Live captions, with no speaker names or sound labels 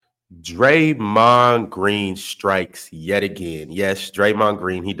Draymond Green strikes yet again. Yes, Draymond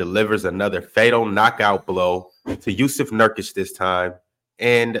Green. He delivers another fatal knockout blow to Yusuf Nurkic this time.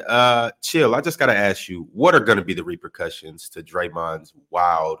 And Chill, I just got to ask you, what are going to be the repercussions to Draymond's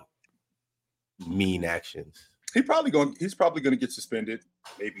wild, mean actions? He's probably going to get suspended,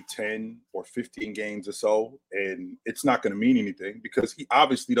 maybe 10 or 15 games or so, and it's not going to mean anything because he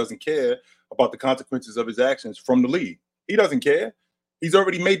obviously doesn't care about the consequences of his actions from the league. He doesn't care. He's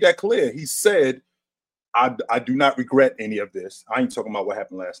already made that clear. He said, I do not regret any of this. I ain't talking about what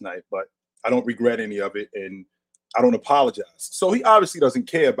happened last night, but I don't regret any of it, and I don't apologize. So he obviously doesn't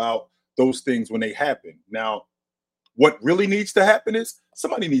care about those things when they happen. Now, what really needs to happen is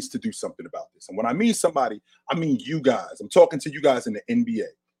somebody needs to do something about this. And when I mean somebody, I mean you guys. I'm talking to you guys in the NBA.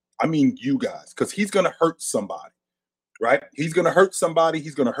 I mean you guys, because he's going to hurt somebody, right? He's going to hurt somebody.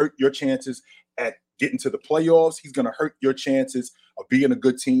 He's going to hurt your chances at getting to the playoffs. He's going to hurt your chances of being a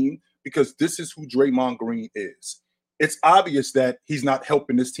good team because this is who Draymond Green is. It's obvious that he's not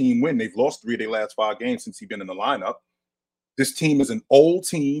helping this team win. They've lost 3 of their last 5 games since he's been in the lineup. This team is an old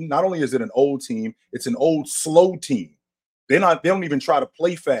team. Not only is it an old team, it's an old, slow team. They don't even try to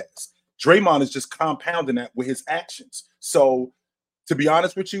play fast. Draymond is just compounding that with his actions. So, to be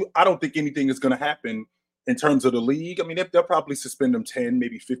honest with you, I don't think anything is going to happen in terms of the league. I mean, they'll probably suspend him 10,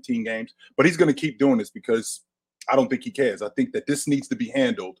 maybe 15 games, but he's going to keep doing this because I don't think he cares. I think that this needs to be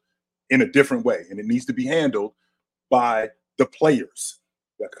handled in a different way, and it needs to be handled by the players.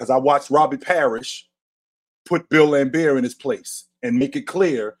 Because I watched Robert Parrish put Bill Laimbeer in his place and make it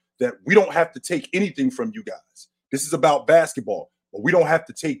clear that we don't have to take anything from you guys. This is about basketball, but we don't have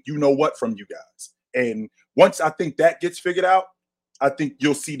to take you-know-what from you guys. And once I think that gets figured out, I think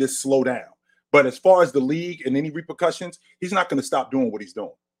you'll see this slow down. But as far as the league and any repercussions, he's not going to stop doing what he's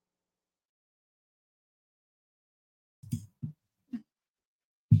doing.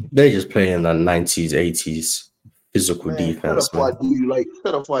 They just play in the 90s, 80s physical defense. Shut up,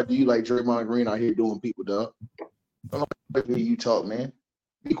 why do you like Draymond Green out here doing people, dog? I don't like to hear you talk, man.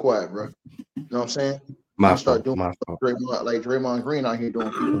 Be quiet, bro. You know what I'm saying? Draymond Green out here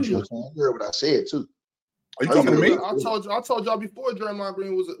doing people. You heard what I said too. Are you talking to me? I told y'all before Draymond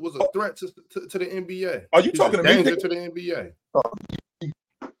Green was a threat to the NBA. Are you talking to me? Danger to the NBA.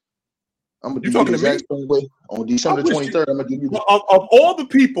 I'm gonna talking to me on December 23rd. I'm gonna give you of all the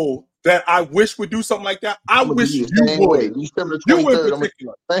people that I wish would do something like that. I wish you would. December 23rd, you in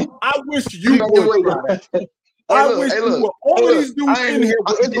particular. I wish you would. I wish you would. All these dudes in here.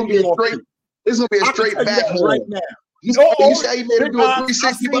 It's gonna be a straight. It's gonna be a straight back right now. You say how you made him do a 360?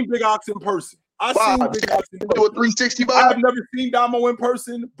 I've seen Big Ox in person. I've seen Big Ox in person. Do a 360. I've never seen Damo in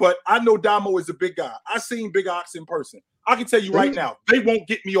person, but I know Damo is a big guy. I've seen Big Ox in person. I can tell you right now, they won't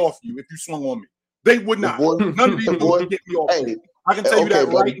get me off you if you swung on me. They would not. None of these dudes can get me off you. I can tell you that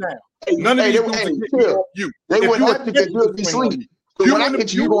right now. None of these dudes can get me off you. They wouldn't have to get you to sleep. So when I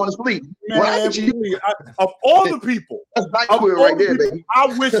get you going to sleep, of all the people, that's NyQuil right there, baby. I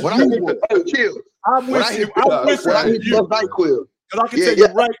wish you would. Chill. I wish you would. NyQuil. Because I can tell you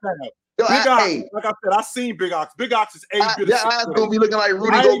right now. Big Ox, like I said, I seen Big Ox. Big Ox is a bit. Your eyes gonna be looking like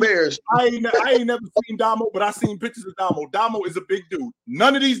Rudy Gobert's. I ain't never seen Damo, but I seen pictures of Damo. Damo is a big dude.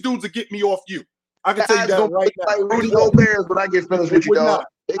 None of these dudes will get me off you. I can tell you that right now. Like Rudy Gobert's when I get finished with you, dog.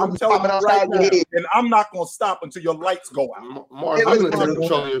 I'm telling you right now, and I'm not gonna stop until your lights go out. Morris, I'm gonna take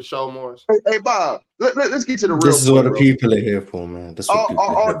control of your show, Morris. Hey, Bob, let's get to the real. This is what the people are here for, man. This all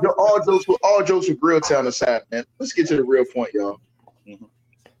jokes with real talent aside, man. Let's get to the real point, y'all. Mm-hmm.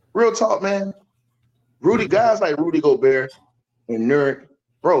 Real talk, man. Guys like Rudy Gobert and Nurk,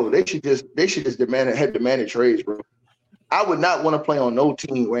 bro, they should just demanded trades, bro. I would not want to play on no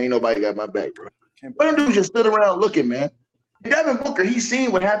team where ain't nobody got my back, bro. But them dudes just stood around looking, man. Devin Booker, he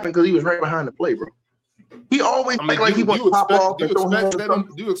seen what happened because he was right behind the play, bro. He always like he wants to pop off. Do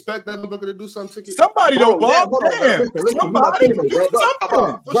you expect Devin Booker to do something? Somebody don't, Bob. Damn. Somebody do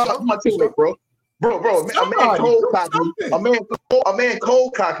something. My teammate, bro. Bro, a man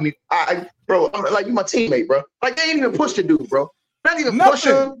cold cocked me. Bro, I'm like, you my teammate, bro. Like, they ain't even push the dude, bro. Not even push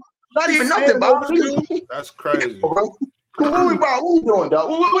him. Not even nothing, bro. That's crazy. Bro. What we doing, dog?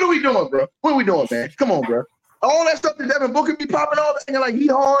 What are we doing, bro? What are we doing, man? Come on, bro. All that stuff that Devin Booker be popping off, acting like he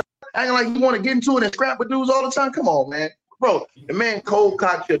hard, acting like he want to get into it and scrap with dudes all the time. Come on, man. Bro, the man cold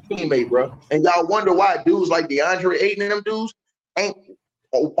cocked your teammate, bro. And y'all wonder why dudes like DeAndre Ayton and them dudes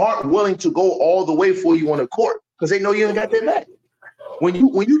aren't willing to go all the way for you on the court because they know you ain't got their back. When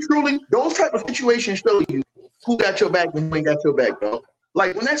you truly, those type of situations show you who got your back and who ain't got your back, bro.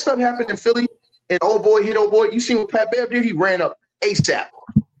 Like when that stuff happened in Philly and old boy hit old boy, you seen what Pat Bev did? He ran up ASAP.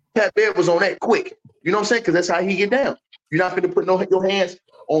 Pat Bev was on that quick. You know what I'm saying? Because that's how he get down. You're not going to put your hands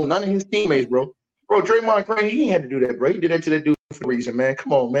on none of his teammates, bro. Bro, Draymond Green, he ain't had to do that, bro. He did that to that dude for a reason, man.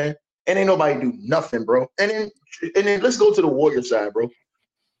 Come on, man. And ain't nobody do nothing, bro. And then let's go to the Warriors side, bro.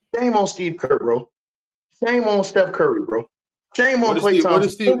 Shame on Steve Kerr, bro. Shame on Steph Curry, bro. Shame on Klay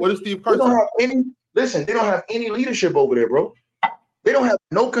Thompson. What is Steve Kerr? They don't have any. Listen, they don't have any leadership over there, bro. They don't have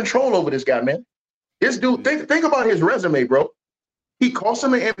no control over this guy, man. This dude, think about his resume, bro. He cost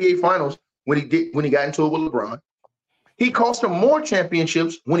him an NBA Finals when he got into it with LeBron. He cost him more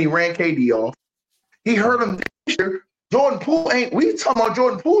championships when he ran KD off. He hurt him this year. Jordan Poole ain't. We talking about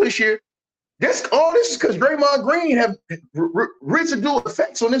Jordan Poole this year. This is because Draymond Green have residual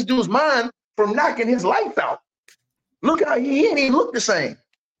effects on this dude's mind from knocking his life out. Look how he ain't even look the same.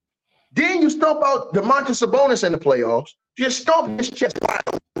 Then you stomp out DeMontis Sabonis in the playoffs. Just stomp his chest wide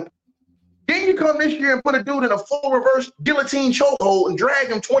open. Then you come this year and put a dude in a full reverse guillotine chokehold and drag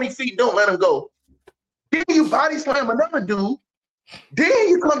him 20 feet, don't let him go. Then you body slam another dude. Then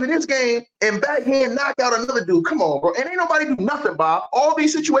you come to this game and backhand knock out another dude. Come on, bro. And ain't nobody do nothing, Bob. All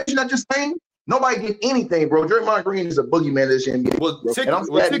these situations I just named, nobody did anything, bro. Draymond Green is a boogeyman this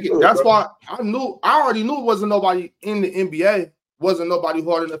NBA. That's why I already knew it wasn't nobody in the NBA. Wasn't nobody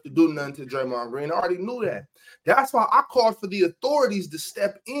hard enough to do nothing to Draymond Green. I already knew that. That's why I called for the authorities to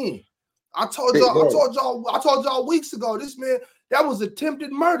step in. I told y'all weeks ago, this man, that was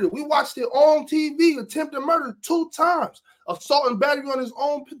attempted murder. We watched it on TV, attempted murder 2 times. Assault and battery on his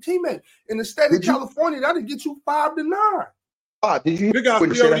own teammate. In the state of California, that'll get you 5 to 9. Did you hear what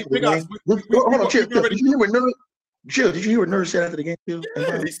Nerd said after the game?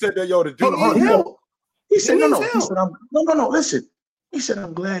 Yeah, he said that, yo, the dude. He said, no. He said, no, listen. He said,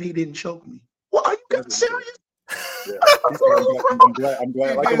 I'm glad he didn't choke me. What, are you guys serious? Yeah. I'm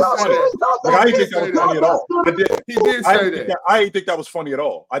glad. Like I didn't think that was funny at all. I did. He did say that. I didn't think that was funny at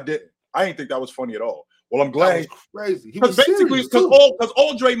all. I didn't think that was funny at all. Well, I'm glad. Crazy. Because basically, because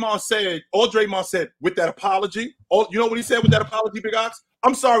all Draymond said with that apology, you know what he said with that apology, Big Ox?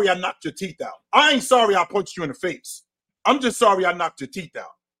 I'm sorry I knocked your teeth out. I ain't sorry I punched you in the face. I'm just sorry I knocked your teeth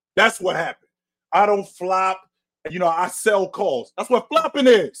out. That's what happened. I don't flop. I sell calls. That's what flopping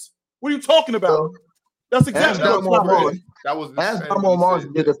is. What are you talking about? That's exactly what flopping is. As Damo Mars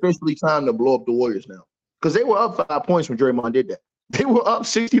did officially time to blow up the Warriors now. Because they were up 5 points when Draymond did that. They were up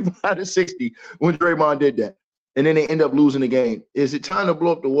 65-60 when Draymond did that. And then they end up losing the game. Is it time to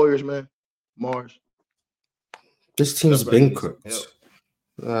blow up the Warriors, man? Mars? This team's been cooked.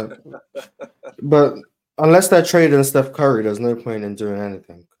 But unless they're trading Steph Curry, there's no point in doing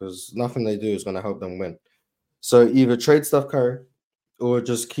anything because nothing they do is going to help them win. So either trade Steph Curry or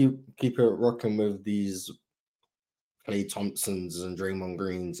just keep it rocking with these Klay Thompsons and Draymond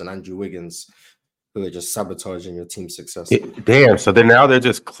Greens and Andrew Wiggins who are just sabotaging your team's success. Damn. So they're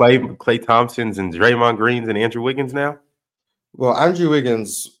just Klay Thompsons and Draymond Greens and Andrew Wiggins now? Well, Andrew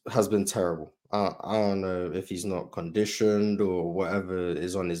Wiggins has been terrible. I don't know if he's not conditioned or whatever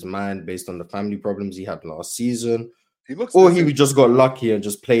is on his mind based on the family problems he had last season. He just got lucky and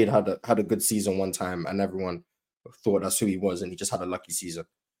just played, had a good season one time and everyone thought that's who he was and he just had a lucky season.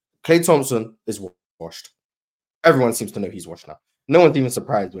 Klay Thompson is washed. Everyone seems to know he's washed now. No one's even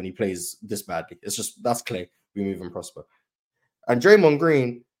surprised when he plays this badly. It's just, that's Klay. We move and prosper. And Draymond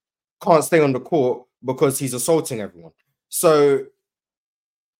Green can't stay on the court because he's assaulting everyone. So,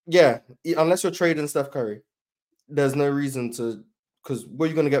 yeah, unless you're trading Steph Curry, there's no reason to, because what are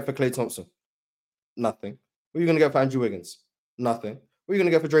you going to get for Klay Thompson? Nothing. What are you going to get for Andrew Wiggins? Nothing. What are you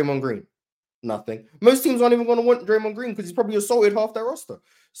going to get for Draymond Green? Nothing. Most teams aren't even going to want Draymond Green because he's probably assaulted half their roster.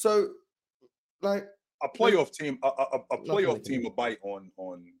 So, like, a playoff team will bite on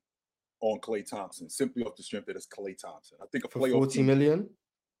Klay Thompson simply off the strength that it's Klay Thompson. I think a playoff for $40 million.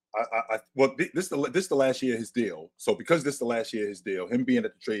 This is the last year of his deal. So because this is the last year of his deal, him being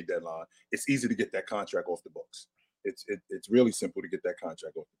at the trade deadline, it's easy to get that contract off the books. It's really simple to get that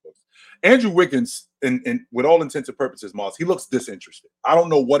contract off the books. Andrew Wiggins, and with all intents and purposes, Moss, he looks disinterested. I don't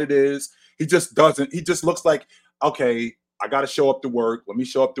know what it is. He just doesn't. He just looks like, okay, I got to show up to work. Let me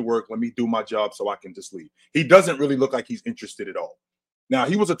show up to work. Let me do my job so I can just leave. He doesn't really look like he's interested at all. Now,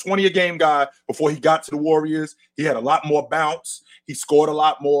 he was a 20-a-game guy before he got to the Warriors. He had a lot more bounce. He scored a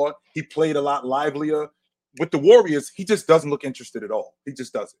lot more. He played a lot livelier. With the Warriors, he just doesn't look interested at all. He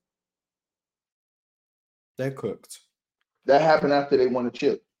just doesn't. They're cooked. That happened after they won the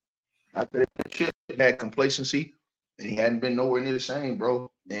chip. After they won the chip, they had complacency, and he hadn't been nowhere near the same,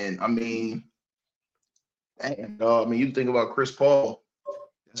 bro. And, I mean, you think about Chris Paul,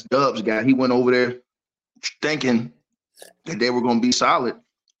 that's Dub's guy. He went over there thinking that they were going to be solid,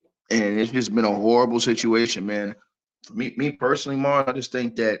 and it's just been a horrible situation, man. For me personally, Mark, I just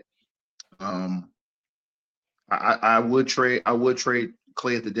think that I would trade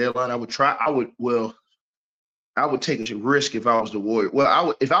Clay at the deadline. I would take a risk if I was the Warriors.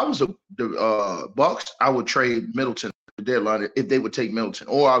 Well, if I was the Bucks, I would trade Middleton at the deadline if they would take Middleton,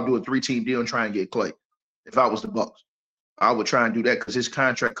 or I'll do a 3-team deal and try and get Clay. If I was the Bucks, I would try and do that because his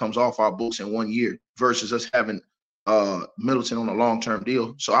contract comes off our books in 1 year versus us having Middleton on a long-term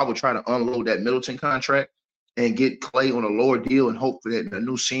deal. So I would try to unload that Middleton contract and get Clay on a lower deal and hope that the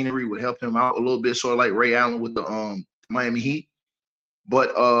new scenery would help him out a little bit, sort of like Ray Allen with the Miami Heat.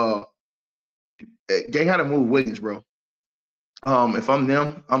 But they got to move Wiggins, bro. If I'm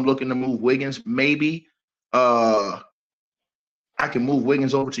them, I'm looking to move Wiggins. Maybe I can move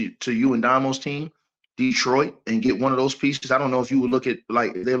Wiggins over to you and Damo's team, Detroit, and get one of those pieces. I don't know if you would look at,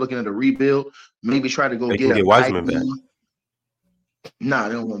 like, if they're looking at a rebuild, maybe try to go get Wiseman back. Nah,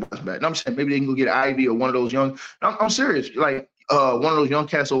 they don't want Wiseman back. No, I'm saying maybe they can go get Ivy or one of those young. I'm serious, like one of those young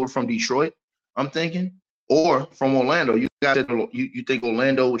cats over from Detroit. I'm thinking, or from Orlando. You guys, you think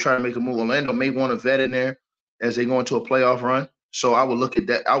Orlando would try to make a move? Orlando may want a vet in there as they go into a playoff run. So I would look at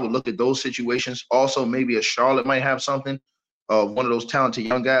that. I would look at those situations. Also, maybe a Charlotte might have something. One of those talented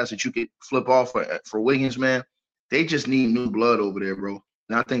young guys that you could flip off for Wiggins, man. They just need new blood over there, bro.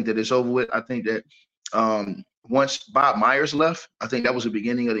 And I think that it's over with. I think that once Bob Myers left, I think that was the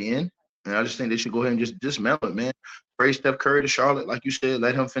beginning of the end. And I just think they should go ahead and just dismantle it, man. Trade Steph Curry to Charlotte, like you said.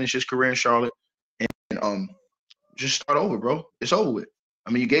 Let him finish his career in Charlotte. And just start over, bro. It's over with.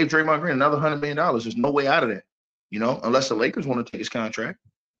 I mean, you gave Draymond Green another $100 million. There's no way out of that, unless the Lakers want to take his contract.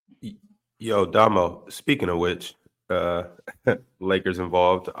 Yo, Damo, speaking of which, Lakers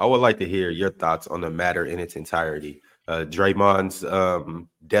involved, I would like to hear your thoughts on the matter in its entirety. Draymond's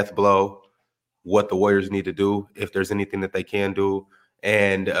death blow, what the Warriors need to do, if there's anything that they can do,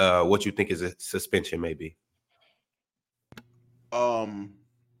 and what you think is a suspension maybe.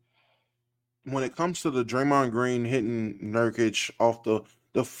 When it comes to the Draymond Green hitting Nurkic off the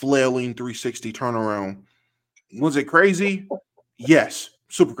flailing 360 turnaround, was it crazy? Yes,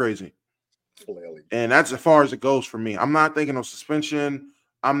 super crazy. And that's as far as it goes for me. I'm not thinking of suspension.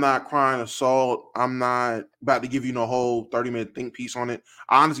 I'm not crying assault. I'm not about to give you no whole 30-minute think piece on it.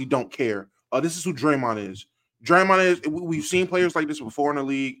 I honestly don't care. This is who Draymond is. We've seen players like this before in the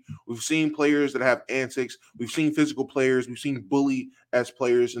league. We've seen players that have antics. We've seen physical players. We've seen bully as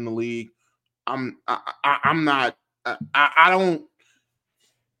players in the league. There's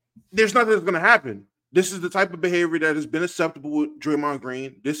nothing that's going to happen. This is the type of behavior that has been acceptable with Draymond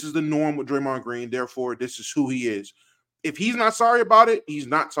Green. This is the norm with Draymond Green. Therefore, this is who he is. If he's not sorry about it, he's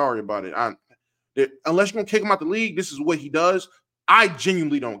not sorry about it. Unless you're going to kick him out the league, this is what he does. I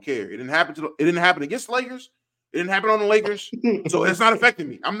genuinely don't care. It didn't happen against the Lakers. It didn't happen on the Lakers. So it's not affecting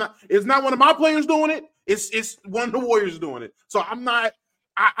me. It's not one of my players doing it. It's one of the Warriors doing it. So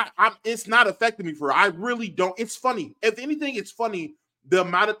it's not affecting me I really don't. It's funny. If anything, it's funny the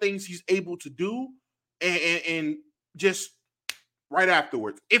amount of things he's able to do and just right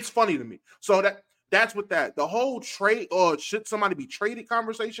afterwards. It's funny to me. So that's what that. The whole trade or should somebody be traded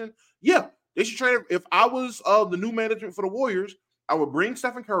conversation, yeah, they should trade. If I was the new management for the Warriors, I would bring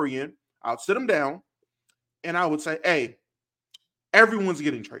Stephen Curry in, I would sit him down, and I would say, hey, everyone's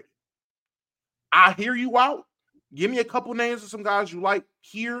getting traded. I hear you out. Give me a couple names of some guys you like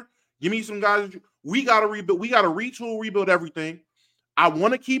here. Give me some guys. We got to rebuild. We got to retool, rebuild everything. I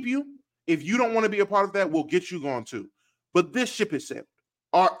want to keep you. If you don't want to be a part of that, we'll get you gone too. But this ship is sailed.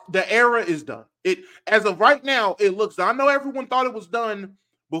 The era is done. As of right now, it looks. I know everyone thought it was done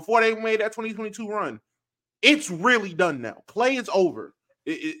before they made that 2022 run. It's really done now. Clay is over.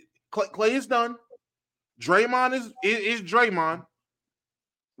 Clay is done. Draymond is Draymond.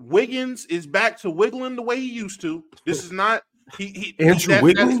 Wiggins is back to wiggling the way he used to. This is not Andrew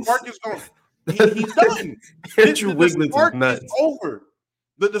Wiggins. That spark is gone. He's done. Andrew Wiggins is nuts. Is over.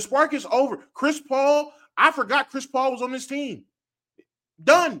 The spark is over. Chris Paul. I forgot Chris Paul was on this team.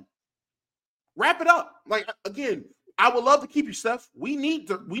 Done. Wrap it up. Like, again, I would love to keep you, Steph. We need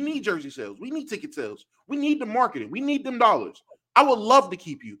jersey sales. We need ticket sales. We need the marketing. We need them dollars. I would love to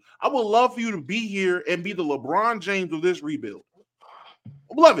keep you. I would love for you to be here and be the LeBron James of this rebuild.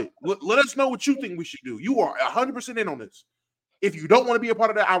 Love it. Let us know what you think we should do. You are 100% in on this. If you don't want to be a part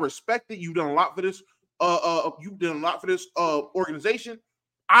of that, I respect it. You've done a lot for this. You've done a lot for this organization.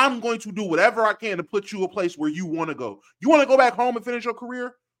 I'm going to do whatever I can to put you a place where you want to go. You want to go back home and finish your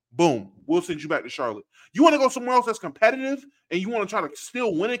career? Boom. We'll send you back to Charlotte. You want to go somewhere else that's competitive and you want to try to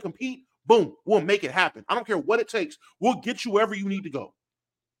still win and compete? Boom. We'll make it happen. I don't care what it takes. We'll get you wherever you need to go.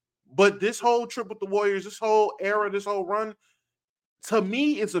 But this whole trip with the Warriors, this whole era, this whole run, to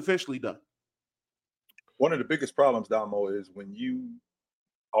me, it's officially done. One of the biggest problems, Damo, is when you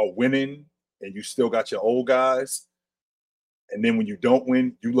are winning and you still got your old guys And then when you don't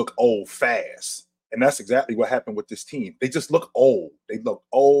win, you look old fast. And that's exactly what happened with this team. They just look old. They look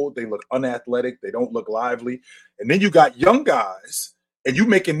old. They look unathletic. They don't look lively. And then you got young guys, and you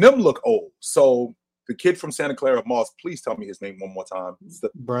making them look old. So the kid from Santa Clara, Moss, please tell me his name one more time.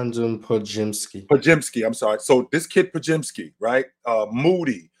 Brandon Podziemski. Podziemski, I'm sorry. So this kid Podziemski, right?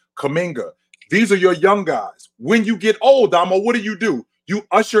 Moody, Kuminga. These are your young guys. When you get old, Damo, what do? You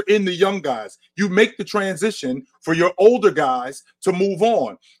usher in the young guys. You make the transition for your older guys to move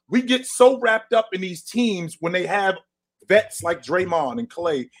on. We get so wrapped up in these teams when they have vets like Draymond and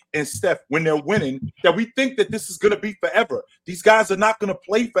Clay and Steph when they're winning that we think that this is going to be forever. These guys are not going to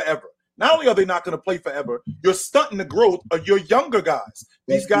play forever. Not only are they not going to play forever, you're stunting the growth of your younger guys.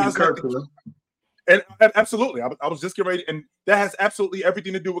 These guys and absolutely, I was just getting ready, and that has absolutely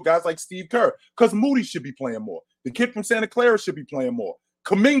everything to do with guys like Steve Kerr, because Moody should be playing more. The kid from Santa Clara should be playing more.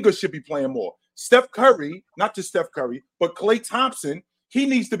 Kuminga should be playing more. Steph Curry, not just Steph Curry, but Klay Thompson, he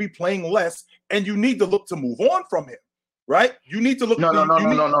needs to be playing less, and you need to look to move on from him, right? You need to look. No.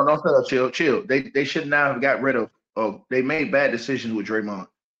 Chill. They should not have got rid of. They made bad decisions with Draymond.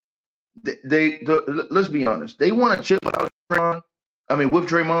 Let's be honest. They want to chip out Draymond. I mean, with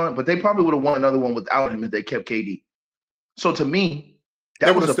Draymond, but they probably would have won another one without him if they kept KD. So to me,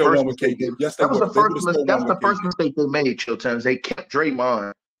 that was the first mistake. Yes, that was the first. That's the first mistake they made. Chill times. They kept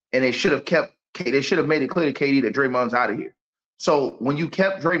Draymond, and they should have kept. They should have made it clear to KD that Draymond's out of here. So when you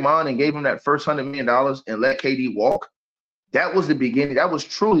kept Draymond and gave him that first $100 million and let KD walk, that was the beginning. That was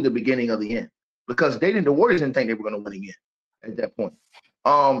truly the beginning of the end, because the Warriors didn't think they were going to win again at that point.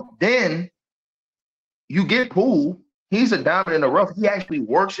 Then you get Poole. He's a diamond in the rough. He actually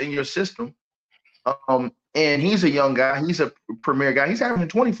works in your system. And he's a young guy. He's a premier guy. He's averaging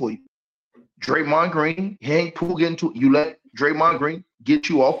 20 for you. Draymond Green, Hank Poole get into you let Draymond Green get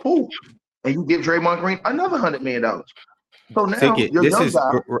you off Poole. And you give Draymond Green another $100 million. So now Ticket. This is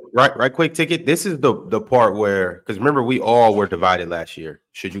right quick, Ticket. This is the part where, because remember, we all were divided last year.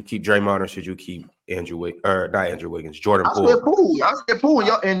 Should you keep Draymond or should you keep Jordan Poole? I said Poole.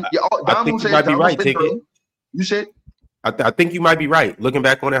 I think you might be right, Ticket. You said I think you might be right. Looking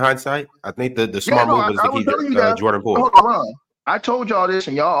back on it, hindsight, I think the smart move was to keep Jordan Poole. Hold on. I told y'all this,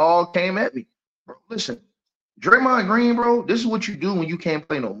 and y'all all came at me. Bro, listen, Draymond Green, bro, this is what you do when you can't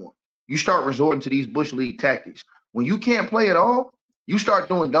play no more. You start resorting to these Bush League tactics. When you can't play at all, you start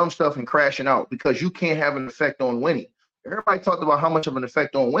doing dumb stuff and crashing out because you can't have an effect on winning. Everybody talked about how much of an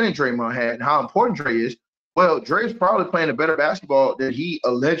effect on winning Draymond had and how important Dre is. Well, Dre's probably playing a better basketball than he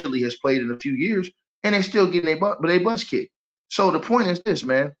allegedly has played in a few years, and they still getting their butts kicked. So the point is this,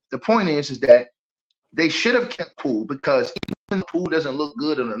 man. The point is that they should have kept Poole, because even Poole doesn't look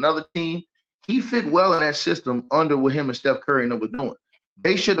good on another team, he fit well in that system under what him and Steph Curry and them were doing.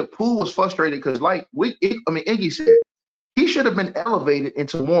 They should have. Poole was frustrated because, Iggy said, he should have been elevated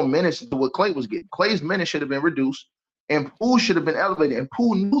into more minutes than what Klay was getting. Klay's minutes should have been reduced, and Poole should have been elevated, and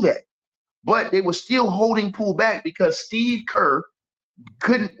Poole knew that. But they were still holding Poole back because Steve Kerr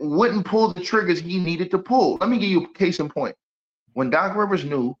wouldn't pull the triggers he needed to pull. Let me give you a case in point. When Doc Rivers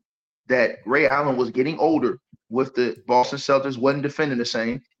knew that Ray Allen was getting older with the Boston Celtics, wasn't defending the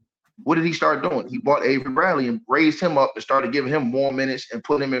same, what did he start doing? He bought Avery Bradley and raised him up and started giving him more minutes and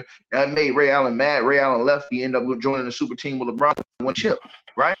put him in. That made Ray Allen mad. Ray Allen left. He ended up joining the super team with LeBron and won chip,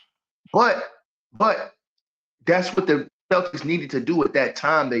 right? But that's what the Celtics needed to do at that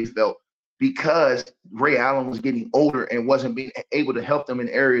time, they felt, because Ray Allen was getting older and wasn't being able to help them in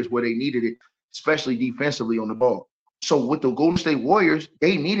areas where they needed it, especially defensively on the ball. So with the Golden State Warriors,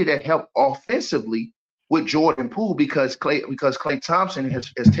 they needed that help offensively with Jordan Poole because Klay Thompson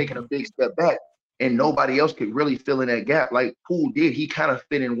has taken a big step back and nobody else could really fill in that gap like Poole did. He kind of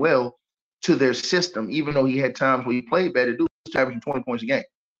fit in well to their system, even though he had times where he played better. Dude was averaging 20 points a game.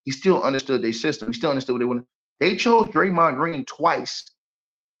 He still understood their system. He still understood what they wanted. They chose Draymond Green twice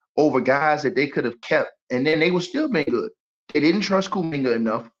over guys that they could have kept, and then they were still being good. They didn't trust Kuminga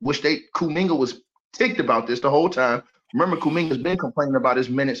enough, Kuminga was ticked about this the whole time. Remember, Kuminga's been complaining about his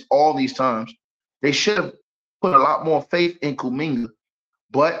minutes all these times. They should have put a lot more faith in Kuminga.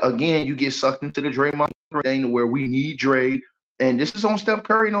 But again, you get sucked into the Draymond thing where we need Dre. And this is on Steph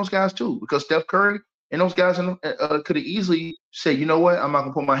Curry and those guys too, because Steph Curry and those guys could have easily said, you know what, I'm not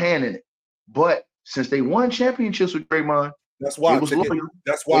going to put my hand in it. But since they won championships with Draymond, that's why it was loyal.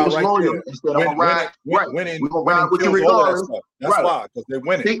 That's why it was loyal. Instead of winning, we're going to ride with you regardless. That's why, because they're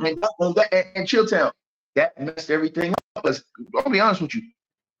winning. And Chilltown, that messed everything up. I'll be honest with you.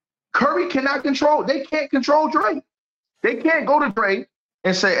 Curry cannot control. They can't control Dre. They can't go to Dre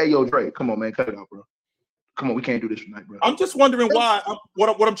and say, "Hey, yo, Dre, come on, man, cut it out, bro. Come on, we can't do this tonight, bro." I'm just wondering why.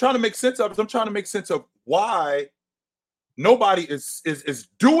 What I'm trying to make sense of is I'm trying to make sense of why nobody is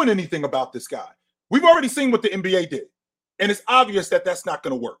doing anything about this guy. We've already seen what the NBA did, and it's obvious that that's not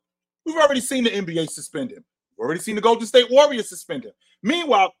going to work. We've already seen the NBA suspend him. We've already seen the Golden State Warriors suspend him.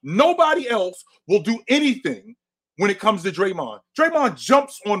 Meanwhile, nobody else will do anything when it comes to Draymond. Draymond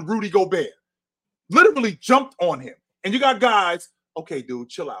jumps on Rudy Gobert, literally jumped on him. And you got guys, okay, dude,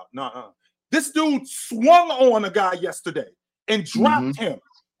 chill out. Nuh-uh. This dude swung on a guy yesterday and dropped him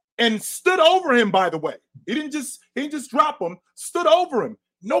and stood over him, by the way. He didn't just drop him, stood over him.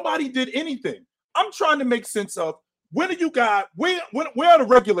 Nobody did anything. I'm trying to make sense of where are the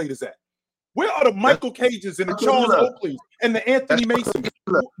regulators at? Where are the Michael Cages and the Charles Oakleys and the Anthony Masons?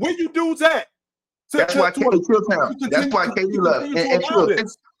 Where you dudes at? That's why KD left. And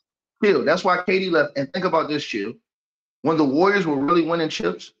Chill. That's why KD left. And think about this, Chill. When the Warriors were really winning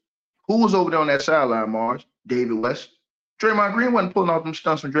chips, who was over there on that sideline, Mars? David West. Draymond Green wasn't pulling off them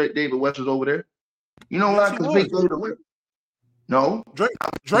stunts when David West was over there. You know why? Because Big David West. No.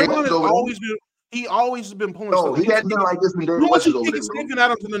 Draymond has always been. He always has been pulling. No, he hasn't been like this when David West was over there. Stephen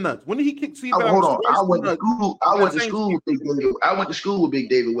Adams in the nuts. When did he kick Steve Adams? Hold on. I went to school with Big David. I went to school with Big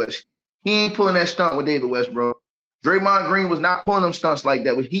David West. He ain't pulling that stunt with David West, bro. Draymond Green was not pulling them stunts like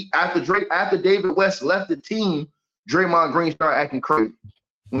that. When after David West left the team, Draymond Green started acting crazy.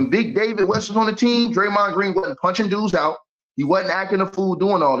 When Big David West was on the team, Draymond Green wasn't punching dudes out. He wasn't acting a fool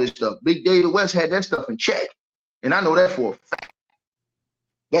doing all this stuff. Big David West had that stuff in check. And I know that for a fact.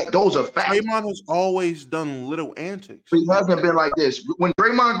 Those are facts. Draymond has always done little antics. He hasn't been like this. When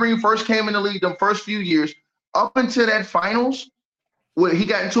Draymond Green first came in the league, the first few years, up until that finals, where he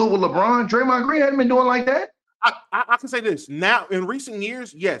got into it with LeBron, Draymond Green hadn't been doing like that. I can say this. Now, in recent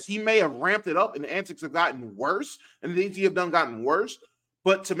years, yes, he may have ramped it up and the antics have gotten worse and the things he have done gotten worse.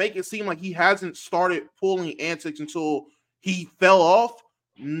 But to make it seem like he hasn't started pulling antics until he fell off,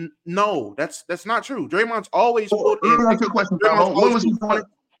 no, that's not true. Draymond's always pulled antics. Let me ask you a question, when was he doing it?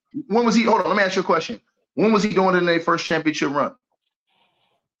 When was he? Hold on, let me ask you a question. When was he doing it in their first championship run?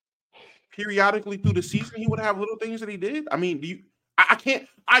 Periodically through the season, he would have little things that he did. I mean, I can't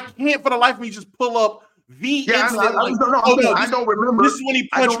for the life of me just pull up the incident. I don't remember. This is when he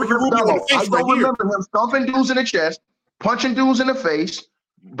punched Ricky Rubio in the face. I don't remember him stomping dudes in the chest, punching dudes in the face,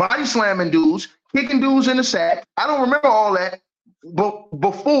 body slamming dudes, kicking dudes in the sack. I don't remember all that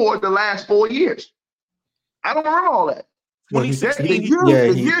before the last 4 years. I don't remember all that. The year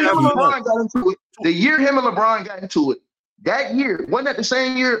him and LeBron got into it, that year, wasn't that the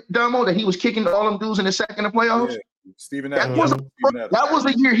same year, Damo, that he was kicking all them dudes in the second of playoffs? Yeah, Stephen Adams. That was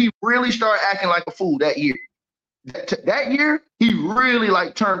the year he really started acting like a fool that year. That year, he really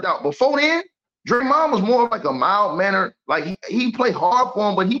turned out. Before then, Draymond was more like a mild-mannered, he played hard for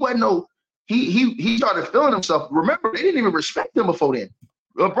him, but he wasn't he started feeling himself. Remember, they didn't even respect him before then.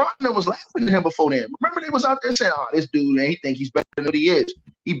 LeBron was laughing at him before then. Remember, they was out there saying, "Oh, this dude, man, he think he's better than what he is.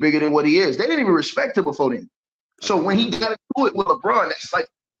 He bigger than what he is." They didn't even respect him before then. So when he got into it with LeBron, that's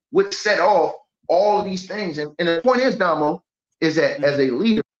what set off all of these things. And the point is, Damo, is that as a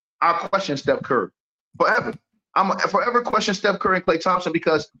leader, I question Steph Curry forever. I'm forever question Steph Curry and Klay Thompson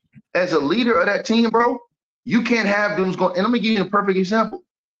because as a leader of that team, bro, you can't have dudes going. And let me give you a perfect example.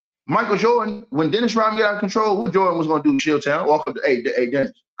 Michael Jordan, when Dennis Rodman got out of control, what Jordan was going to do? Chill town, walk up to, hey,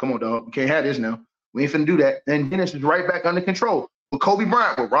 Dennis, come on, dog. We can't have this now. We ain't finna do that. And Dennis is right back under control. With Kobe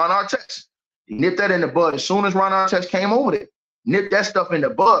Bryant, with Ron Artest. He nipped that in the bud. As soon as Ron Artest came over there, nipped that stuff in the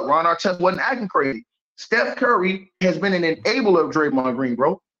bud. Ron Artest wasn't acting crazy. Steph Curry has been an enabler of Draymond Green,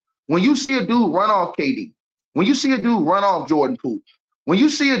 bro. When you see a dude run off KD, when you see a dude run off Jordan Poole, when you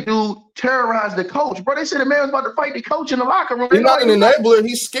see a dude terrorize the coach, bro, they said the man was about to fight the coach in the locker room. He's not an enabler.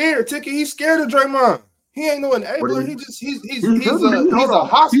 He's scared. Ticky, he's scared of Draymond. He ain't no enabler. He's a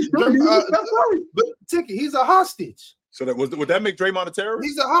hostage. But Ticky, he's a hostage. So would that make Draymond a terrorist?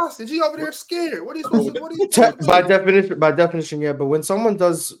 He's a hostage. He over there scared. What are you supposed to by definition, yeah. But when someone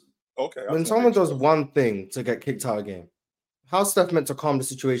does one thing to get kicked out of a game, how's Steph meant to calm the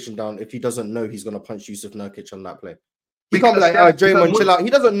situation down if he doesn't know he's gonna punch Yusuf Nurkic on that play? He can't be like, Draymond, chill out. He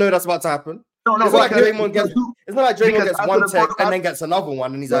doesn't know that's about to happen. It's not like Draymond gets one tech and then gets another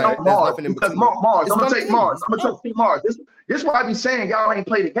one, and he's like, there's nothing in between. I'm gonna take Mars. This is why I be saying y'all ain't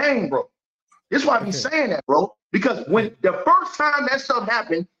play the game, bro. This is why I be saying that, bro. Because when the first time that stuff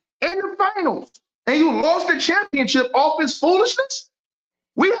happened in the finals, and you lost the championship off his foolishness,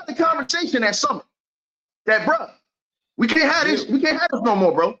 we had the conversation that summer. That, bro, we can't have this. We can't have this no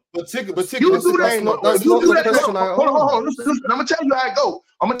more, bro. But you do that. Hold on. Listen, I'm gonna tell you how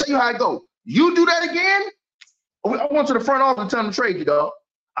it go. You do that again. I went to the front office and tell them to trade you, dog.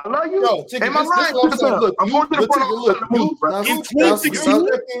 I love you. Yo, am I lying? I'm going to the front office.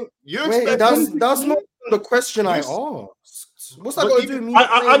 That's not the question I asked. What's that got to do with me?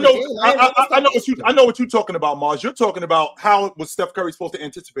 I know what you're talking about, Mars. You're talking about how was Steph Curry supposed to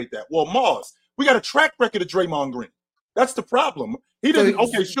anticipate that? Well, Mars, we got a track record of Draymond Green. That's the problem. He doesn't.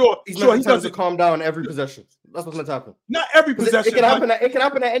 He's he doesn't calm down every possession. That's what's meant to happen. Not every possession. It can happen. It can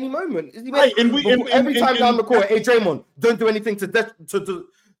happen at any moment. Right, every time down the court, hey Draymond, don't do anything to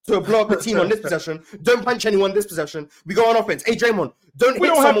blow up the team on this possession. Don't punch anyone this possession. We go on offense. Hey Draymond, don't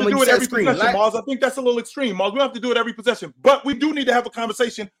hit someone when you set a screen. Possession, Mars. I think that's a little extreme, Mars. We don't have to do it every possession, but we do need to have a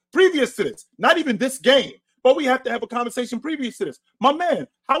conversation previous to this. Not even this game, but we have to have a conversation previous to this. My man,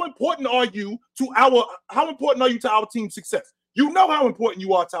 how important are you to our team's success? You know how important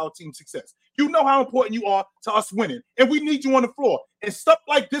you are to our team's success. You know how important you are to us winning, and we need you on the floor. And stuff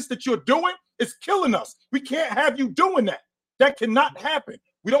like this that you're doing is killing us. We can't have you doing that. That cannot happen.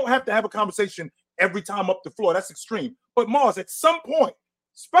 We don't have to have a conversation every time up the floor. That's extreme. But Mars, at some point,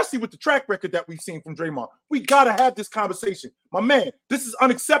 especially with the track record that we've seen from Draymond, we got to have this conversation. My man, this is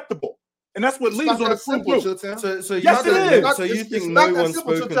unacceptable. And that's what leaves on the simple. So yes, it is. So you think no one's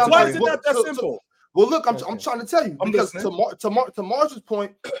spoken to Why is it not that simple? Well, look, I'm trying to tell you because to Marsh's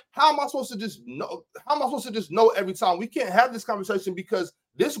point, how am I supposed to just know? How am I supposed to just know every time? We can't have this conversation because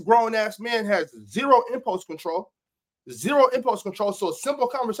this grown ass man has zero impulse control. So a simple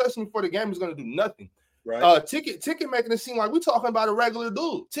conversation before the game is going to do nothing. Right. Ticket making it seem like we're talking about a regular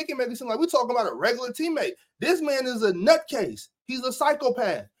dude. Ticket making it seem like we're talking about a regular teammate. This man is a nutcase. He's a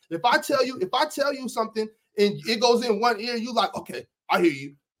psychopath. If I tell you something and it goes in one ear, you like, okay, I hear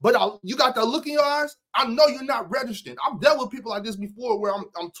you. But you got that look in your eyes. I know you're not registering. I've dealt with people like this before where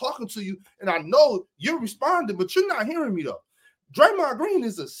I'm talking to you and I know you're responding, but you're not hearing me though. Draymond Green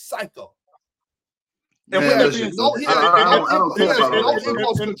is a psycho. And he has no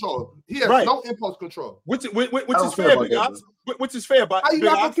impulse control. He has no impulse control. Which is fair, Big Ops. Which is fair, but how you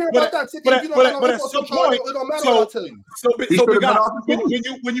not care about that? But at some point, it don't matter what I tell you. So Big Ops,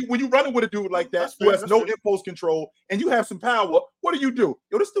 when you running with a dude like that who has no impulse control and you have some power, what do?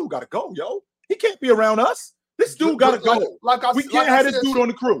 Yo, this dude gotta go, yo. He can't be around us. This dude gotta go. We can't have this dude on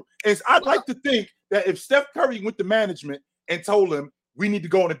the crew. And I'd like to think that if Steph Curry went to management and told him we need to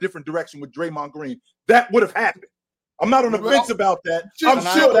go in a different direction with Draymond Green, that would have happened. I'm not on the fence about that. I'm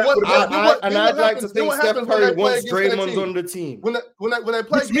sure that would have happened. And I'd like to think Steph Curry wants Draymond on the team. When they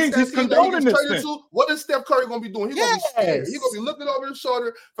play against that team that he gets traded to, what is Steph Curry going to be doing? He's going to be scared. He's going to be looking over his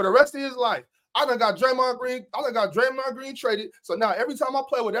shoulder for the rest of his life. I done got Draymond Green traded. So now every time I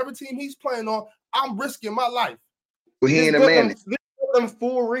play with every team he's playing on, I'm risking my life. Well, he ain't a man. Them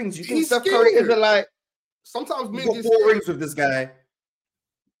 4 rings. You think Steph Curry isn't like? Sometimes men get 4 rings with this guy.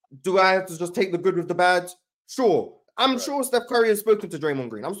 Do I have to just take the good with the bad? Sure. I'm sure Steph Curry has spoken to Draymond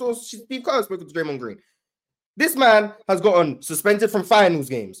Green. I'm sure Steve Kerr has spoken to Draymond Green. This man has gotten suspended from finals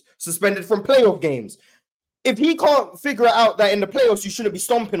games, suspended from playoff games. If he can't figure it out that in the playoffs you shouldn't be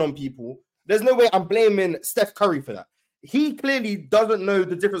stomping on people, there's no way I'm blaming Steph Curry for that. He clearly doesn't know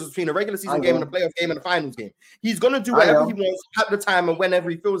the difference between a regular season game and a playoff game and a finals game. He's going to do whatever he wants at the time and whenever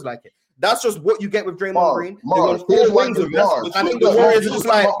he feels like it. That's just what you get with Draymond Green. Here's what I think the Warriors are just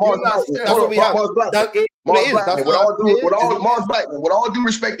like, that's what we have. With all due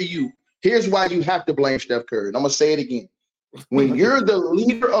respect to you, here's why you have to blame Steph Curry. And I'm going to say it again. When you're the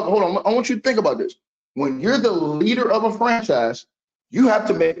leader of, hold on, I want you to think about this. When you're the leader of a franchise, you have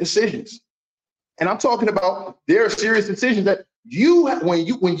to make decisions. And I'm talking about there are serious decisions that when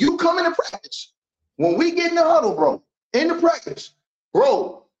you come into practice, when we get in the huddle, bro, in the practice,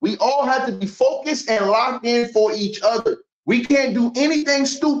 bro, we all have to be focused and locked in for each other. We can't do anything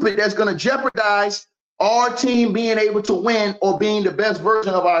stupid that's going to jeopardize our team being able to win or being the best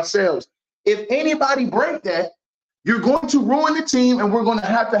version of ourselves. If anybody break that, you're going to ruin the team and we're going to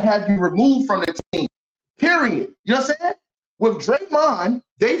have you removed from the team, period. You know what I'm saying? With Draymond,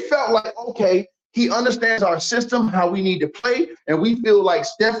 they felt like, okay, he understands our system, how we need to play, and we feel like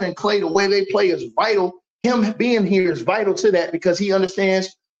Steph and Klay, the way they play is vital. Him being here is vital to that because he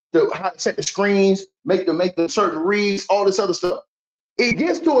understands how to set the screens, make them certain reads, all this other stuff. It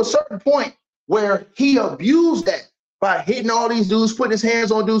gets to a certain point where he abused that by hitting all these dudes, putting his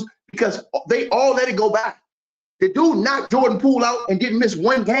hands on dudes, because they all let it go by. The dude knocked Jordan Poole out and didn't miss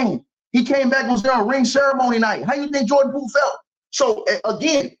one game. He came back and was there on ring ceremony night. How do you think Jordan Poole felt? So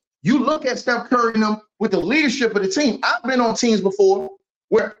again, you look at Steph Curry and them with the leadership of the team. I've been on teams before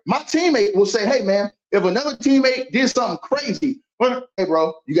where my teammate will say, hey, man, if another teammate did something crazy, hey,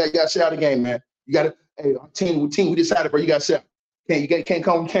 bro, you got to sit out the game, man. You got to, hey, our team, we decided, bro, you got to sit out.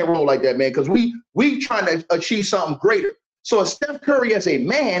 Can't roll like that, man, because we trying to achieve something greater. So Steph Curry as a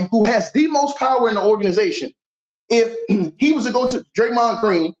man who has the most power in the organization, if he was to go to Draymond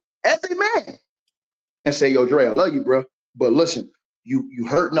Green as a man, and say, yo, Dre, I love you, bro. But listen, you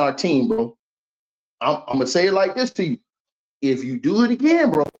hurting our team, bro. I'm gonna say it like this to you. If you do it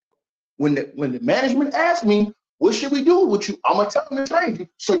again, bro, when the management asks me, what should we do with you? I'm gonna tell them to trade you,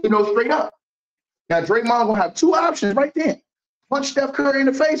 so you know straight up. Now Draymond gonna have two options right then. Punch Steph Curry in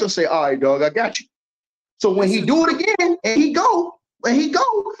the face or say, all right, dog, I got you. So when he do it again and he go,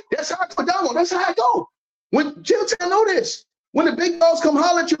 that's how it go. When Jill know this. When the big dogs come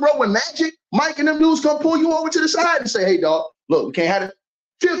holler at you, bro, when Magic, Mike, and them dudes come pull you over to the side and say, hey, dog, look, we can't have it.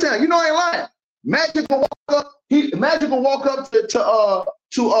 Jill, you know I ain't lying. Magic will walk up to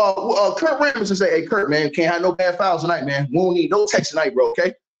Kurt Rambis and say, hey, Kurt, man, can't have no bad fouls tonight, man. We don't need no text tonight, bro,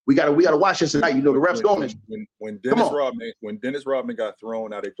 okay? We gotta watch this tonight. You know the refs going. When Dennis Rodman got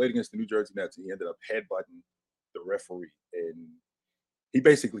thrown out, they played against the New Jersey Nets, and he ended up headbutting the referee, and he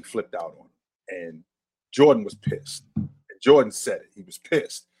basically flipped out on him. And Jordan was pissed. And Jordan said it. He was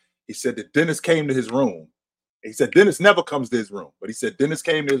pissed. He said that Dennis came to his room. He said Dennis never comes to his room, but he said Dennis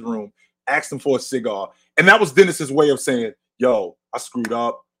came to his room, asked him for a cigar, and that was Dennis's way of saying, "Yo, I screwed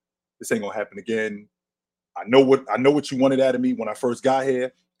up. This ain't gonna happen again. I know what you wanted out of me when I first got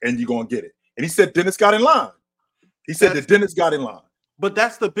here, and you're gonna get it." And he said Dennis got in line. He said that Dennis got in line. But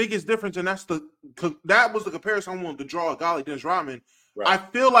that's the biggest difference, and that was the comparison I wanted to draw. A guy like Dennis Rodman. Right. I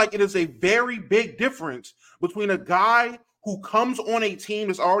feel like it is a very big difference between a guy who comes on a team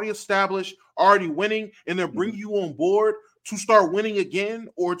that's already established, already winning, and then bring you on board to start winning again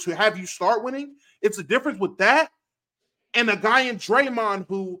or to have you start winning. It's a difference with that and a guy in Draymond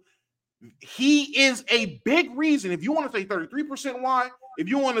who he is a big reason. If you want to say 33% why, if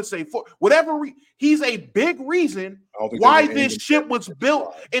you want to say he's a big reason why this ship was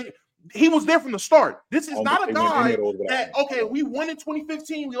built. And he was there from the start. This is not a guy that, okay, we won in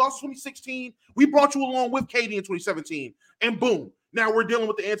 2015, we lost in 2016, we brought you along with KD in 2017, and boom, now we're dealing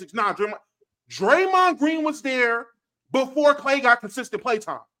with the antics. Nah, Draymond Green was there before Clay got consistent play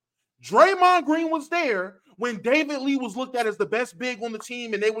time. Draymond Green was there when David Lee was looked at as the best big on the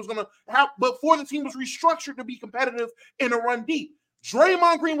team, and they was going to have, before the team was restructured to be competitive and a run deep.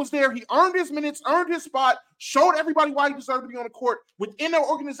 Draymond Green was there. He earned his minutes, earned his spot, showed everybody why he deserved to be on the court within their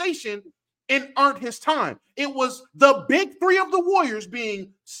organization, and earned his time. It was the big three of the Warriors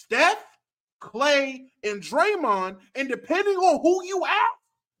being Steph, Clay, and Draymond, and depending on who you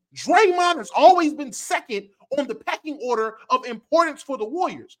ask, Draymond has always been second on the pecking order of importance for the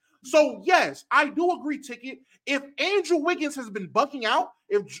Warriors. So, yes, I do agree, Ticket. If Andrew Wiggins has been bugging out,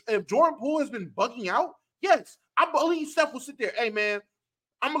 if Jordan Poole has been bugging out, yes, I believe Steph will sit there. Hey, man,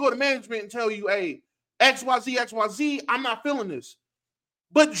 I'm going to go to management and tell you, hey, XYZ, I'm not feeling this.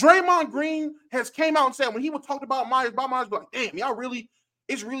 But Draymond Green has came out and said when he was talking about Myers, like, damn, y'all really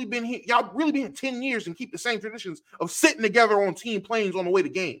been here 10 years and keep the same traditions of sitting together on team planes on the way to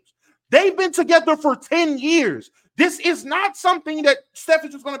games. They've been together for 10 years. This is not something that Steph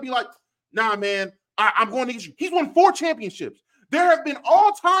is just going to be like, nah, man, I'm going to get you. He's won 4 championships. There have been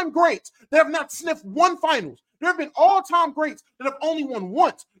all-time greats that have not sniffed one finals. There have been all-time greats that have only won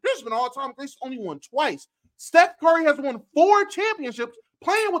once. There's been all-time greats that only won twice. Steph Curry has won 4 championships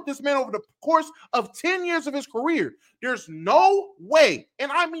playing with this man over the course of 10 years of his career. There's no way,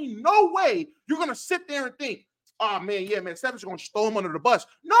 and I mean no way, you're going to sit there and think, oh, man, yeah, man, Steph is going to throw him under the bus.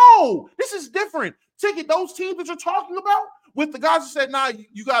 No, this is different. Ticket, those teams that you're talking about with the guys that said, nah,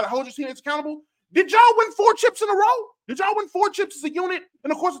 you got to hold your teammates accountable. Did y'all win 4 chips in a row? Did y'all win 4 chips as a unit in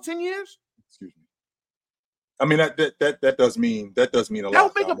the course of 10 years? Excuse me. I mean, that does mean a lot. That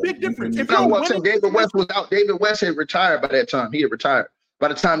would make a big difference. If David West was out, David West had retired by that time. He had retired by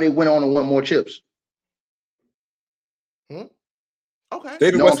the time they went on and won more chips. Okay.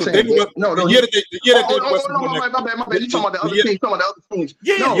 David West. My bad. You talking about the other teams? Talking about the other teams?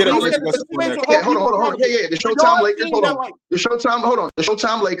 Yeah. Hold on. Yeah. The Showtime Lakers. Hold on. The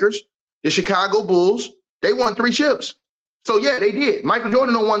Showtime Lakers. The Chicago Bulls. They won 3 chips. So yeah, they did. Michael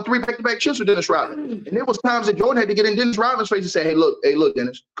Jordan won 3 back-to-back chips with Dennis Rodman. And there was times that Jordan had to get in Dennis Rodman's face and say, hey, look,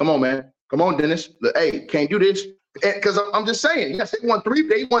 Dennis. Come on, man. Come on, Dennis. Look, hey, can't do this. Because I'm just saying, yes, they won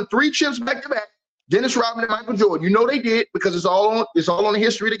 3 chips back-to-back. Dennis Rodman and Michael Jordan. You know they did because it's all on the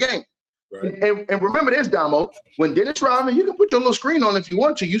history of the game. Right. And remember this, Damo. When Dennis Rodman, you can put your little screen on if you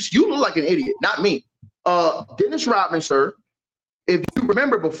want to. You look like an idiot, not me. Dennis Rodman, sir, if you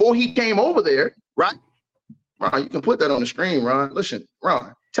remember before he came over there, right? Ron, you can put that on the screen, Ron. Listen,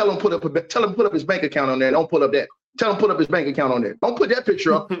 Ron, tell him put up his bank account on there. Don't put up that. Tell him put up his bank account on there. Don't put that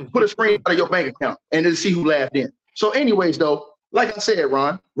picture up. Put a screen out of your bank account and then see who laughed in. So anyways, though, like I said,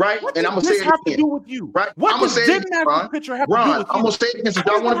 Ron, right? What and does I'm gonna say this it have again, to do with you? right? What I'm gonna does say it again, Ron. picture have to do Ron, with I'm you? gonna say it again since What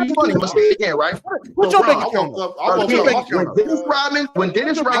y'all does want to that be have to funny. do I'm gonna with say you? it again, right? Put So, your bank Ron, account up. when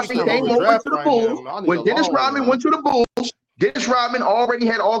Dennis Rodman went to the Bulls, Dennis Rodman already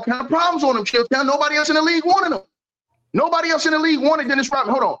had all kind of problems on him. Chilltown. Nobody else in the league wanted him. Nobody else in the league wanted Dennis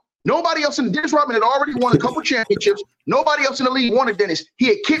Rodman. Hold on. Nobody else in Dennis Rodman had already won a couple championships. Nobody else in the league wanted Dennis. He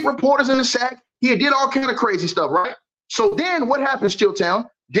had kicked reporters in the sack. He had did all kind of crazy stuff, right? So then what happens, Chilltown?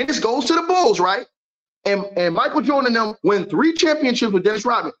 Dennis goes to the Bulls, right? And Michael Jordan and them win 3 championships with Dennis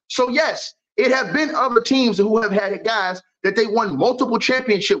Rodman. So yes, it have been other teams who have had guys that they won multiple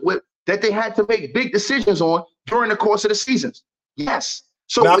championships with that they had to make big decisions on during the course of the seasons. Yes.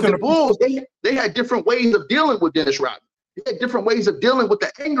 So with the Bulls, they had different ways of dealing with Dennis Rodman. They had different ways of dealing with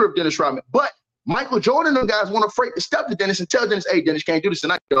the anger of Dennis Rodman. But Michael Jordan and them guys weren't afraid to step to Dennis and tell Dennis, hey, Dennis, can't do this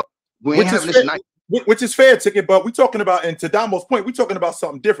tonight, yo. We ain't having this tonight. Which is fair, Ticket, but we're talking about, and to Damo's point, we're talking about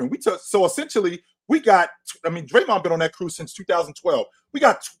something different. So essentially, Draymond been on that crew since 2012. We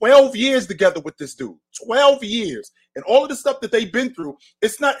got 12 years together with this dude. 12 years. And all of the stuff that they've been through,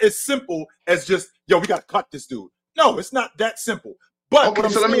 it's not as simple as just, yo, we got to cut this dude. No, it's not that simple. But what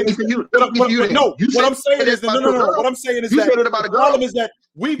I'm saying is the problem is that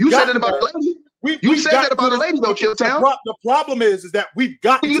you said it about a lady. You said that about a lady, though, Chilltown. The problem is that we've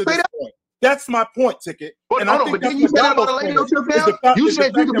gotten to this point. That's my point, Ticket. But hold on, but then you said that about a lady, though, Chilltown. You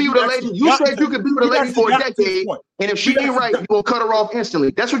said you could be with a lady. You said you could be with a lady for a decade, and if she ain't right, you will cut her off instantly.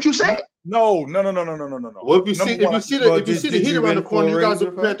 That's what you said. No. Well, if you see the heat around the corner, you guys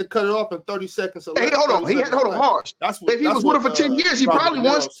are prepared to cut it off in 30 seconds. Hey, hold on, Mars. If he was with her for 10 years, he probably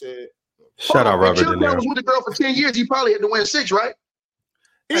won. Shout out Robert. If Chilltown was with the girl for 10 years, he probably had to win 6, right?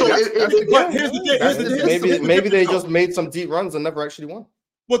 So here's the thing. Maybe they just made some deep runs and never actually won.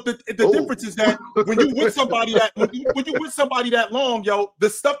 But the difference is that when you with somebody that when you with somebody that long, yo, the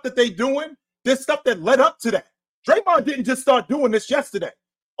stuff that they doing, there's stuff that led up to that. Draymond didn't just start doing this yesterday.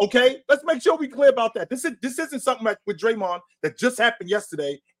 Okay, let's make sure we clear about that. This isn't something like with Draymond that just happened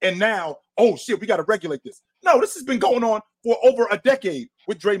yesterday, and now, oh shit, we got to regulate this. No, this has been going on for over a decade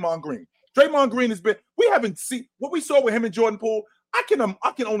with Draymond Green. Draymond Green has been. We haven't seen what we saw with him and Jordan Poole. I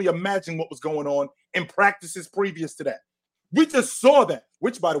can only imagine what was going on in practices previous to that. We just saw that,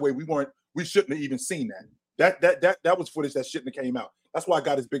 which, by the way, we shouldn't have even seen that. That was footage that shouldn't have came out. That's why it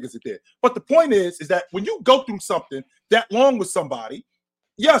got as big as it did. But the point is that when you go through something that long with somebody,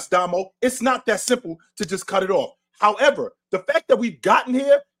 yes, Damo, it's not that simple to just cut it off. However, the fact that we've gotten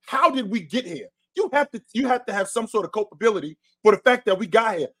here, how did we get here? You have to have some sort of culpability for the fact that we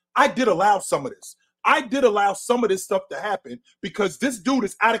got here. I did allow some of this. I did allow some of this stuff to happen because this dude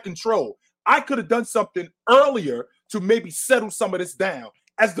is out of control. I could have done something earlier to maybe settle some of this down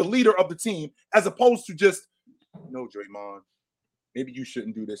as the leader of the team, as opposed to just, no, Draymond, maybe you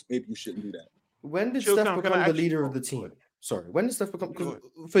shouldn't do this. Maybe you shouldn't do that. When did Steph become the leader of the team? Sorry, when did Steph become? Because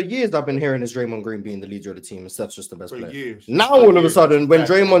for years I've been hearing is Draymond Green being the leader of the team, and Steph's just the best player. Years. Now all of a sudden, when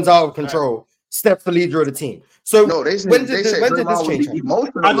Draymond's out of control, Steph's the leader of the team. So when did this change?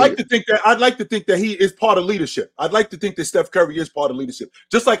 I'd like to think that he is part of leadership. I'd like to think that Steph Curry is part of leadership,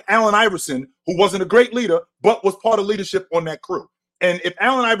 just like Allen Iverson, who wasn't a great leader but was part of leadership on that crew. And if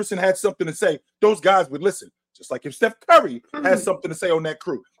Allen Iverson had something to say, those guys would listen. Just like if Steph Curry has something to say on that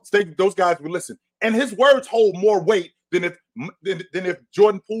crew, those guys would listen. And his words hold more weight than if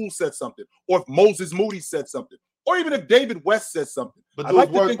Jordan Poole said something, or if Moses Moody said something, or even if David West said something. But those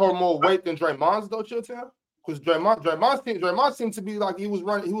words hold more weight than Draymond's, though, Chilltown? Because Draymond seemed to be like he was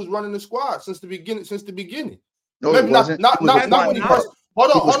running the squad since the beginning. No, maybe not when he first.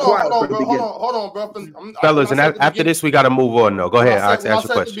 Hold on, bro. Fellas, and after this, we got to move on. though. Go ahead, ask your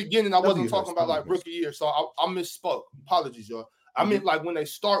question. At the beginning, I wasn't talking about like rookie year, so I misspoke. Apologies, y'all. I meant like when they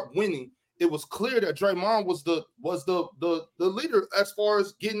start winning, it was clear that Draymond was the leader as far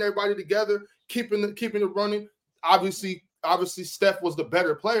as getting everybody together, keeping it running. Obviously, Steph was the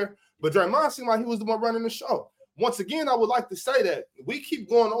better player, but Draymond seemed like he was the one running the show. Once again, I would like to say that we keep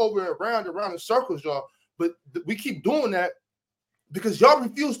going over and around in circles, y'all, but we keep doing that because y'all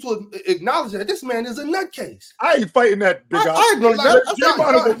refuse to acknowledge that this man is a nutcase. I ain't fighting that big guy. I acknowledge that.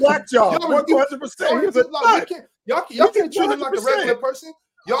 Draymond is a whack job. 100%. Y'all can't treat him like a regular person.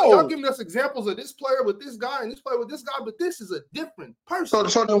 Y'all giving us examples of this player with this guy and this player with this guy, but this is a different person.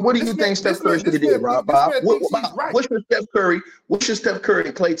 So then what do you think Steph Curry should have did, Rob? What should Steph Curry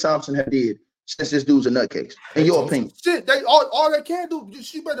and Klay Thompson have did since this dude's a nutcase, in your opinion? Shit, all they can do,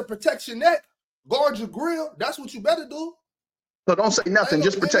 you better protect your neck, guard your grill. That's what you better do. So don't say nothing,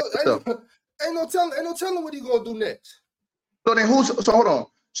 just protect yourself. Ain't no telling what he gonna do next. So then hold on.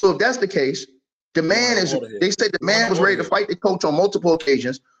 So if that's the case, The man is. They said the man was ready to fight the coach on multiple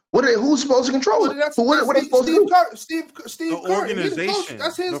occasions. Who's supposed to control it? What are they supposed to do? Steve Curry, organization.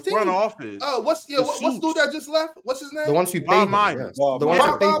 That's his team. Front office. What's dude that just left? What's his name? The ones who paid him. Yes.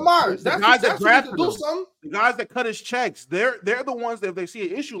 The Bob Myers. The guys that drafted him. The guys that cut his checks. They're the ones that if they see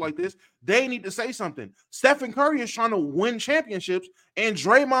an issue like this, they need to say something. Stephen Curry is trying to win championships, and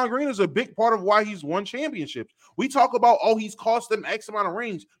Draymond Green is a big part of why he's won championships. We talk about, he's cost them X amount of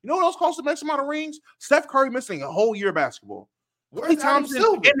rings. You know what else cost them X amount of rings? Steph Curry missing a whole year of basketball. Klay Thompson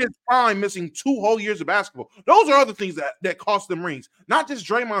in his prime missing 2 whole years of basketball. Those are other things that cost them rings, not just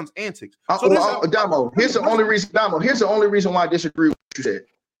Draymond's antics. Damo, here's the only reason why I disagree with what you said.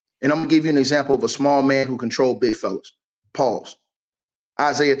 And I'm going to give you an example of a small man who controlled big fellas. Pause.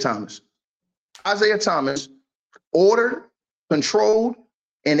 Isaiah Thomas. Isaiah Thomas ordered, controlled,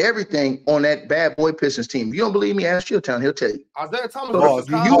 and everything on that bad boy Pistons team. If you don't believe me, ask Chilltown. He'll tell you. Isaiah Thomas.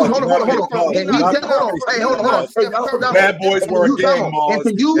 Hold on. Bad boys were a game, Mars,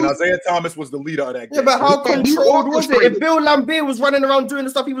 and Isaiah Thomas was the leader of that game. Yeah, but how controlled was it? If Bill Laimbeer was running around doing the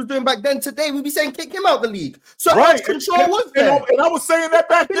stuff he was doing back then, today we'd be saying kick him out the league. So how much control was there? And I was saying that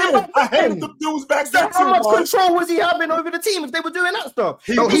back then. I hated the dudes back then. How much control was he having over the team if they were doing that stuff?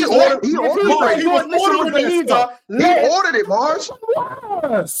 He ordered it, Mars.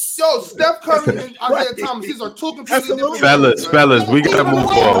 Yo, Steph Curry and Isaiah Thomas, these are two completely different. Fellas, we gotta move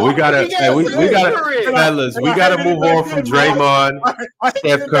on. We gotta move on from Draymond,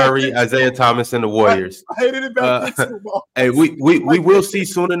 Steph Curry, Isaiah Thomas, and the Warriors. I hated it back then too. Hey, we will see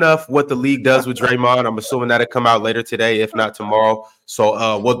soon enough what the league does with Draymond. I'm assuming that'll come out later today, if not tomorrow.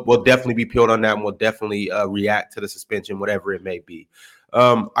 So we'll definitely be peeled on that, and we'll definitely react to the suspension, whatever it may be.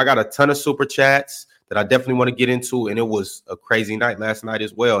 I got a ton of super chats that I definitely want to get into, and it was a crazy night last night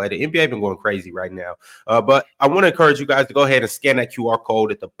as well. The NBA been going crazy right now. But I want to encourage you guys to go ahead and scan that QR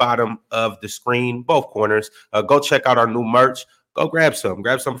code at the bottom of the screen, both corners. Go check out our new merch. Go grab some.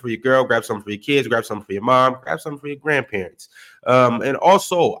 Grab some for your girl. Grab some for your kids. Grab some for your mom. Grab some for your grandparents. And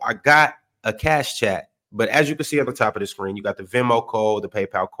also, I got a Cash Chat. But as you can see on the top of the screen, you got the Venmo code, the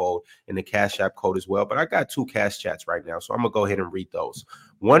PayPal code, and the Cash App code as well. But I got 2 Cash Chats right now, so I'm going to go ahead and read those.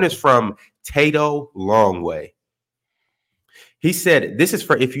 One is from Tato Longway. He said, this is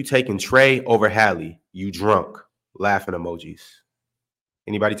for if you taking Trey over Hallie, you drunk. Laughing emojis.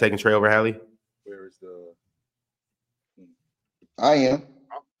 Anybody taking Trey over Hallie? Where is the... I am.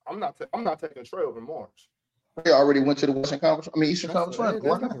 I'm not taking Trey over March. They already went to the Western Conference. I mean, Eastern Conference.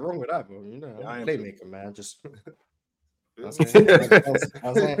 There's nothing wrong with that, bro. You know, I'm a playmaker, man. Just. What was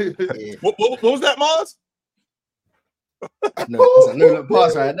that, Mars? No, it's a new little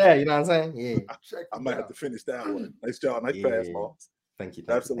pass right there. You know what I'm saying? Yeah. I might have to finish that one. Nice job. Nice pass, Mars. Thank you.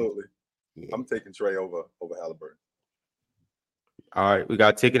 Absolutely. Yeah. I'm taking Trey over Halliburton. All right, we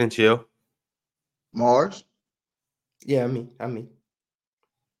got Ticket and Chill. Mars. Yeah, I mean.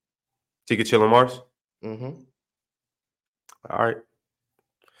 Ticket, Chill, and Mars. Mm-hmm. All right.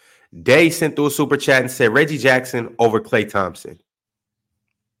 Day sent through a super chat and said Reggie Jackson over Klay Thompson.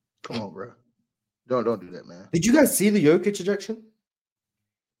 Come on, bro. Don't do that, man. Did you guys see the Jokic ejection?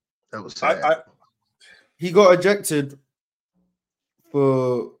 That was sad. He got ejected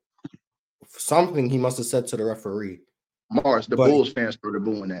for something he must have said to the referee. Mars, the Bulls fans started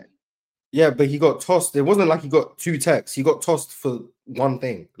booing that. Yeah, but he got tossed. It wasn't like he got 2 texts. He got tossed for one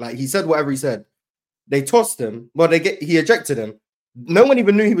thing. Like he said whatever he said. They tossed him. Well, he ejected him. No one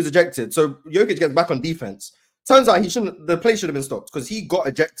even knew he was ejected. So Jokic gets back on defense. Turns out the play should have been stopped because he got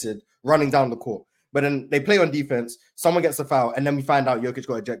ejected running down the court. But then they play on defense. Someone gets a foul, and then we find out Jokic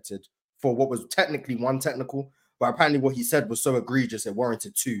got ejected for what was technically 1 technical. But apparently, what he said was so egregious it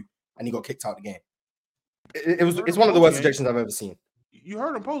warranted 2, and he got kicked out of the game. It's one of the worst ejections I've ever seen. You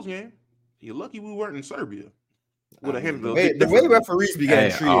heard him post game. You're lucky we weren't in Serbia. Would have handled the way referees be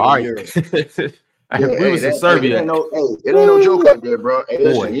getting treated. All right. We was in Serbia. It ain't no joke out there, bro. Hey,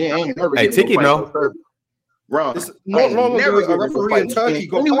 listen, you ain't never getting Ticket, no. Ron, not wrong with a referee in Turkey.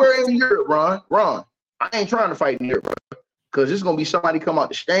 Anywhere in Europe, Ron. I ain't trying to fight in Europe, bro. Because there's gonna be somebody come out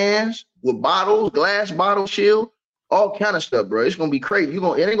the stands with bottles, glass bottle, shield, all kind of stuff, bro. It's gonna be crazy. It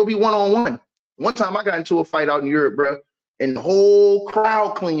ain't gonna be 1-on-1. One time I got into a fight out in Europe, bro, and the whole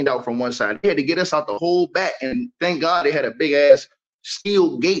crowd cleaned out from one side. They had to get us out the whole back, and thank God they had a big ass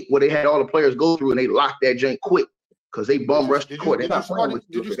steel gate where they had all the players go through, and they locked that joint quick because they bum rushed the court.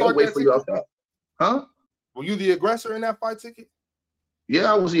 Did you start wait for you outside? Huh? Were you the aggressor in that fight, Ticket? Yeah,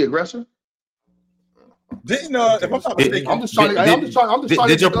 I was the aggressor. Didn't if I'm not mistaken, I'm just trying.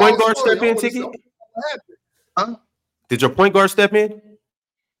 Did your point guard step in, Ticket? Huh? Did your point guard step in?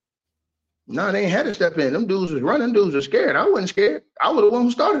 No, they ain't had to step in. Them dudes was running. Dudes were scared. I wasn't scared. I was the one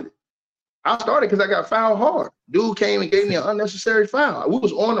who started it. I started because I got fouled hard. Dude came and gave me an unnecessary foul. We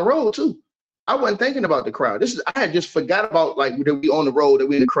was on the road too. I wasn't thinking about the crowd. I had just forgot about like that we on the road, that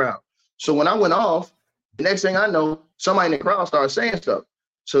we in the crowd. So when I went off, the next thing I know, somebody in the crowd started saying stuff.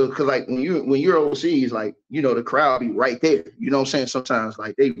 So because like when you're overseas, like the crowd be right there. You know what I'm saying? Sometimes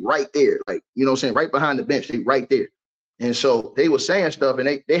like they right there, like what I'm saying, right behind the bench, they right there. And so they were saying stuff,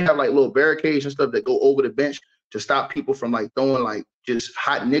 and they have like little barricades and stuff that go over the bench to stop people from like throwing like just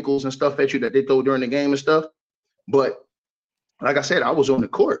hot nickels and stuff at you that they throw during the game and stuff. But like I said, I was on the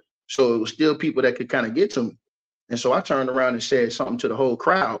court, so it was still people that could kind of get to me. And so I turned around and said something to the whole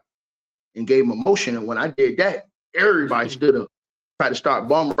crowd and gave them a motion. And when I did that, everybody stood up, tried to start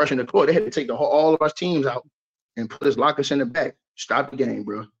bum rushing the court. They had to take all of our teams out and put us, lock us in the back, stop the game,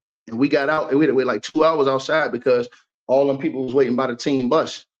 bro. And we got out, and we had to wait like 2 hours outside because all them people was waiting by the team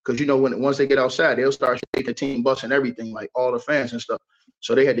bus. Because once they get outside, they'll start shaking the team bus and everything, like all the fans and stuff.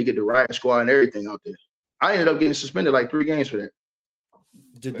 So they had to get the riot squad and everything out there. I ended up getting suspended like 3 games for that.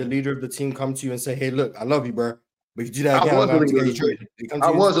 Did the leader of the team come to you and say, "Hey, look, I love you, bro, but if you do that again, I was a leader of the team.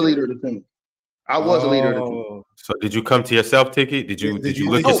 I was a leader of the team. I was a leader of the team. So did you come to yourself, Tiki? Did you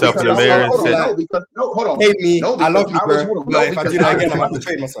look yourself in the mirror and say, hold on. Hey, me, I love you, bro. But if I do that again, I'm going to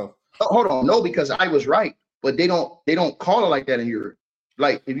trade myself. Hold on. No, because I was right. But they don't call it like that in Europe.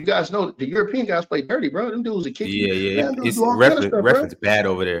 Like, if you guys know, the European guys play dirty, bro. Them dudes are kicking. Yeah. It's reference bad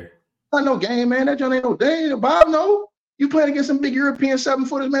over there. Not no game, man. That joint ain't no day. Bob, no. You playing against some big European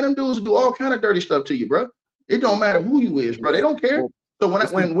 7-footers, man. Them dudes do all kind of dirty stuff to you, bro. It don't matter who you is, bro. They don't care. So when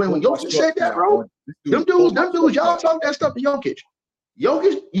Jokic said that, bro, them dudes, y'all talk that stuff to Jokic.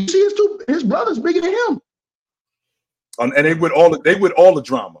 Jokic, you see his brother's bigger than him. And they with all the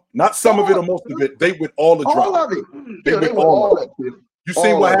drama, not some of it or most of it. They with all the drama. All of it. They with all of it. You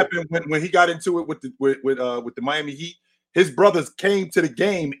see what happened when he got into it with the Miami Heat. His brothers came to the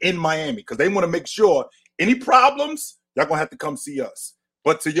game in Miami because they want to make sure any problems, y'all gonna have to come see us.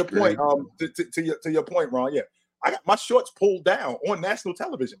 But to your point, to your point, Ron, yeah, I got my shorts pulled down on national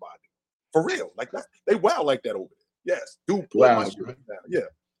television by them. For real, like that, they wow like that over there. Yes, dude, pull my shorts down. Yeah,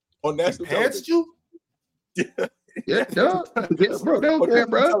 on national television. You? Yeah. Yeah, bro, they don't care,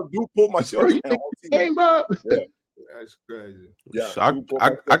 bro. Dude, pull my shorts down. Hey, bro. Yeah. That's crazy. Yeah, so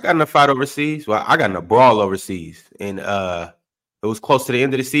I got in a fight overseas. Well, I got in a brawl overseas, and it was close to the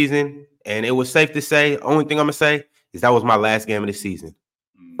end of the season, and it was safe to say. Only thing I'm gonna say is that was my last game of the season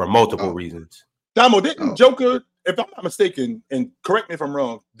for multiple reasons. Damo, didn't Joker, if I'm not mistaken, and correct me if I'm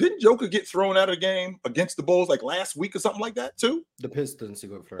wrong, didn't Joker get thrown out of the game against the Bulls like last week or something like that too? The Pistons, he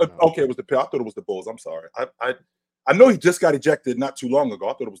got thrown out. Okay, it was I thought it was the Bulls. I'm sorry. I know he just got ejected not too long ago.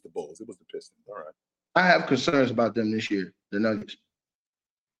 I thought it was the Bulls. It was the Pistons. All right. I have concerns about them this year, the Nuggets.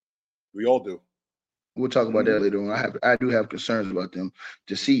 We all do. We'll talk about that later on. I do have concerns about them.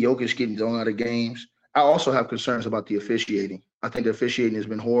 To see Jokic getting thrown out of games. I also have concerns about the officiating. I think the officiating has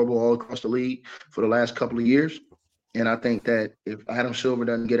been horrible all across the league for the last couple of years. And I think that if Adam Silver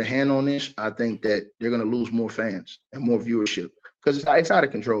doesn't get a hand on this, I think that they're going to lose more fans and more viewership because it's out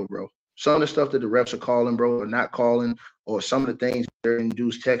of control, bro. Some of the stuff that the refs are calling, bro, or not calling, or some of the things they're in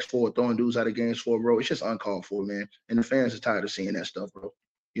dudes text for, throwing dudes out of games for, bro, it's just uncalled for, man. And the fans are tired of seeing that stuff, bro.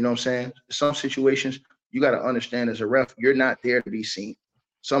 You know what I'm saying? Some situations, you got to understand as a ref, you're not there to be seen.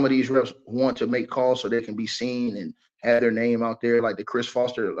 Some of these refs want to make calls so they can be seen and have their name out there, like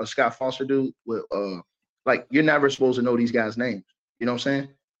the Scott Foster dude. With, like, you're never supposed to know these guys' names. You know what I'm saying?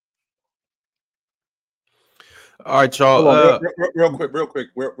 All right, y'all. Real quick.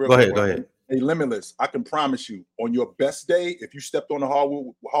 Go ahead. Hey, Limitless, I can promise you, on your best day, if you stepped on the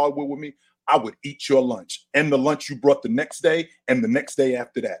hardwood with me, I would eat your lunch and the lunch you brought the next day and the next day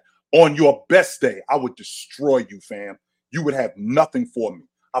after that. On your best day, I would destroy you, fam. You would have nothing for me.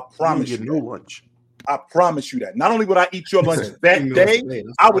 I promise you. No lunch. I promise you that. Not only would I eat your lunch that day,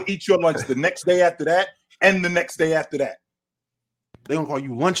 I would eat your lunch the next day after that and the next day after that. They're going to call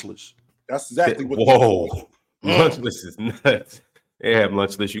you lunchless. That's exactly what. Whoa. Lunchless is nuts. They have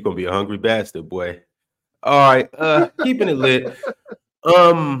lunchless. You're going to be a hungry bastard, boy. All right. Keeping it lit.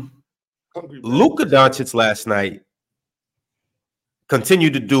 Luka Doncic last night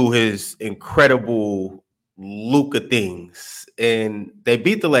continued to do his incredible Luka things, and they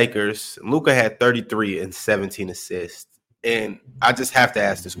beat the Lakers. Luka had 33 and 17 assists, and I just have to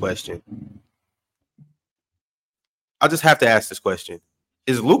ask this question.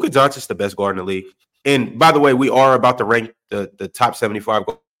 Is Luka Doncic the best guard in the league? And by the way, we are about to rank the top 75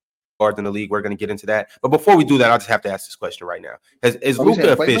 guards in the league. We're going to get into that. But before we do that, I just have to ask this question right now. Is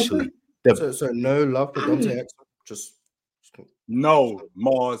Luka officially so no love for Dante? Just no,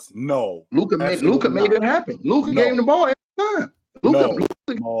 Mars, no. Luka made it happen. Luka gave him the ball every time. Luka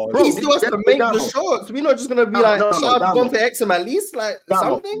Bro, he still has to make the shots. We're not just gonna be gone to X him at least,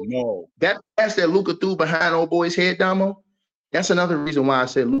 something. No, that pass that Luka threw behind old boy's head, Damo. That's another reason why I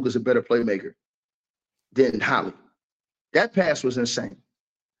said Luka's a better playmaker than Holly. That pass was insane.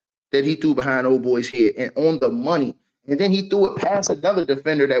 That he threw behind old boy's head and on the money. And then he threw it past another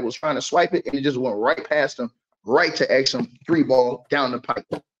defender that was trying to swipe it, and it just went right past him, right to X him, 3-ball down the pipe.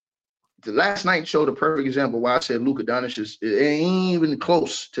 The last night showed a perfect example why I said Luka Doncic ain't even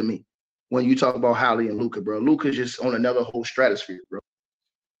close to me when you talk about Holly and Luka, bro. Luka's just on another whole stratosphere, bro.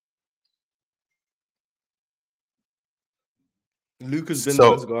 Luka's been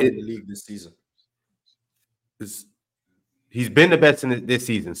the best guard in the league this season. He's been the best in this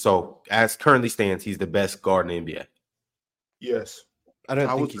season. So, as currently stands, he's the best guard in the NBA. Yes. I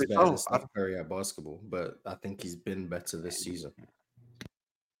don't think he's better than Steph Curry at basketball, but I think he's been better this season.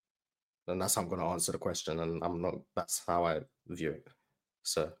 And that's how I'm going to answer the question. And I'm not, that's how I view it.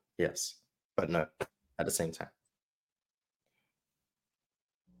 So, yes, but no, at the same time.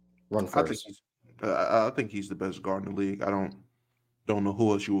 Run first. I think he's the best guard in the league. I don't know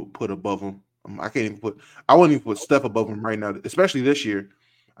who else you would put above him. I wouldn't even put Steph above him right now, especially this year.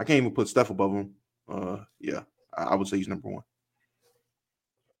 I can't even put Steph above him. Yeah, I would say he's number one.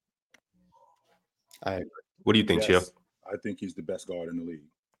 I agree. What do you think, Chill? I think he's the best guard in the league.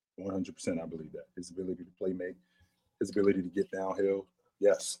 100%, I believe that. His ability to play make, his ability to get downhill.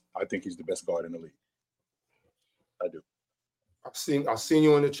 Yes, I think he's the best guard in the league. I do. I've seen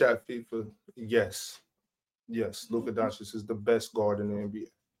you in the chat, FIFA. Yes, Luka Doncic is the best guard in the NBA.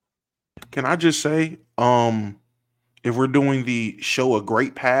 Can I just say, if we're doing the show a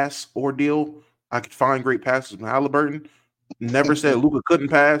great pass ordeal, I could find great passes from Halliburton. Never said Luka couldn't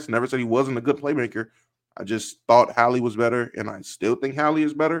pass. Never said he wasn't a good playmaker. I just thought Hallie was better, and I still think Hallie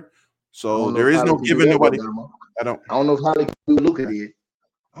is better. So there is no giving nobody. I don't know if Hallie can do Luka did.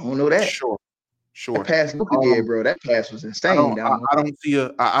 I don't know that. Sure. That pass Luka did, bro. That pass was insane.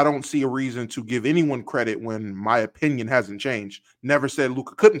 I don't see a reason to give anyone credit when my opinion hasn't changed. Never said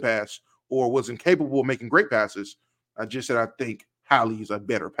Luka couldn't pass or was incapable of making great passes. I just said I think Hallie is a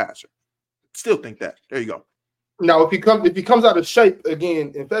better passer. Still think that. There you go. Now, if he comes out of shape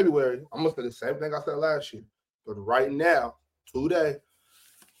again in February, I'm gonna say the same thing I said last year. But right now, today,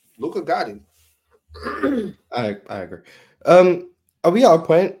 Luka got him. I agree. Are we at a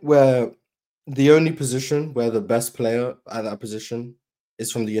point where the only position where the best player at that position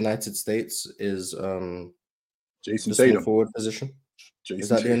is from the United States is Jason the Tatum forward position? Jason is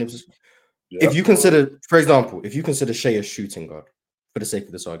that Tatum. the only position? Yep. If you consider, for example, Shea a shooting guard, for the sake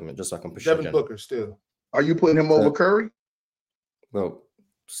of this argument, just so I can push Devin Booker still. Are you putting him over Curry? Well,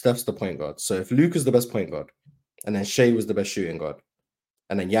 Steph's the point guard. So if Luke is the best point guard, and then Shea was the best shooting guard,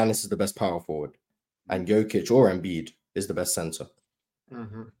 and then Giannis is the best power forward, and Jokic or Embiid is the best center.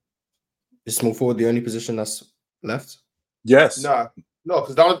 Mm-hmm. Is small forward the only position that's left? Yes. No,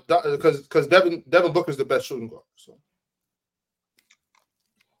 because Devin Booker is the best shooting guard. So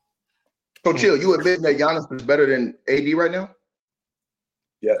Chill, you admit that Giannis is better than AD right now?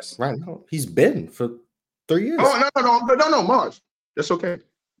 Yes. Right now, he's been for 3 years. Oh no, Mars. That's okay.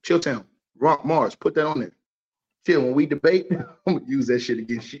 Chill town. Mars, put that on there. Chill, when we debate, I'm gonna use that shit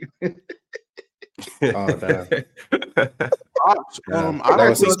against you. Oh, damn.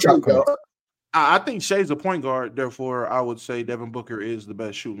 I think Shea's a point guard, therefore I would say Devin Booker is the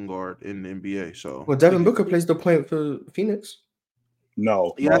best shooting guard in the NBA. So well, Devin Booker plays the point for Phoenix.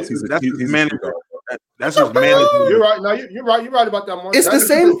 No, yeah, he's his manager. That's his manager. You're right. No, you're right. You're right about that, Mark. It's the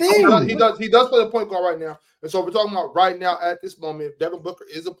same thing. He does play the point guard right now, and so we're talking about right now at this moment. If Devin Booker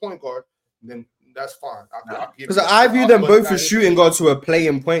is a point guard, then that's fine. Because I view them both as shooting guards who are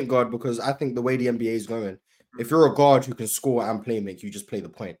playing point guard. Because I think the way the NBA is going, if you're a guard who can score and play make, you just play the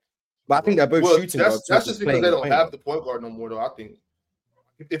point. But I think they're both shooting guards. That's just because they don't have the point guard no more, though. I think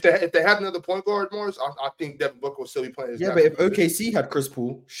if they had another point guard, Morris, I think Devin Booker will still be playing. Yeah, but if OKC had Chris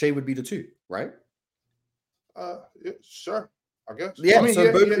Paul, Shea would be the 2, right? Yeah, sure. I guess. Yeah,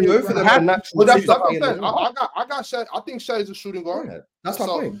 both of them are natural. Well, that's what I'm saying. I got Shea. I think Shea is a shooting guard. Yeah, that's my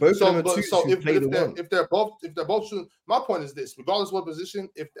point. Both of them are twos who play the one. If they're both shooting, my point is this: regardless of what position,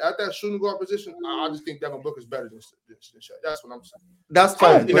 if at that shooting guard position, I just think Devin Booker is better than Shea. That's what I'm saying. That's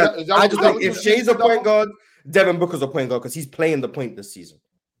fine. I just think if Shea's a point guard, Devin Booker's a point guard because he's playing the point this season.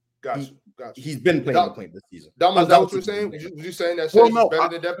 Gotcha. He's been playing the point this season. Is that what you're saying? Was you saying that Shea's better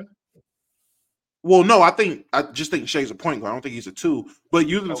than Devin? Well, no, I just think Shea's a point guard. I don't think he's a 2. But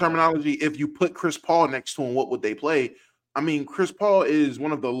using the terminology, if you put Chris Paul next to him, what would they play? I mean, Chris Paul is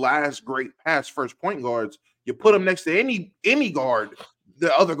one of the last great pass first point guards. You put him next to any guard,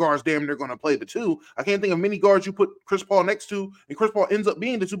 the other guards damn near going to play the 2. I can't think of many guards you put Chris Paul next to, and Chris Paul ends up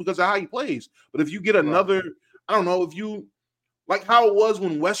being the 2 because of how he plays. But if you get another, I don't know, if you like how it was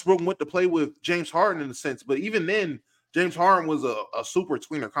when Westbrook went to play with James Harden in a sense, but even then, James Harden was a super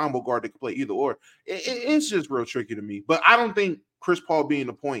tweener combo guard that could play either or. It's just real tricky to me. But I don't think Chris Paul being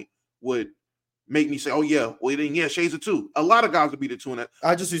the point would make me say, "Oh yeah, well then Shay's a 2." A lot of guys would be the 2 in that.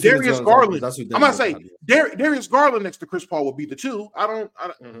 I just use Darius Garland. I'm gonna say Darius Garland next to Chris Paul would be the 2. I don't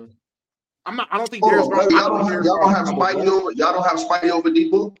think Darius Garland. Y'all don't have Spidey over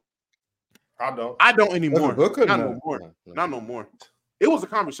D-Book. I don't anymore. Not no more. Not no more. It was a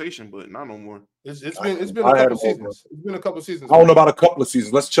conversation, but not no more. It's been a couple seasons. It's been a couple seasons. I don't know about a couple of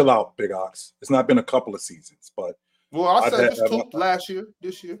seasons. Let's chill out, Big Ox. It's not been a couple of seasons, but I said just 2 last year,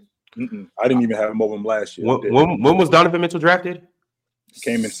 this year. I didn't even have him over him last year. When was Donovan Mitchell drafted?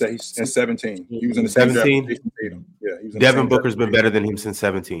 Came in 17. He was in the 17. Yeah, he was Devin Booker's been better than him since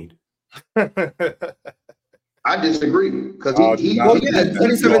 17. I disagree because he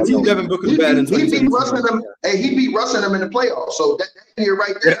 2017 Devin Booker's better than 2017. He beat Russell them. Hey, he beat Russell them in the playoffs. So that year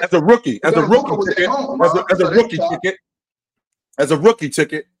right there. As a rookie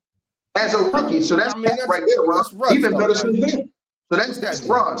ticket. So that's right there, Russ. He's been better since then. So that's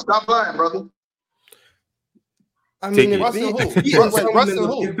Ron. Stop lying, brother. I mean, beating a team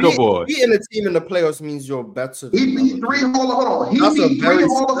in the playoffs means you're better. He beat 3 Hall of Fame. He beat 3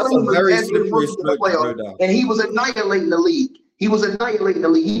 Hall of Famers in the playoffs, and he was annihilating the league. He beat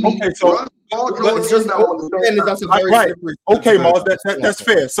Okay, Mars, that's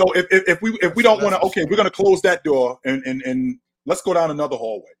fair. So if we don't want to, we're going to close that door and let's go down another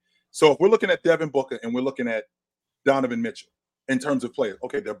hallway. So if we're looking at Devin Booker and we're looking at Donovan Mitchell in terms of players,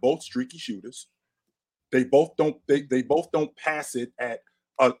 they're both streaky shooters. They both don't pass it at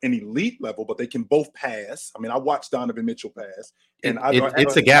an elite level, but they can both pass. I mean, I watched Donovan Mitchell pass, and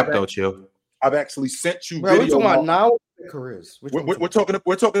it's a gap, though, Chill. I've actually sent you video. We're talking about now careers. We're talking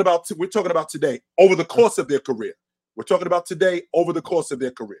about today over the course of their career. We're talking about today over the course of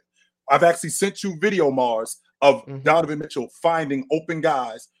their career. I've actually sent you video, Mars, of Donovan Mitchell finding open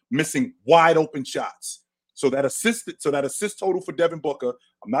guys, missing wide open shots. So that assist total for Devin Booker,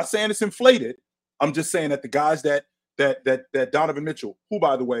 I'm not saying it's inflated. I'm just saying that the guys that Donovan Mitchell, who,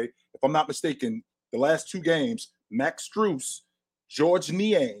 by the way, if I'm not mistaken, the last 2 games, Max Strus, George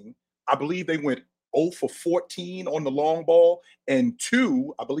Niang, I believe they went 0 for 14 on the long ball and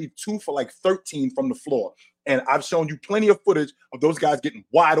 2 for like 13 from the floor. And I've shown you plenty of footage of those guys getting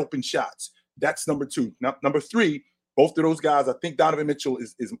wide open shots. That's number 2. Now, number 3, both of those guys, I think Donovan Mitchell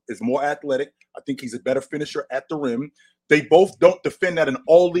is more athletic. I think he's a better finisher at the rim. They both don't defend at an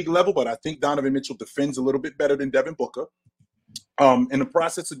all-league level, but I think Donovan Mitchell defends a little bit better than Devin Booker. In the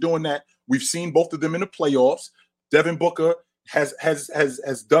process of doing that, we've seen both of them in the playoffs. Devin Booker has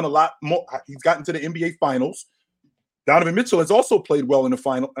done a lot more. He's gotten to the NBA Finals. Donovan Mitchell has also played well in the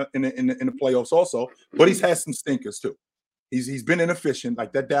final in the playoffs also, but he's had some stinkers too. He's been inefficient,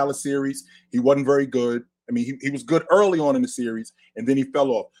 like that Dallas series. He wasn't very good. I mean, he was good early on in the series, and then he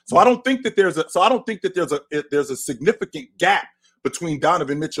fell off. So I don't think that there's a significant gap between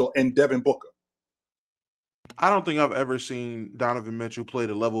Donovan Mitchell and Devin Booker. I don't think I've ever seen Donovan Mitchell play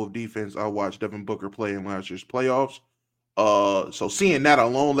the level of defense I watched Devin Booker play in last year's playoffs. So seeing that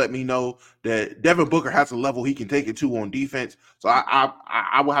alone let me know that Devin Booker has a level he can take it to on defense. So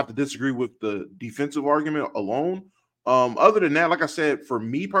I will have to disagree with the defensive argument alone. Other than that, like I said, for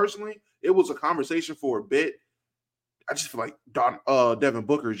me personally, it was a conversation for a bit. I just feel like Devin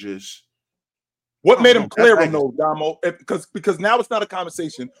Booker just. What made him clear him though, Damo? Because now it's not a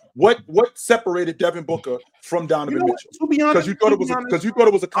conversation. What separated Devin Booker from Donovan Mitchell? Because you thought it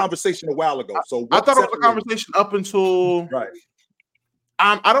was a conversation a while ago. So I thought it was a conversation up until right.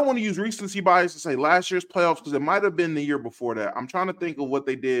 I don't want to use recency bias to say last year's playoffs because it might have been the year before that. I'm trying to think of what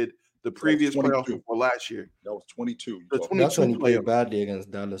they did the previous playoffs before last year. That was 22. That's when he played badly against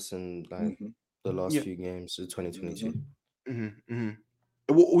Dallas in the last few games of 2022.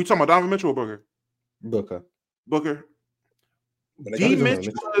 We talking about Donovan Mitchell or Booker? Booker. D.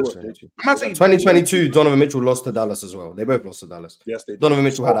 Mitchell. I'm not saying 2022. Donovan Mitchell lost to Dallas as well. They both lost to Dallas. Yes, they did. Donovan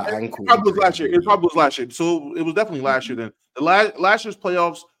Mitchell had an ankle. It probably was last year. So it was definitely last year. Then the last year's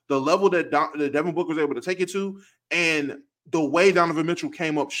playoffs, the level that Devin Booker was able to take it to, and the way Donovan Mitchell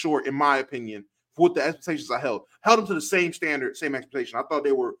came up short, in my opinion, for what the expectations I held them to the same standard, same expectation. I thought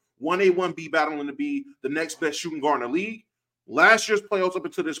they were 1A, 1B battling to be the next best shooting guard in the league. Last year's playoffs up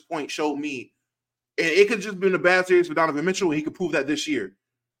until this point showed me. And it could just been a bad series for Donovan Mitchell, and he could prove that this year.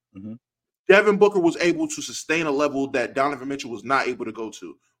 Devin Booker was able to sustain a level that Donovan Mitchell was not able to go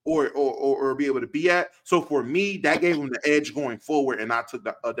to or be able to be at. So for me, that gave him the edge going forward, and I took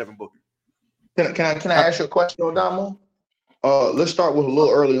Devin Booker. Can I ask you a question on Damo? Let's start with a little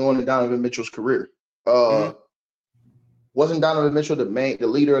early on in Donovan Mitchell's career. Wasn't Donovan Mitchell the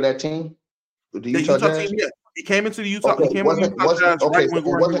leader of that team? The Utah Jazz? Team, yeah. He came into the Utah. Okay, he came into the Utah Jazz right when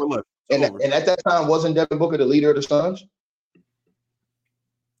Gordon Hayward left. And at that time, wasn't Devin Booker the leader of the Suns?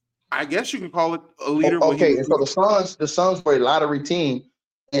 I guess you can call it a leader. Okay, and so the Suns were a lottery team,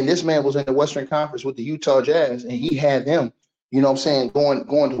 and this man was in the Western Conference with the Utah Jazz, and he had them, you know what I'm saying,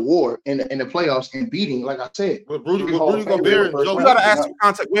 going to war in the playoffs and beating, like I said. But Rudy Gobert, you got to ask some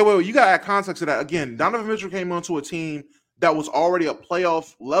context. Wait. You got to add context to that. Again, Donovan Mitchell came onto a team that was already a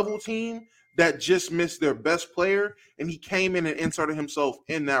playoff level team that just missed their best player, and he came in and inserted himself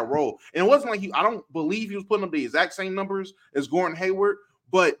in that role. And it wasn't like I don't believe he was putting up the exact same numbers as Gordon Hayward,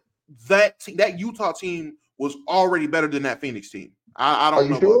 but that Utah team was already better than that Phoenix team. I don't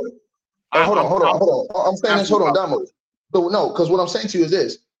know. Sure? Hold on. I'm saying this. Hold on, Damo. So no, because what I'm saying to you is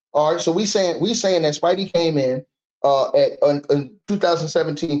this. All right, so we saying that Spidey came in in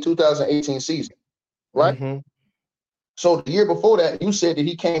 2017, 2018 season, right? Mm-hmm. So the year before that, you said that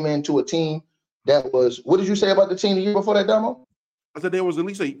he came into a team that was. What did you say about the team the year before that, Damo? I said there was at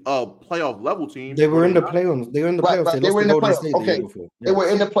least a playoff level team. They were in the playoffs. They were in the playoffs. Right. They were in the playoffs. Okay. They were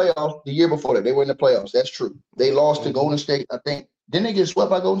in the playoffs the year before that. They were in the playoffs. That's true. They lost to Golden State. I think. Didn't they get swept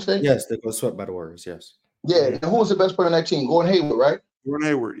by Golden State? Yes, they got swept by the Warriors. Yes. Yeah. And who was the best player on that team? Gordon Hayward, right? Gordon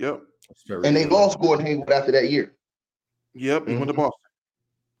Hayward. Yep. And they lost Gordon Hayward after that year. Yep. He went to Boston.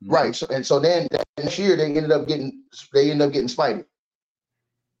 Right. So then next year they ended up getting Spidey.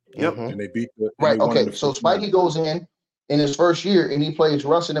 Yep. And they beat the right. Okay. So Spidey goes in his first year and he plays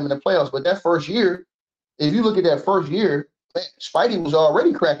Russ and them in the playoffs. But that first year, if you look at that first year, man, Spidey was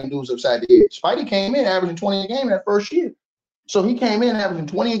already cracking dudes upside the head. Spidey came in averaging 20 a game that first year. So he came in averaging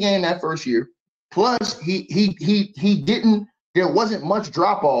 20 a game that first year. Plus he didn't. There wasn't much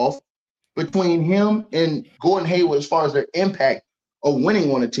drop off between him and Gordon Hayward as far as their impact of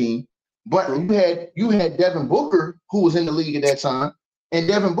winning on a team. But you had Devin Booker, who was in the league at that time, and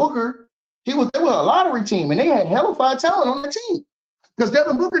Devin Booker, they were a lottery team, and they had hellified talent on the team. Because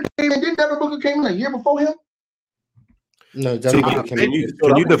Devin Booker came in, didn't Devin Booker came in a year before him? No, Devin Booker can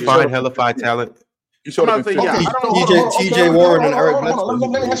you define hellified talent? You showed up TJ Warren and Eric Bledsoe.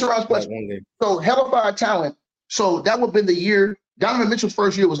 Let me answer Rob's question. So hellified talent. So that would have been the year. Donovan Mitchell's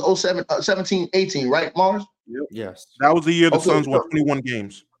first year was 17-18, right, Mars? Yep. Yes. That was the year the Suns won 21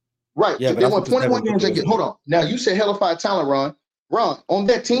 games. Right. Yeah, they won 21 games. Hold on. Now, you said hellified talent, Ron. Ron, on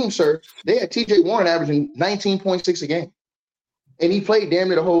that team, sir, they had TJ Warren averaging 19.6 a game. And he played damn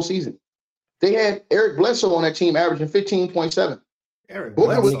near the whole season. They had Eric Bledsoe on that team averaging 15.7. Eric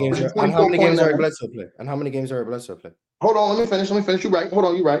Bledsoe. And how many games Eric Bledsoe play? Hold on, let me finish. You're right. Hold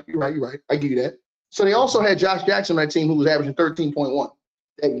on, you're right. I give you that. So they also had Josh Jackson on that team who was averaging 13.1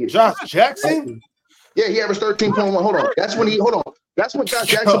 that year. Josh Jackson? Yeah, he averaged 13.1. Hold on. That's when Josh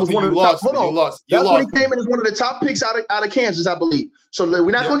Jackson was one of the top. Hold on. That's when he came in as one of the top picks out of Kansas, I believe. So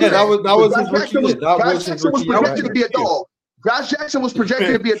we're not going to do that. That was his rookie year. Josh Jackson was projected to be a dog. Josh Jackson was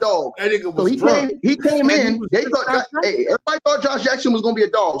projected to be a dog. So he came in. They thought, everybody thought Josh Jackson was going to be a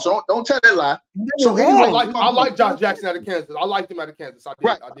dog. So don't tell that lie. So anyway, I like Josh Jackson out of Kansas. I liked him out of Kansas. I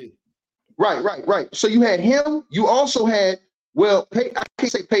did. Right. So you had him. You also had, I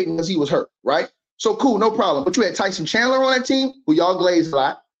can't say Peyton because he was hurt, right? So cool, no problem. But you had Tyson Chandler on that team, who y'all glazed a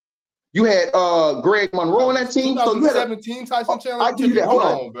lot. You had Greg Monroe on that team. So you had 17 Tyson Chandler. I give you that. Hold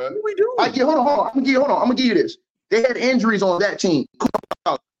on, bro. Hold on. I'm gonna give you this. They had injuries on that team.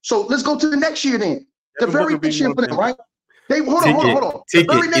 So let's go to the next year then. The very next year for them, right? Hold on.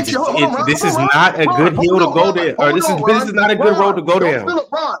 This is not a good hill to go there. Or this is not a good road to go down.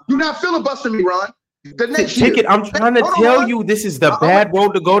 Ron, you're not filibustering me, Ron. The next year. I'm trying to tell you this is the bad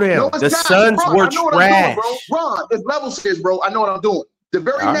road to go down. The Suns were trash. Ron, it's level says, bro. I know what I'm doing. The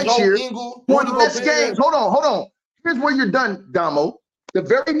very next year, won less games. Hold on. Here's where you're done, Damo. The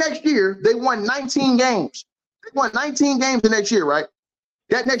very next year, they won 19 games. They won 19 games the next year, right?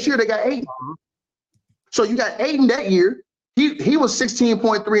 That next year, they got 8. So you got 8 in that year. He was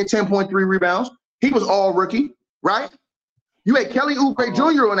 16.3 and 10.3 rebounds. He was all rookie, right? You had Kelly Oubre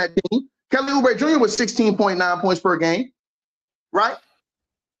Jr. on that team. Kelly Oubre Jr. was 16.9 points per game, right?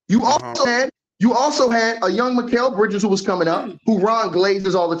 You also had a young Mikal Bridges who was coming up, who Ron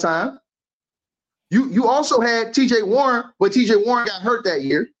glazes all the time. You also had TJ Warren, but TJ Warren got hurt that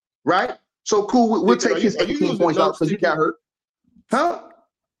year, right? So cool, we'll take his 18 points out because he got hurt. Huh?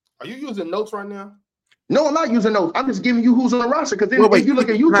 Are you using notes right now? No, I'm not using those. I'm just giving you who's on the roster. Because then if you look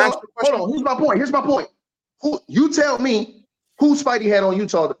at Utah, hold on. Here's my point. You tell me who Spidey had on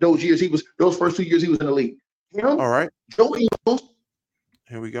Utah those years. Those first 2 years he was in the league. Him. All right. Joe Ingles.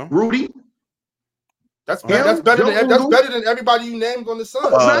 Here we go. Rudy. That's better than everybody you named on the Suns.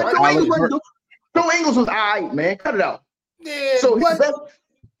 Joe Ingles was all right, man. Cut it out. Yeah. So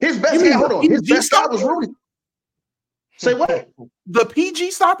his best guy, hold on. His best guy was Rudy. Say what? The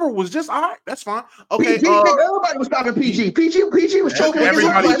PG stopper was just all right. That's fine. Okay. PG, everybody was stopping PG. PG was choking.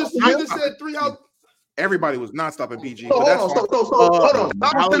 I just said 3 out. Everybody was not stopping PG. So hold on.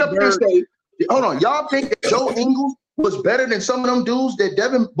 Hold on. Y'all think that Joe Ingles was better than some of them dudes that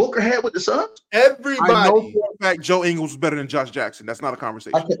Devin Booker had with the Suns? Everybody. I know for a fact Joe Ingles was better than Josh Jackson. That's not a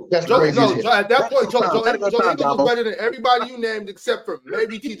conversation. At that point, Joe Ingles was better than everybody you named except for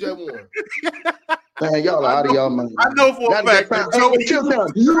maybe TJ Warren. Man, y'all are out of y'all mind. I know for a fact. Do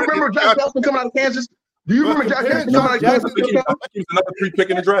you remember Josh Jackson coming out of Kansas? Do you remember Josh Jackson coming out of Kansas? I think he was another 3 pick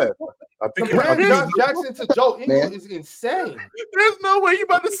in the draft. Comparing Josh Jackson to Joe Ingles is insane. There's no way you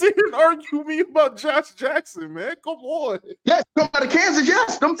about to sit here and argue me about Josh Jackson, man. Come on. Yes, come out of Kansas,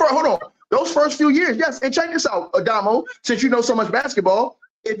 yes. Hold on. Those first few years, yes. And check this out, Adamo, since you know so much basketball,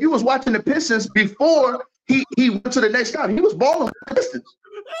 if you was watching the Pistons before he went to the next guy, he was balling with the Pistons.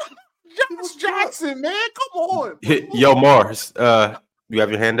 Josh Jackson, man. Come on. Yo, Mars, you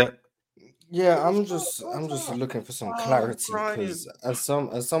have your hand up? Yeah, I'm just looking for some clarity because as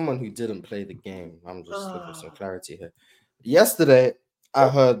someone who didn't play the game, I'm just looking for some clarity here. Yesterday, I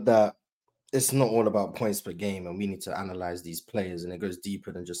heard that it's not all about points per game, and we need to analyze these players, and it goes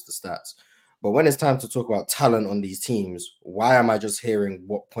deeper than just the stats. But when it's time to talk about talent on these teams, why am I just hearing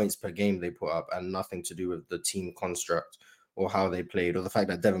what points per game they put up and nothing to do with the team construct or how they played, or the fact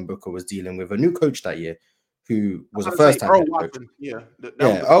that Devin Booker was dealing with a new coach that year who was a first-time coach.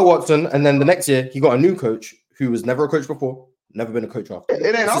 Earl Watson, and then the next year he got a new coach who was never a coach before, never been a coach after.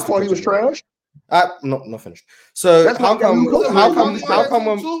 It ain't our fault he was trash. Not finished. So how come wasn't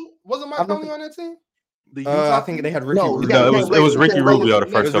Mike Conley on that team? I think they had Ricky. No, it was Ricky Rubio the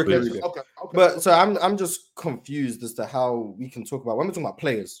first couple of years. Okay. But so I'm just confused as to how we can talk about when we're talking about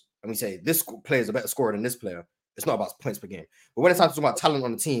players and we say this player is a better scorer than this player. It's not about points per game. But when it's time to talk about talent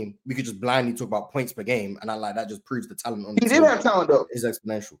on the team, we could just blindly talk about points per game. And that just proves the talent on the team. He did have talent, though. Is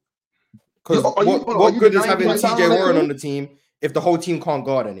exponential. Because what good is having TJ Warren on the team if the whole team can't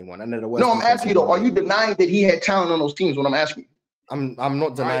guard anyone? And No, I'm asking you, though. Are you denying that he had talent on those teams when I'm asking you? I'm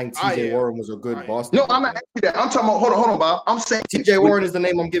not denying TJ Warren was a good basketball. No, I'm not asking you that. I'm talking about, hold on, Bob. I'm saying TJ Warren is the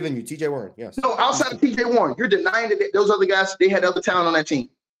name I'm giving you. TJ Warren, yes. No, outside of TJ Warren, you're denying that those other guys, they had other talent on that team.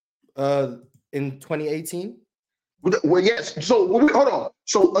 In 2018? Well, yes. So hold on.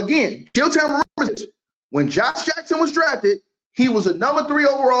 So again, Chilltown remembers this. When Josh Jackson was drafted, he was a number 3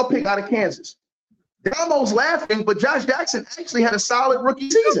 overall pick out of Kansas. Damo's laughing, but Josh Jackson actually had a solid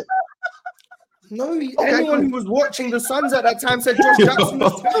rookie season. No, anyone who was watching the Suns at that time said Josh Jackson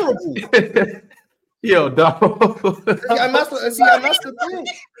was terrible. Yo, dog. And that's the thing.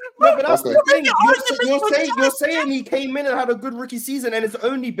 No, but that's the thing. You're saying he came in and had a good rookie season, and it's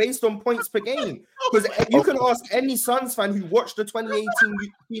only based on points per game. Because you can ask any Suns fan who watched the 2018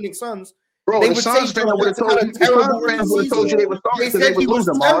 Phoenix Suns. Bro, they would say Josh Jackson had a terrible rookie season. They said he was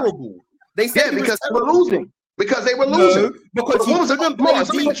terrible. They said because they were losing. Because they were losing. Because he couldn't play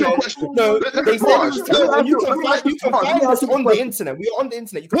defense. No, they said he was terrible. You can find this on the internet. We are on the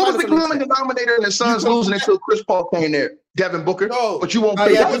internet. What was the common denominator in the Suns losing until Chris Paul came there? Devin Booker. No, but you won't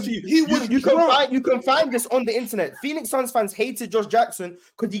pay that. You can find this on the internet. Phoenix Suns fans hated Josh Jackson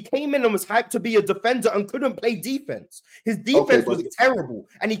because he came in and was hyped to be a defender and couldn't play defense. His defense was terrible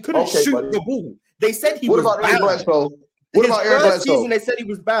and he couldn't shoot the ball. They said he was bad. What about Eric Bledsoe? Season, they said he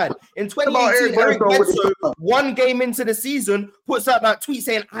was bad. In 2018, Eric Bledsoe, one game into the season, puts out that tweet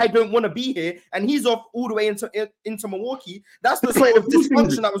saying, "I don't want to be here," and he's off all the way into Milwaukee. That's the sort of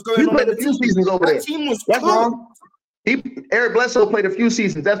dysfunction that was going on in the team. Seasons over there. That team was wrong. Eric Bledsoe played a few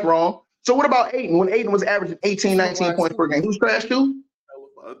seasons. That's wrong. So what about Ayton? When Ayton was averaging 18, 19 points per game, who's trash too?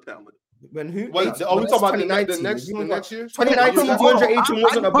 When who? Wait, we talking about the next year? 2019, 218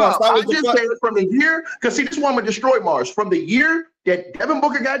 wasn't a bust. I just said from the year, because see, this one would destroy Mars. From the year that Devin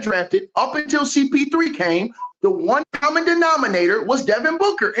Booker got drafted up until CP3 came, the one common denominator was Devin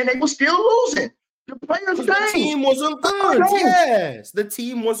Booker, and they were still losing. The players changed. The team wasn't good. Yes, the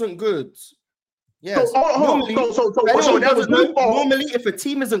team wasn't good. Yes. Normally, if a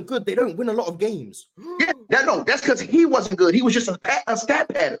team isn't good, they don't win a lot of games. Yeah, that's because he wasn't good. He was just a stat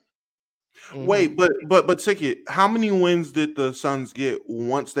pattern. Wait, but Ticket, how many wins did the Suns get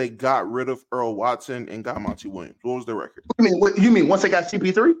once they got rid of Earl Watson and got Monty Williams? What was their record? You mean once they got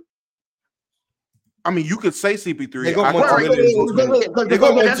CP3? I mean, you could say CP3. They got Monty Williams. They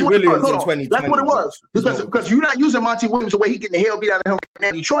got Monty Williams in 2020. That's what it was. Because you're not using Monty Williams the way he getting the hell beat out of him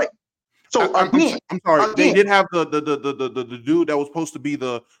in Detroit. So I'm sorry. They did have the dude that was supposed to be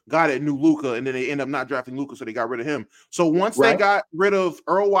the guy that knew Luka, and then they end up not drafting Luka, so they got rid of him. So once they got rid of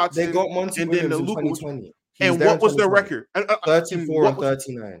Earl Watson, they got Monty Williams in 2020. And what was their record? 34 and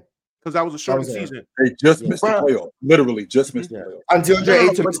 39. Because that was a short season. They just missed the playoff. Literally just missed the playoff. And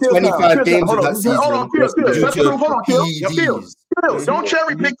DeAndre Ayton took 25 games of that season. Hold on, don't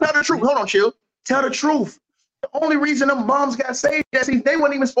cherry pick. Tell the truth. Hold on, chill. Tell the truth. The only reason them bums got saved is they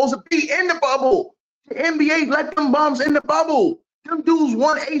weren't even supposed to be in the bubble. The NBA let them bums in the bubble. Them dudes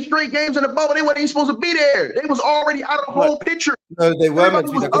won 8 straight games in the bubble. They weren't even supposed to be there. They was already out of the whole picture. No, they were meant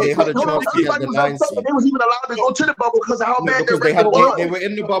to be there because they had a chance to get the 9 seed. They was even allowed to go to the bubble because of how bad they were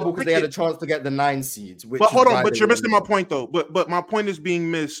in the bubble because they had a chance to get the 9 seeds. But hold on, but you're missing my point though. But my point is being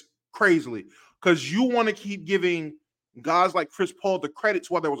missed crazily because you want to keep giving guys like Chris Paul the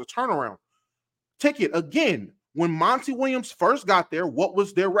credits while there was a turnaround. Ticket again. When Monty Williams first got there, what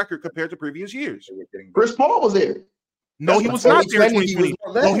was their record compared to previous years? Chris Paul was there. No, he was not there. No,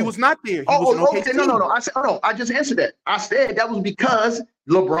 he was not there. No. I just answered that. I said that was because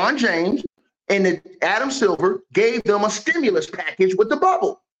LeBron James and Adam Silver gave them a stimulus package with the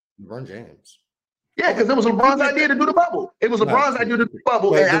bubble. LeBron James. Yeah, because it was LeBron's idea to do the bubble. It was LeBron's idea to do the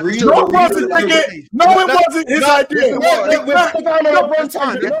bubble. No, it wasn't his idea. No, we're not doing that,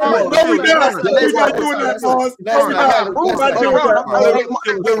 boss.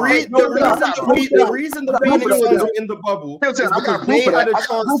 The reason the Phoenix Suns were in the bubble is because they had a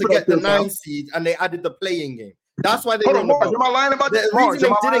chance to get the 9 seed and they added the playing game. That's why they were in the bubble. Am I lying about that? The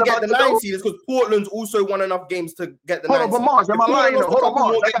reason they didn't get the 9 seed is because Portland's also won enough games to get the 9 seed. Hold on, Mars, am I lying? Hold on,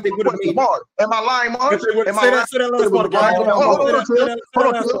 Mars. Am I lying, Mars?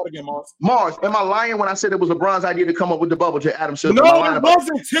 Mars, am I lying when I said it was LeBron's idea to come up with the bubble to Adam Silver? No, it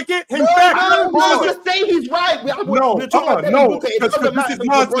wasn't. Ticket. Just say he's right. No, because this is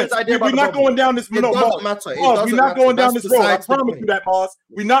nonsense. We're not going down this road. We're not going down this road. I promise you that, Mars.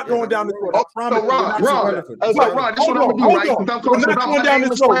 We're not going down this road. I promise you. Ron, this is what I'm gonna do, right? We're not going down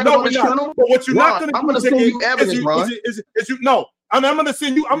this road. No, we're not. But what you're not going to do, I'm gonna send you evidence, Ron. I'm going to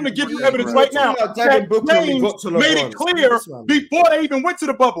send you. I'm going to give you evidence right now. That James made it clear before they even went to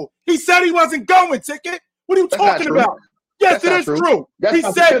the bubble. He said he wasn't going. Ticket. What are you talking about? Yes, it is true. He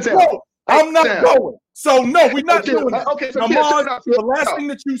said, "Bro, I'm not going." So no, we're not doing that. Okay, so the last thing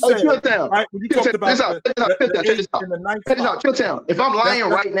that you said, right? When you talked about Chilltown. If I'm lying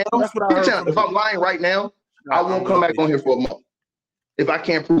right now, if I'm lying right now, I won't come back on here for a month if I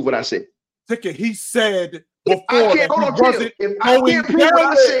can't prove what I said. Ticket. He said before that he wasn't if I can't prove what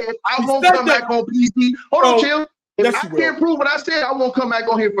I said, I won't come back on PC. Hold on, chill. If I can't prove what I said, I won't come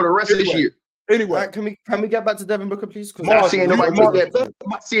back on here for the rest of this year. Anyway, can we get back to Devin Booker, please? Because I'm seeing nobody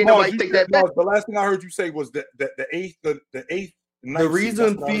take that back. The last thing I heard you say was that the eighth. The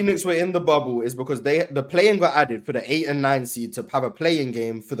reason Phoenix were in the bubble is because the play-in got added for the 8 and 9 seed to have a play-in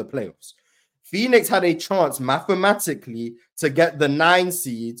game for the playoffs. Phoenix had a chance mathematically to get the 9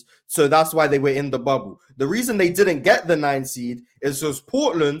 seeds, so that's why they were in the bubble. The reason they didn't get the 9 seed is because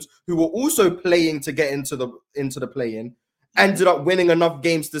Portland, who were also playing to get into the play-in, ended up winning enough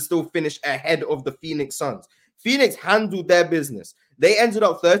games to still finish ahead of the Phoenix Suns. Phoenix handled their business. They ended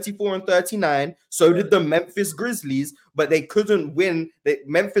up 34 and 39. So did the Memphis Grizzlies, but they couldn't win.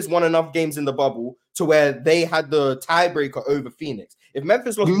 Memphis won enough games in the bubble to where they had the tiebreaker over Phoenix. If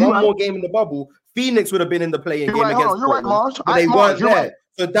Memphis lost one more game in the bubble, Phoenix would have been in the play-in game against Portland. But they weren't there.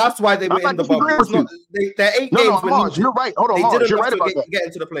 So that's why they were in the bubble. They're 8 games. Mars, you're right. Hold on, Mars. You're right about that. Get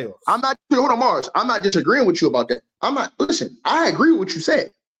into the playoffs. Hold on, Mars. I'm not disagreeing with you about that. Listen, I agree with what you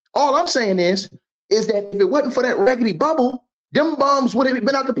said. All I'm saying is that if it wasn't for that raggedy bubble, them bums would have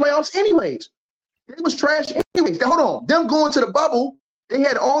been out the playoffs anyways. They was trash anyways. Hold on. Them going to the bubble, they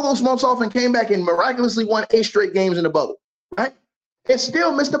had all those months off and came back and miraculously won 8 straight games in the bubble, right? And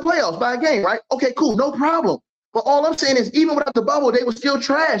still missed the playoffs by a game, right? Okay, cool, no problem. But all I'm saying is, even without the bubble, they were still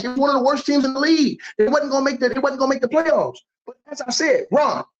trash. It was one of the worst teams in the league. They wasn't gonna make the playoffs. But as I said,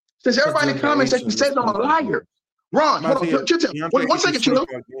 Ron, since everybody in the comment section says I'm a liar, Ron, hold on, chill. One second, chill.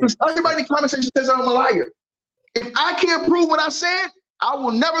 Everybody in the comment section says I'm a liar. If I can't prove what I said, I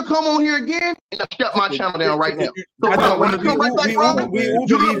will never come on here again and shut my channel down right now. So when I come right back, Ron,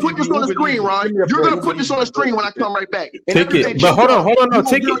 you're going to put this on the screen, Ron. You're going to put this on the screen when I come right back. Ticket. But hold on. No,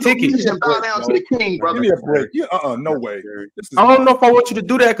 ticket. Bow down to the king, brother. Give me a break. No way. I don't know if I want you to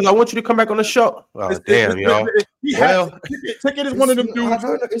do that because I want you to come back on the show. Oh, damn, yo. Well, Ticket is one of them dudes.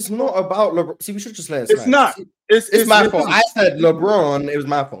 It's not about LeBron. See, we should just let it slide. It's not. It's my fault. I said LeBron. It was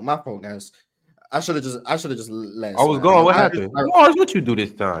my fault. My fault, guys. I should have just let it I was slide. going. What happened? Mars, what you do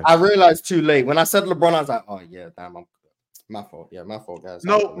this time? I realized too late. When I said LeBron, I was like, oh yeah, damn, my fault. Yeah, my fault, guys.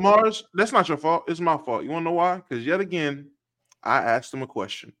 No, Mars, that's not your fault. It's my fault. You want to know why? Because yet again, I asked him a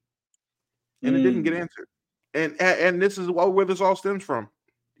question, and it didn't get answered. And this is where this all stems from.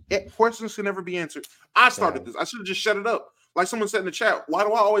 Questions can never be answered. I started this. I should have just shut it up. Like someone said in the chat, why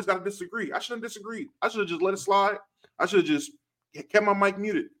do I always got to disagree? I shouldn't disagree. I should have just let it slide. I should have just kept my mic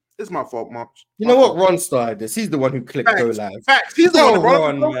muted. It's my fault, Mars. You know what? Ron started this. He's the one who clicked go live. Facts. He's the one,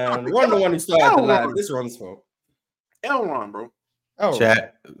 Ron, man. Ron the one who started the live. This Ron's fault. Ron, bro.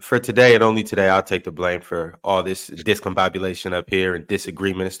 Chat, for today and only today, I'll take the blame for all this discombobulation up here and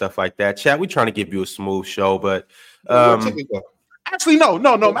disagreement and stuff like that. Chat, we're trying to give you a smooth show, but actually, no.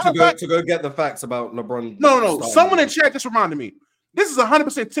 To go get the facts about LeBron. No. Someone in chat just reminded me. This is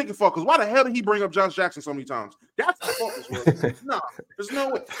 100% ticket fault. Because why the hell did he bring up Josh Jackson so many times? That's the fault as well. No, there's no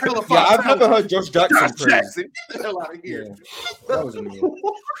way. Yeah, I've never heard Josh Jackson. Get the hell out of here. Yeah, that was me.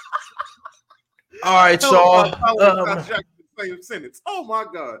 All right, y'all. Same sentence. Oh my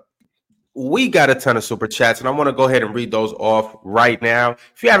God. We got a ton of super chats, and I want to go ahead and read those off right now.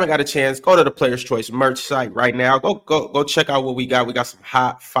 If you haven't got a chance, go to the Players Choice merch site right now. Go check out what we got. We got some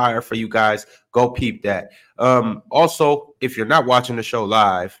hot fire for you guys. Go peep that. Also, if you're not watching the show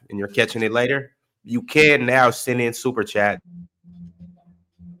live and you're catching it later, you can now send in super chat.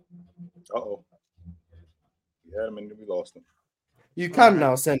 Uh-oh. We had him and we lost him. You can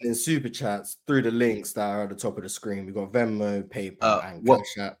now send in super chats through the links that are at the top of the screen. We've got Venmo, PayPal, and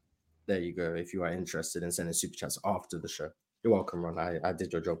Cash App. There you go. If you are interested in sending super chats after the show, you're welcome, Ron. I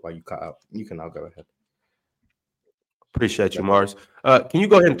did your job while you cut out. You can now go ahead. Appreciate you, Mars. Can you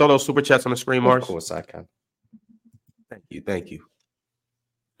go ahead and throw those super chats on the screen, Mars? Of course I can. Thank you.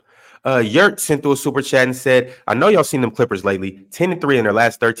 Yurt sent through a super chat and said, I know y'all seen them Clippers lately, 10-3 in their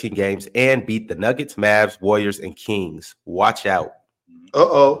last 13 games and beat the Nuggets, Mavs, Warriors, and Kings. Watch out.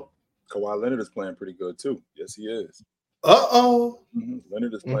 Uh-oh. Kawhi Leonard is playing pretty good, too. Yes, he is. Uh-oh.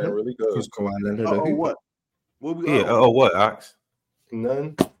 Leonard is playing really good. Who's Kawhi Leonard? What? What, Ox?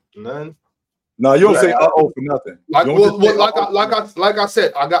 None. No, you don't say uh-oh for nothing. Like I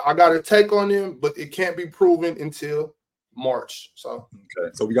said, I got a take on him, but it can't be proven until March. So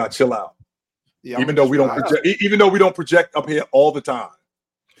so we got to chill out. Yeah, even though we don't project up here all the time.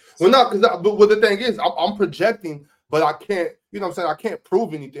 Well, not because. But the thing is, I'm projecting, but I can't. You know what I'm saying? I can't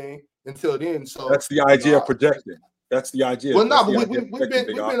prove anything until then. So that's the idea of projecting. That's the idea. Well, no, but we've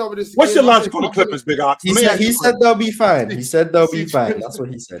been over this. What's your logic on the Clippers, Big Ox? He said they'll be fine. He said they'll be fine. That's what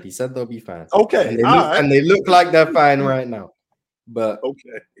he said. He said they'll be fine. Okay, and they look like they're fine right now. But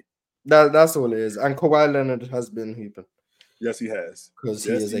okay, that's all it is. And Kawhi Leonard has been hooping. Yes, he has. Because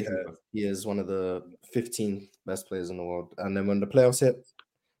he is one of the 15 best players in the world. And then when the playoffs hit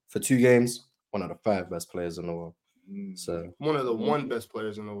for 2 games, one of the 5 best players in the world. So one of the 1 best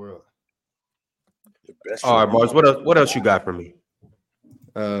players in the world. All right, Mars. What else you got for me?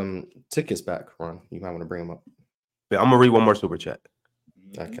 Tickets back, Ron. You might want to bring them up. Yeah, I'm gonna read one more super chat.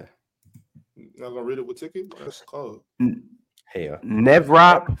 Okay. Not gonna read it with ticket. That's cold. Hey,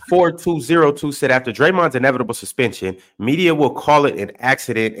 Nevrop 4202 said after Draymond's inevitable suspension, media will call it an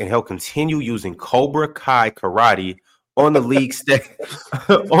accident, and he'll continue using Cobra Kai karate on the league stage.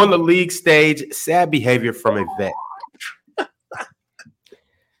 On the league stage, sad behavior from a vet.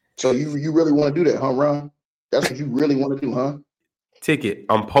 So you really want to do that, huh, Ron? That's what you really want to do, huh? Ticket.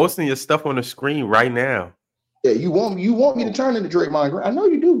 I'm posting your stuff on the screen right now. Yeah, you want me to turn into Draymond Green? I know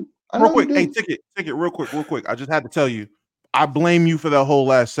you do. Real quick, hey, ticket, real quick. I just had to tell you, I blame you for that whole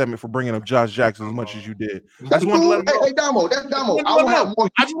last segment for bringing up Josh Jackson as much as you did. That's cool. Hey, Damo, that's Damo. I'm gonna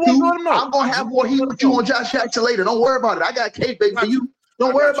have more heat with you on Josh Jackson later. Don't worry about it. I got cake, baby, for you.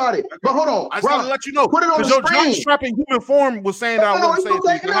 Don't worry about it. But hold on. I just want to let you know. Put it on the screen. Josh Strap in human form was saying that I wouldn't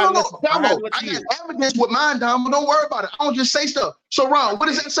say it. Damo, I got evidence with mine, Damo. Don't worry about it. I don't just say stuff. So, Ron, what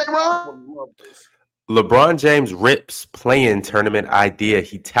does that say, Ron? LeBron James rips play-in tournament idea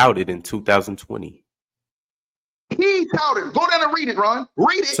he touted in 2020. He touted. Go down and read it, Ron.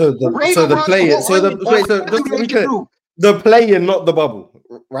 Read it. So the play-in, not the bubble,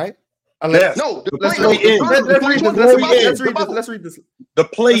 right? Yes. No, let's read this. The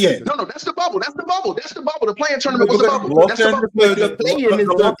play-in. No, that's the bubble. That's the bubble. The play-in tournament was the bubble. That's the bubble. The play-in is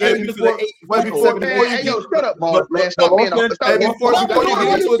the game before 8. Hey, yo, shut up, Mark, man. Stop being off.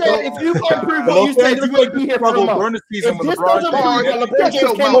 If you can't prove what you said, you would be here for a month. If this doesn't work, LeBron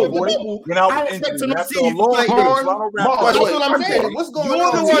James came over the bubble, I expect to not see you for 8 days. That's what I'm saying. What's going on?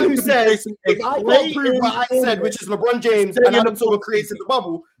 You're the one who says, if I can't prove what I said, which is LeBron James and Adam Silver created the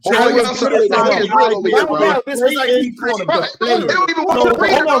bubble, how is I'm sorry. That hate is real over here, bro. They don't even want you to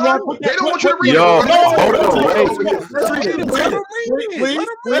read it. They don't want you to read it. Yo, hold on.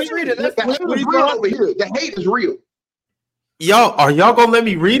 Let's read it. That's real over here. The hate is real. Y'all, are y'all gonna let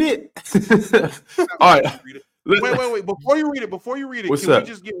me read it? All right. Wait. Before you read it, What's can up? we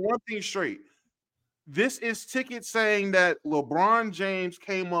just get one thing straight? This is Ticket saying that LeBron James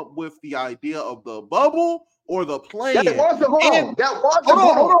came up with the idea of the bubble or the play-in. That was the bubble.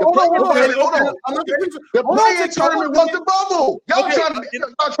 The play-in tournament was the bubble. Y'all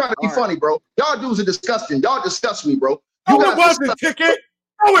trying to be funny, bro. Y'all dudes are disgusting. Y'all disgust me, bro. No, it wasn't, Ticket.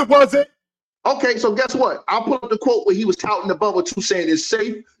 No, it wasn't. Okay, so guess what? I'll put up the quote where he was touting the bubble too, saying it's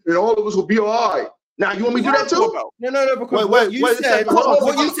safe and all of us will be all right. Now, you want me to do that too? No, because what you said was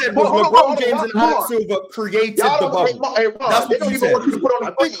LeBron James and Adam Silver created the bubble. Hey, Ron, that's they don't even want you to put on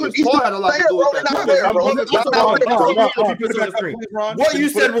the Chris Paul had a lot to do with that. What you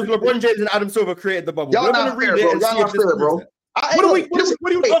said was LeBron James and Adam Silver created the bubble. Y'all not fair, bro. Y'all not fair, bro. What are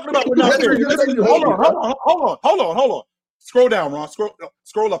you talking about? We're not fair. Hold on. Scroll down, Ron.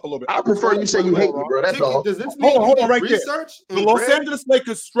 Scroll up a little bit. I prefer you say you hate me, bro. That's all. Hold on, right there. The Los Angeles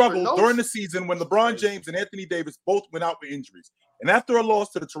Lakers struggled during the season when LeBron James and Anthony Davis both went out with injuries. And after a loss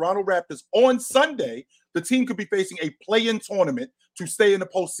to the Toronto Raptors on Sunday, the team could be facing a play-in tournament to stay in the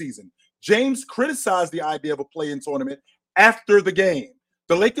postseason. James criticized the idea of a play-in tournament after the game.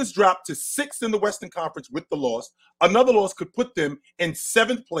 The Lakers dropped to 6th in the Western Conference with the loss. Another loss could put them in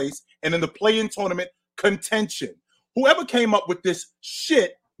 7th place and in the play-in tournament contention. Whoever came up with this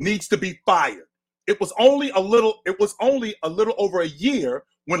shit needs to be fired. It was only a little over a year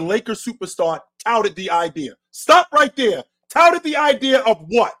when Lakers superstar touted the idea. Stop right there. Touted the idea of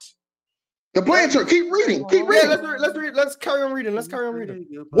what? The play-in tournament. Keep reading. Let's read. Let's carry on reading.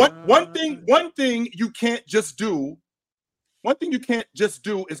 One thing you can't just do. One thing you can't just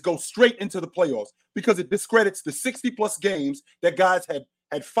do is go straight into the playoffs because it discredits the 60+ games that guys had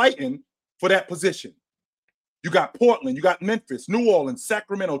fighting for that position. You got Portland, you got Memphis, New Orleans,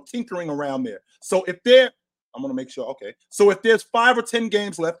 Sacramento tinkering around there. So if I'm gonna make sure, okay. So if there's 5 or 10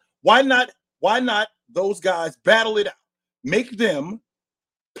 games left, why not those guys battle it out? Make them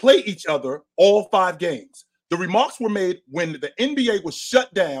play each other all 5 games. The remarks were made when the NBA was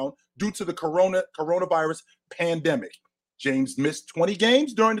shut down due to the coronavirus pandemic. James missed 20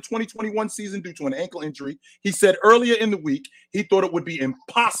 games during the 2021 season due to an ankle injury. He said earlier in the week he thought it would be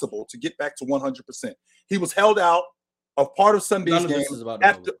impossible to get back to 100%. He was held out of part of Sunday's game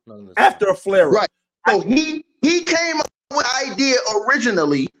after a flare-up. Right. So he came up with the idea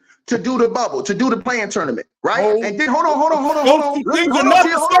originally to do the bubble, to do the play-in tournament, right? And then hold on. I'm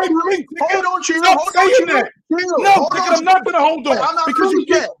not gonna hold on. I'm not because you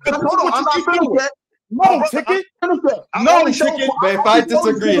can't. Hold on, I'm not finished yet. No, Ticket. No, Ticket. But if I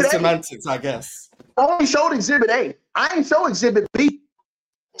disagree, it's semantics, I guess. I only showed Exhibit A. I ain't show Exhibit B.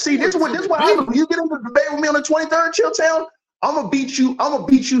 See, this is what happens. You get into the debate with me on the 23rd, Chilltown. I'm gonna beat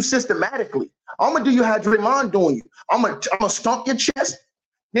you systematically. I'm gonna do you how Draymond doing you. I'm gonna stomp your chest.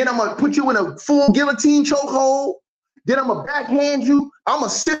 Then I'm gonna put you in a full guillotine chokehold. Then I'm gonna backhand you. I'm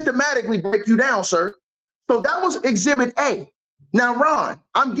gonna systematically break you down, sir. So that was Exhibit A. Now, Ron,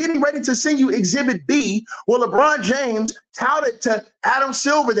 I'm getting ready to send you Exhibit B, where LeBron James touted to Adam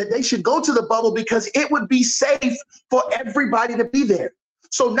Silver that they should go to the bubble because it would be safe for everybody to be there.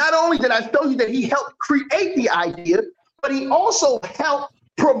 So not only did I show you that he helped create the idea, but he also helped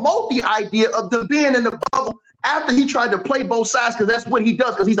promote the idea of them being in the bubble after he tried to play both sides, because that's what he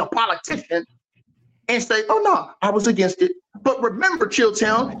does, because he's a politician, and say, oh, no, I was against it. But remember,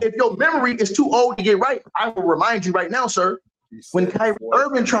 Chilltown, if your memory is too old to get right, I will remind you right now, sir, when Kyrie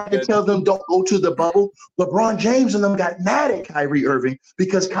Irving tried to tell them don't go to the bubble, LeBron James and them got mad at Kyrie Irving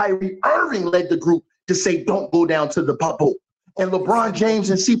because Kyrie Irving led the group to say don't go down to the bubble. And LeBron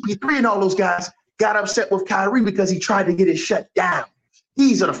James and CP3 and all those guys got upset with Kyrie because he tried to get it shut down.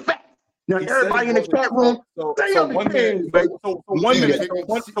 These are the facts. Now, everybody in the chat room, stay on the page, baby. So 1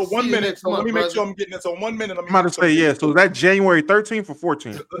 minute. So let me make sure I'm getting this. So 1 minute. I'm about to say, yeah. So is that January 13th or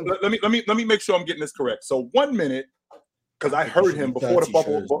 14th? Let me make sure I'm getting this correct. So 1 minute. Because I heard him before the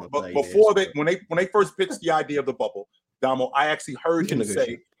bubble, when they first pitched the idea of the bubble, Damo, I actually heard him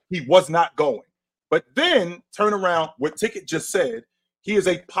say he was not going. But then turn around, what Ticket just said, he is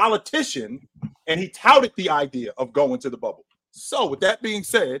a politician and he touted the idea of going to the bubble. So with that being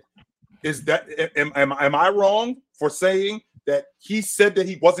said, is that am I wrong for saying that he said that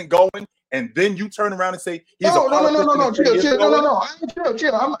he wasn't going, and then you turn around and say he's no,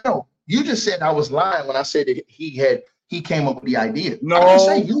 chill. You just said I was lying when I said that he came up with the idea. No, I didn't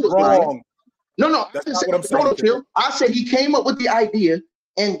say you was wrong. lying. No, that's not what I'm saying. I said he came up with the idea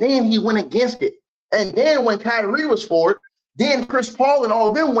and then he went against it. And then when Kyrie was for it, then Chris Paul and all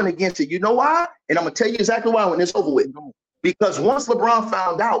of them went against it. You know why? And I'm going to tell you exactly why when it's over with. Because once LeBron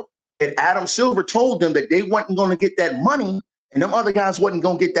found out that Adam Silver told them that they weren't going to get that money, and them other guys wasn't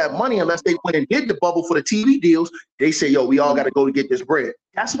going to get that money unless they went and did the bubble for the TV deals, they say, yo, we all got to go to get this bread.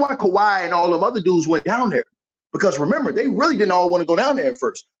 That's why Kawhi and all them other dudes went down there. Because remember, they really didn't all want to go down there at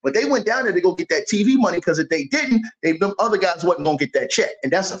first. But they went down there to go get that TV money because if they didn't, them other guys wasn't going to get that check.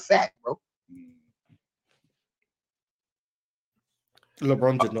 And that's a fact, bro.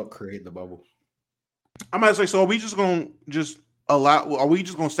 LeBron did not create the bubble. I might say, so are we just going to just allow, are we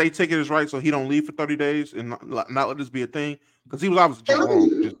just going to say ticket is right so he don't leave for 30 days and not let this be a thing? Because he was obviously just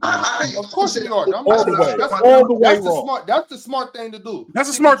wrong. Of course they are. All the way wrong. That's the smart thing to do. That's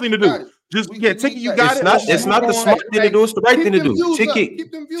a smart thing to do. Just ticket, you got it. It's not the smart thing to do. It's the right thing to do.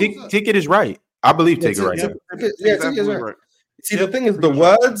 Ticket is right. I believe ticket right now. Ticket is right. See, the thing is, the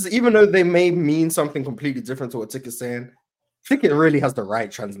words, even though they may mean something completely different to what Ticket's saying, Ticket really has the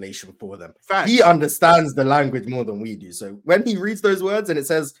right translation for them. Facts. He understands the language more than we do. So when he reads those words and it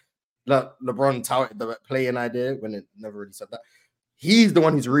says that LeBron touted the playing idea when it never really said that, he's the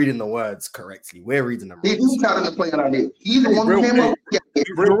one who's reading the words correctly. We're reading them. He's touting the playing idea. He's the one who came up.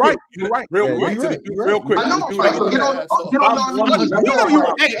 You're right. You're right. Real quick. I know. I'm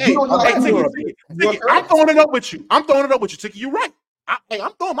throwing it up with you. Ticket, you're right.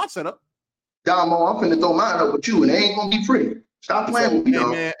 I'm throwing my setup. Damo, I'm finna throw mine up with you, and they ain't gonna be pretty. Stop playing with me,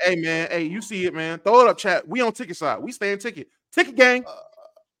 dog. Hey, you see it, man. Throw it up, chat. We on ticket side. We stay in ticket. Ticket gang.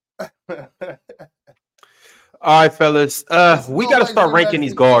 All right, fellas. We got to start ranking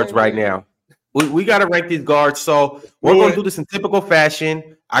these guards right now. We got to rank these guards. So we're going to do this in typical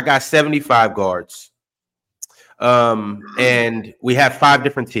fashion. I got 75 guards. And we have 5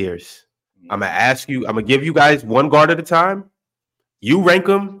 different tiers. I'm going to give you guys one guard at a time. You rank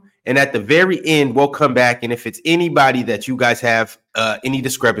them. And at the very end, we'll come back. And if it's anybody that you guys have any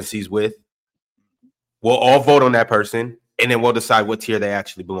discrepancies with, we'll all vote on that person. And then we'll decide what tier they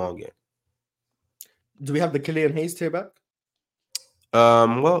actually belong in. Do we have the Killian Hayes tier back?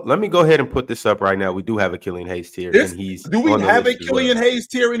 Well, let me go ahead and put this up right now. We do have a Killian Hayes tier. Do we have a Killian Hayes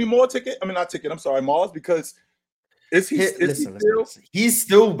tier anymore, Ticket? I mean, not Ticket. I'm sorry, Mars, because he's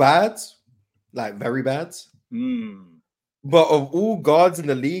still bad, like very bad. But of all guards in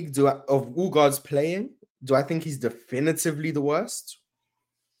the league, of all guards playing, do I think he's definitively the worst?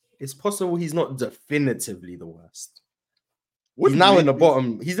 It's possible he's not definitively the worst. He's now in the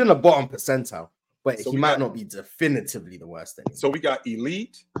bottom. He's in the bottom percentile, but he might not be definitively the worst anymore. So we got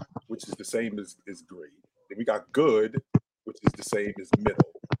elite, which is the same as great. Then we got good, which is the same as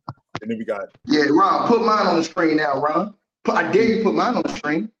middle. And then we got Ron, put mine on the screen now, Ron. I dare you put mine on the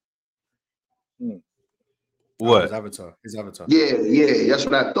screen. What? His avatar. Yeah, that's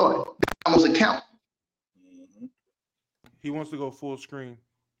what I thought. Almost a count. He wants to go full screen.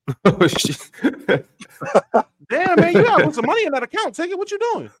 Oh, shit. Damn, man, you gotta put some money in that account. Take it. What you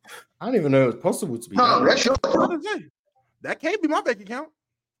doing? I don't even know it's possible to be. That's your account. That can't be my bank account.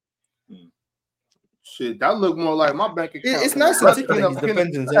 Shit, that look more like my bank account. It's nice to take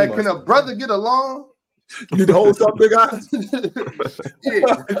can a brother get along? You need to hold something, big guy?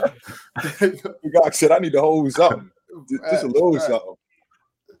 Big guy said, I need to hold something. Just a little something.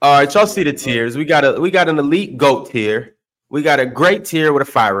 All right, y'all see the tiers. We got an elite GOAT tier. We got a great tier with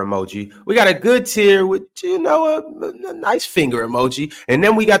a fire emoji. We got a good tier with, a nice finger emoji. And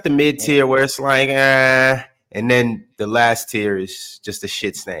then we got the mid tier where it's like, and then the last tier is just a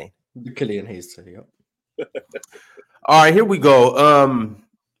shit stain. The Killian Hayes tier, yep. All right, here we go.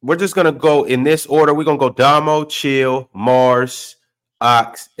 We're just going to go in this order. We're going to go Damo, Chill, Mars,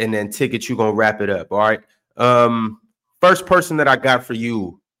 Ox, and then Ticket. You're going to wrap it up, all right? First person that I got for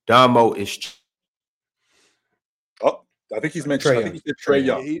you, Damo, is... Oh, I think he's mentioned. I think he said Trae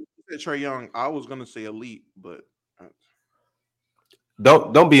Young. He said Trae Young. I was going to say elite, but...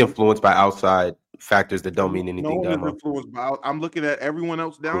 Don't be influenced by outside factors that don't mean anything, no Damo. Influenced by, I'm looking at everyone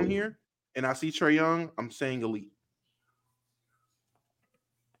else down here, and I see Trae Young. I'm saying elite.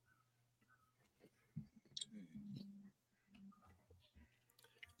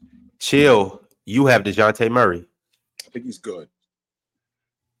 Chill, you have DeJounte Murray. I think he's good.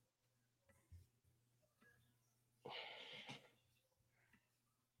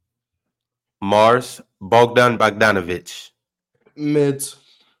 Mars, Bogdan Bogdanovic. Mid.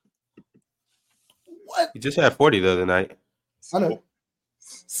 What? He just had 40 the other night. I know.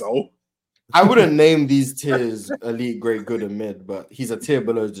 So? I wouldn't name these tiers elite, great, good, and mid, but he's a tier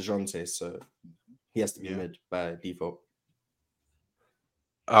below DeJounte, so he has to be mid by default.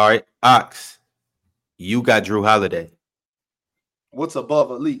 All right, Ox, you got Drew Holiday. What's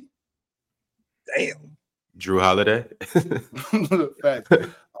above elite? Damn. Drew Holiday. Fact.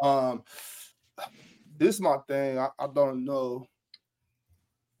 This is my thing. I don't know.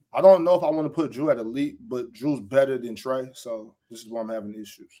 I don't know if I want to put Drew at elite, but Drew's better than Trey, so this is why I'm having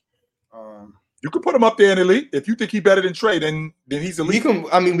issues. You can put him up there in elite. If you think he's better than Trey, then he's elite.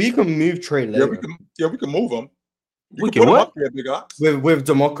 We can move Trey later. We can move him. We can what? Up there, big ox. With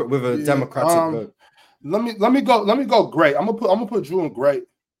a democratic vote. Let me go great. I'm gonna put Drew in great.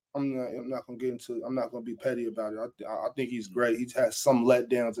 I'm not gonna be petty about it. I think he's great. He's had some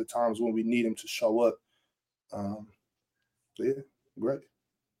letdowns at times when we need him to show up. Yeah, great.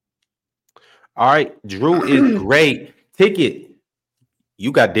 All right, Drew is great. Ticket.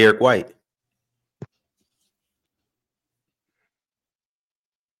 You got Derek White.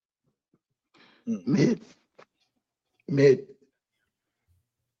 Mid.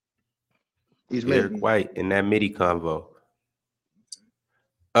 He's Derek mid. White in that midi convo.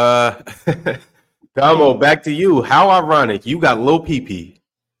 Damo, back to you. How ironic. You got low PP.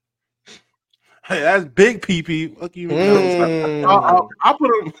 Hey, that's big PP. Fuck you. I'll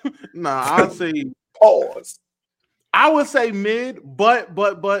put him. Nah, I'll say pause. I would say mid, but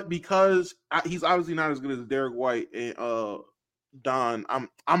because he's obviously not as good as Derek White and Don, I'm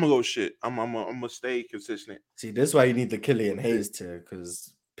gonna go shit. I'm gonna stay consistent. See, this is why you need the Killian Hayes tier,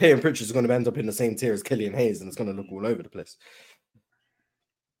 because Peyton Pritchard is going to end up in the same tier as Killian Hayes, and it's going to look all over the place.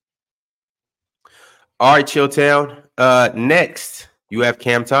 All right, Chilltown. Next, you have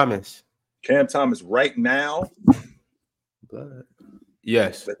Cam Thomas. Cam Thomas right now.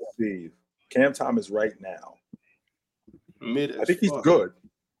 Yes. Let's see. Cam Thomas right now. Mid. I think he's good.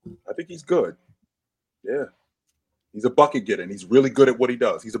 Yeah. He's a bucket getter, and he's really good at what he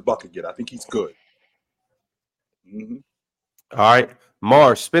does. He's a bucket getter. I think he's good. Mm-hmm. All right.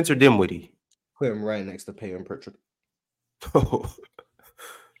 Mars, Spencer Dinwiddie. Put him right next to Peyton Pritchard.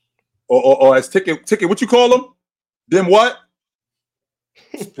 Or as Ticket, what you call him? Dim what?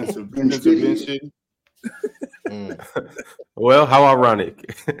 Spencer Well, how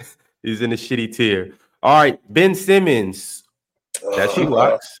ironic. He's in the shitty tier. All right, Ben Simmons. That's you,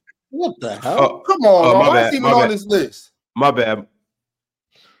 Lux. What the hell? Come on, why is he even on this list? My bad.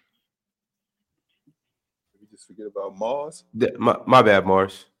 We just forget about Mars. My bad,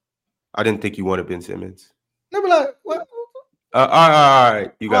 Mars. I didn't think you wanted Ben Simmons. No, but like, what? All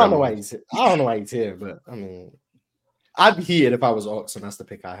right. You got. I don't know why he's here, but I mean, I'd be heated if I was Ox, and that's the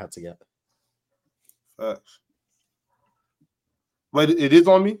pick I had to get. Wait, it is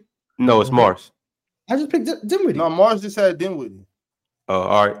on me? No, it's Mars. I just picked Dinwiddie. No, Mars just had Dinwiddie. Oh,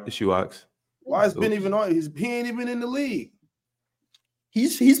 all right. It's you, Ox. Why is Ben even on? He ain't even in the league.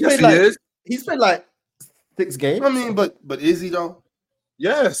 He's played he's played like 6 games. I mean, but is he though?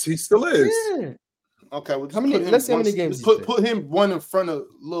 Yes, he still is. Yeah. Okay, well, let's see how many games. Put him one in front of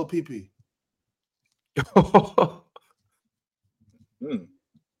Lil PP.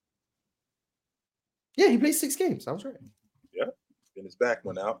 Yeah, he played 6 games. I was right. Yeah, and his back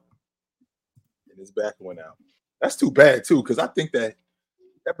went out. That's too bad too, because I think that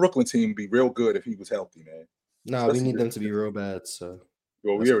Brooklyn team would be real good if he was healthy, man. No, we need them to be real bad. So,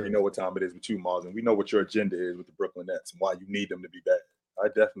 well, we already know what time it is with you, Mars, and we know what your agenda is with the Brooklyn Nets and why you need them to be bad. I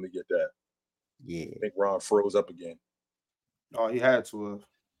definitely get that. Yeah, I think Ron froze up again. Oh, he had to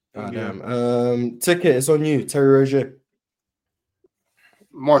have. Damn. Ticket, it's on you, Terry Rozier.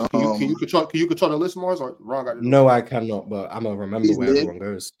 Mars, can you control the list, Mars, or Ron got it? No, I cannot, but I'm gonna remember where everyone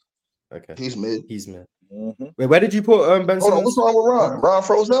goes. Okay, he's mid. Mm-hmm. Wait, where did you put Ben Simmons? Hold on, what's wrong with Ron? Ron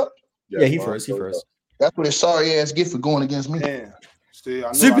froze up? Yeah, he froze. That's what his sorry ass get for going against me. Damn. See,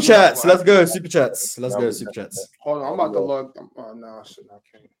 Super chats. Let's go. Super chats. Hold on, I'm about to log. Oh no,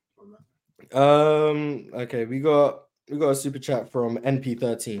 I can't. Okay, we got a super chat from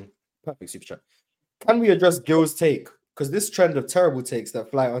NP13. Perfect super chat. Can we address Gil's take? Because this trend of terrible takes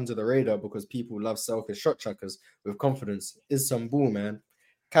that fly under the radar because people love selfish shot chuckers with confidence is some bull, man.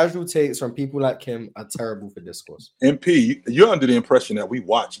 Casual takes from people like him are terrible for discourse. MP, you're under the impression that we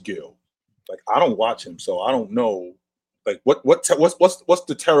watch Gil. Like, I don't watch him, so I don't know. Like, what's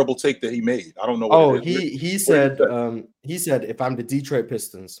the terrible take that he made? I don't know. What he said if I'm the Detroit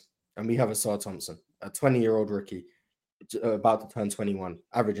Pistons and we have Asar Thompson, a 20-year-old rookie about to turn 21,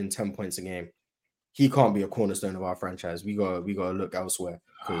 averaging 10 points a game, he can't be a cornerstone of our franchise. We gotta look elsewhere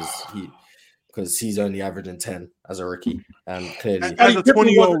because he's only averaging 10 as a rookie, and clearly as a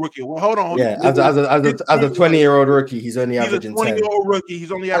 20-year-old rookie. Well, hold on. Yeah, as a 20-year-old rookie, he's only averaging 10. 20-year-old rookie.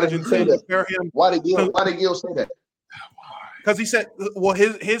 He's only averaging 10. Why did Gil say that? Because he said, well,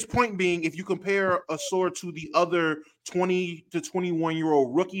 his point being, if you compare a sword to the other 20 to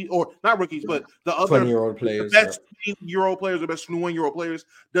 21-year-old rookie, or not rookies, but the other 20-year-old players, the best 20-year-old players, the best 21-year-old players,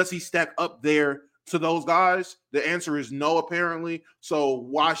 does he stack up there to those guys? The answer is no, apparently. So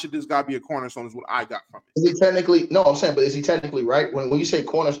why should this guy be a cornerstone? Is what I got from it. Is he technically? No, I'm saying, but is he technically right? When you say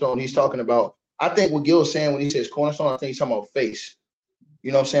cornerstone, he's talking about. I think what Gil's saying when he says cornerstone, I think he's talking about face.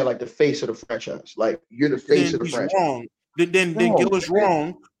 You know what I'm saying? Like the face of the franchise. Like you're the face of the franchise. Wrong. Then Gil is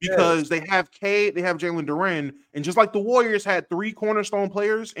wrong because they have Jalen Duren, and just like the Warriors had 3 cornerstone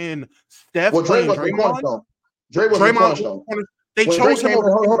players in Steph. Well, Dre wasn't cornerstone. Dre wasn't cornerstone. They chose him.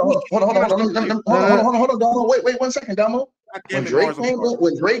 Hold on. Wait 1 second, Damo. When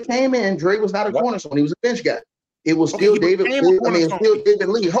Dre came in, Dre was not a cornerstone. He was a bench guy. It was still David. Still David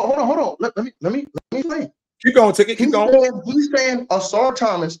Lee. Hold on. Let me explain. Keep going, Ticket. Keep going. He's saying Asar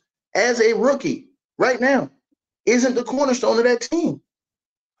Thomas as a rookie right now isn't the cornerstone of that team.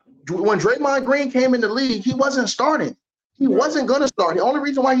 When Draymond Green came in the league, he wasn't starting. He wasn't going to start. The only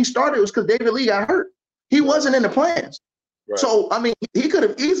reason why he started was because David Lee got hurt. He wasn't in the plans. Right. So, I mean, he could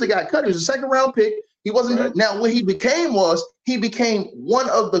have easily got cut. He was a 2nd-round pick. He wasn't. Right. Now, what he became one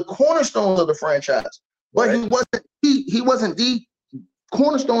of the cornerstones of the franchise. But right. he wasn't the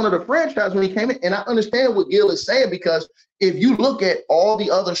cornerstone of the franchise when he came in. And I understand what Gil is saying, because if you look at all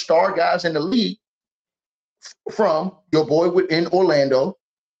the other star guys in the league, from your boy in Orlando,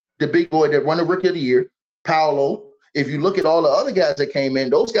 the big boy that won the Rookie of the Year, Paolo. If you look at all the other guys that came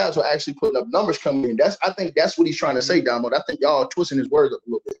in, those guys were actually putting up numbers coming in. I think that's what he's trying to say, Damo. I think y'all are twisting his words up a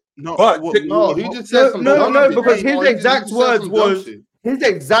little bit. He just said no, because his exact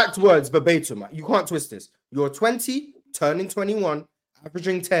words verbatim. You can't twist this. You're 20, turning 21,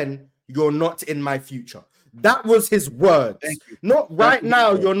 averaging 10. You're not in my future. That was his words. Not right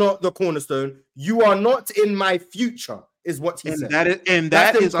now. You're not the cornerstone. You are not in my future, is what he said. That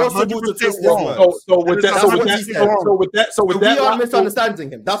is impossible to twist wrong. So with that, we are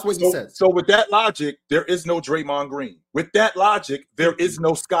misunderstanding him. That's what he said. So with that logic, there is no Draymond Green. With that logic, there is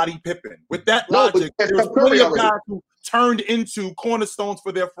no Scottie Pippen. With that logic, there's plenty of guys who turned into cornerstones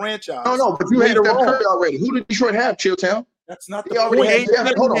for their franchise. No, but you had Steph Curry already. Who did Detroit have? Chilltown. That's not the point.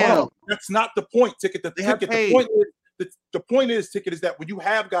 Hold on. That's not the point, Ticket. The point is, Ticket, is that when you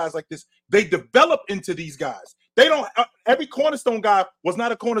have guys like this, they develop into these guys. They don't. Every cornerstone guy was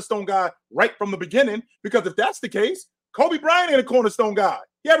not a cornerstone guy right from the beginning, because if that's the case, Kobe Bryant ain't a cornerstone guy.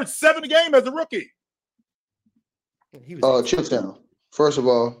 He averaged 7 a game as a rookie. Chilltown. First of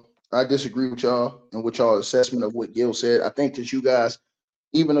all, I disagree with y'all and with y'all assessment of what Gil said. I think that you guys,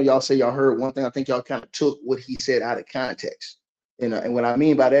 even though y'all say y'all heard one thing, I think y'all kind of took what he said out of context. And what I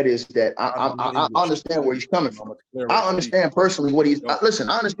mean by that is that I understand where he's coming from. I understand personally what he's. Listen,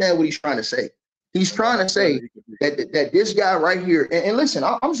 I understand what he's trying to say. He's trying to say that this guy right here. And listen,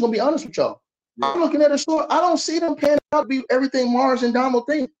 I'm just gonna be honest with y'all. I'm looking at a story. I don't see them panning out to be everything Mars and Damo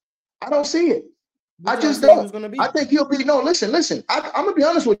think. I don't see it. I just don't. I think he'll be. No, listen. I'm gonna be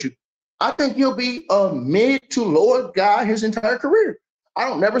honest with you. I think he'll be a mid to lower guy his entire career. I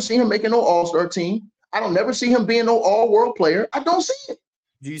don't never see him making no All-Star team. I don't never see him being no all-world player. I don't see it.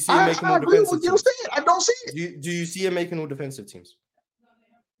 Do you see him making no defensive teams? I don't see it. Do you see him making no defensive teams?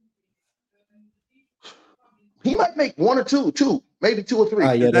 He might make 1 or 2, maybe 2 or 3.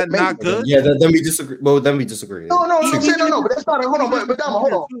 Is that not good? Yeah, then we disagree. Well, then we disagree. No, I'm saying no, but that's not. Hold on, but Damo,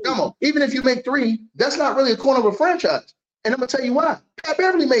 hold on. Even if you make 3, that's not really a corner of a franchise. And I'm gonna tell you why. Pat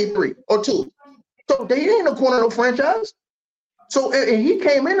Beverly made 3 or 2, so they ain't a corner of a franchise. So and he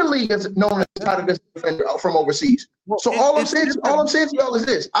came in the league as known as a defender from overseas. So all I'm saying to y'all is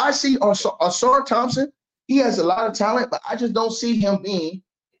this: I see Asar Thompson. He has a lot of talent, but I just don't see him being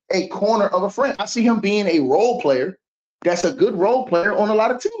a corner of a friend. I see him being a role player. That's a good role player on a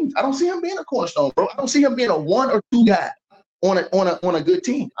lot of teams. I don't see him being a cornerstone, bro. I don't see him being a 1 or 2 guy on a good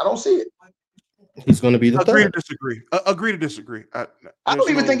team. I don't see it. He's going to be the Agree third. To disagree. Agree to disagree. I don't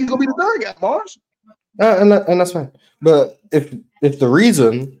even think he's going to be the third guy, Mars. And that's fine. But if the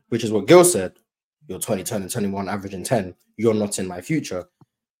reason, which is what Gil said, you're 20, turning 21, averaging 10, you're not in my future,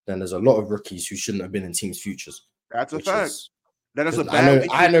 then there's a lot of rookies who shouldn't have been in teams' futures. That's a fact. That is a bad.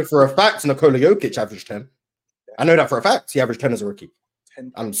 I know for a fact Nikola Jokic averaged 10. I know that for a fact. He averaged 10 as a rookie.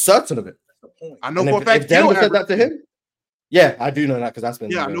 I'm certain of it. I know for a fact. If Denver said that to him, yeah, I do know that because that's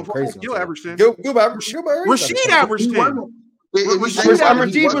been I know for crazy. Gil averaged 10. Rasheed averaged 10.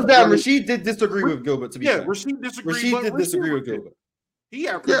 Rasheed was there. Rasheed did disagree with Gilbert. To be fair, Rasheed disagreed. Rasheed did disagree with Gilbert.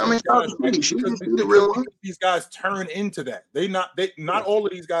 These guys turn into that. Not all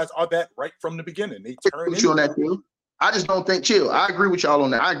of these guys are that right from the beginning. They turn into that. I just don't think. Chill. I agree with y'all on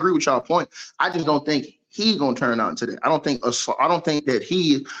that. I agree with y'all point. I just don't think he gonna turn out into that. I don't think that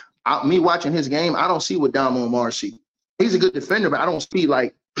he. Me watching his game, I don't see what Damo Amar see. He's a good defender, but I don't see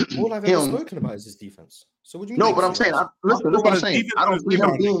like all I've ever spoken about is his defense. So what do you mean? No, but I'm saying, listen, what I'm saying. I don't see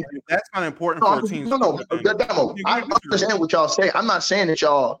him being. That's not important for a team. No, Damo. I understand what y'all say. I'm not saying that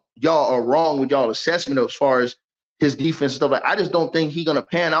y'all are wrong with y'all assessment as far as his defense and stuff. Like, I just don't think he's gonna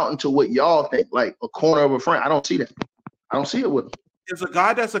pan out into what y'all think, like a corner of a friend. I don't see that. I don't see it with him. Is a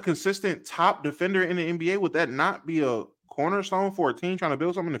guy that's a consistent top defender in the NBA, would that not be a cornerstone for a team trying to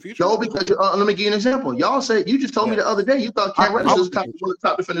build something in the future? No, because let me give you an example. Y'all said you just told me the other day you thought Cam Reddish was one of the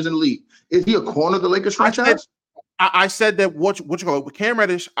top defenders in the league. Is he a corner of the Lakers franchise? I said that what you call it with Cam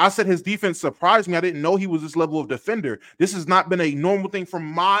Reddish. I said his defense surprised me. I didn't know he was this level of defender. This has not been a normal thing from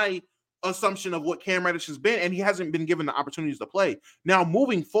my assumption of what Cam Reddish has been, and he hasn't been given the opportunities to play. Now,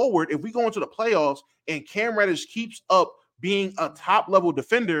 moving forward, if we go into the playoffs and Cam Reddish keeps up being a top level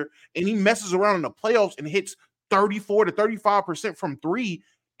defender and he messes around in the playoffs and hits 34 to 35% from three,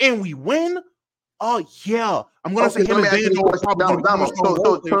 and we win. Oh yeah, I'm gonna say him and Daniel.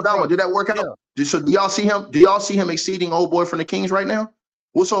 So Damo, did that work out? Yeah. So do y'all see him? Do y'all see him exceeding old boy from the Kings right now?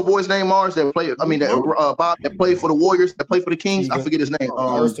 What's old boy's name? Mars that played. I mean, Bob that played for the Warriors, that played for the Kings. I forget his name.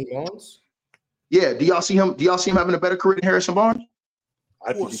 Harrison Barnes. Yeah. Do y'all see him? Do y'all see him having a better career than Harrison Barnes?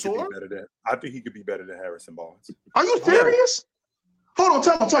 I think he could be better than. I think he could be better than Harrison Barnes. Are you serious? Hold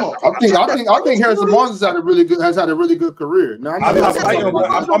on, tell me. I think Harrison Barnes has had a really good career. Now, I'm not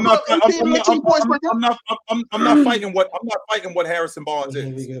fighting what Harrison Barnes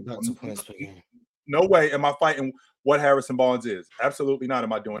is. No way am I fighting what Harrison Barnes is. Absolutely not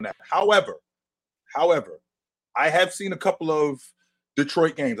am I doing that. However, I have seen a couple of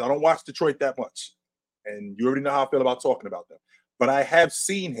Detroit games. I don't watch Detroit that much, and you already know how I feel about talking about them. But I have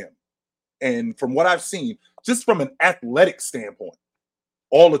seen him, and from what I've seen, just from an athletic standpoint,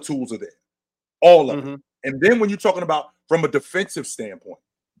 all the tools are there, all of them. And then when you're talking about from a defensive standpoint,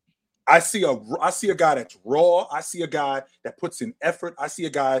 I see a guy that's raw. I see a guy that puts in effort. I see a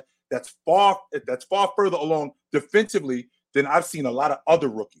guy that's far further along defensively than I've seen a lot of other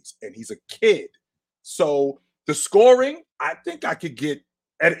rookies. And he's a kid. So the scoring, I think I could get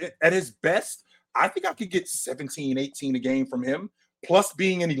at his best. I think I could get 17, 18 a game from him. Plus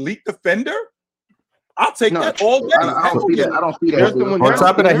being an elite defender. I'll take that all day. I don't see that. On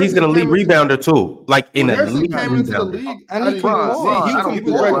top of that, he's going to lead rebounder too. Like in a league rebounder. He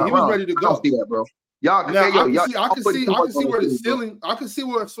was ready to go. I don't see that, bro. Y'all, I can see where the ceiling. I can see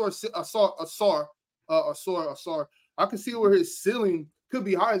where I can see where his ceiling could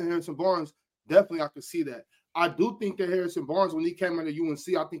be higher than Harrison Barnes. Definitely, I could see that. I do think that Harrison Barnes, when he came into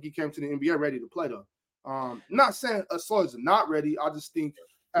UNC, I think he came to the NBA ready to play though. Not saying Asar is not ready. I just think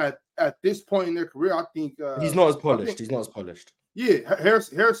at this point in their career, I think he's not as polished. He's not as polished. Yeah,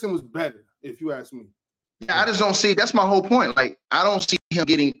 Harrison was better, if you ask me. Yeah, I just don't see. That's my whole point. Like, I don't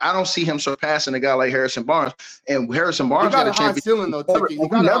see him surpassing a guy like Harrison Barnes. And Harrison Barnes got a championship ceiling though. We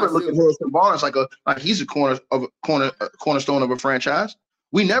never look at Harrison Barnes like he's a cornerstone of a franchise.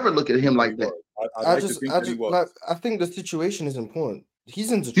 We never look at him like that. I think the situation is important.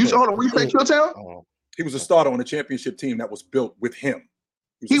 He's in Detroit. Hold on, we say Chilltown? He was a starter on a championship team that was built with him.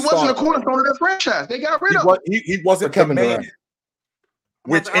 He wasn't a cornerstone of that franchise. They got rid of him. He wasn't Kevin Durant.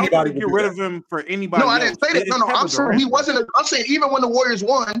 Which anybody would get rid of him for anybody. No, I didn't say that. No, I'm saying he wasn't. I'm saying even when the Warriors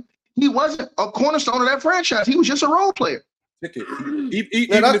won, he wasn't a cornerstone of that franchise. He was just a role player. That's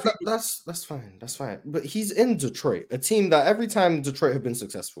fine. That's fine. But he's in Detroit, a team that every time Detroit have been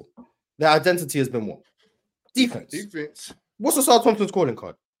successful, their identity has been what? Defense. What's Asar Thompson's calling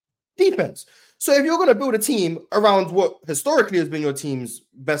card? Defense. So if you're going to build a team around what historically has been your team's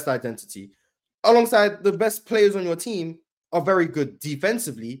best identity, alongside the best players on your team are very good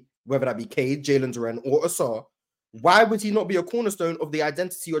defensively, whether that be Cade, Jalen Duren, or Asar, why would he not be a cornerstone of the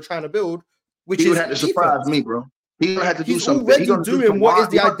identity you're trying to build? Which he would have to surprise me, bro. He would have to do something. He's already doing what is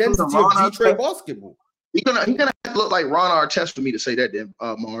the identity of Detroit basketball. He's gonna have to look like Ron Artest for me to say that, then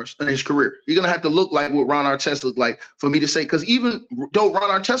Mars, in his career. He's gonna have to look like what Ron Artest looked like for me to say. Because even though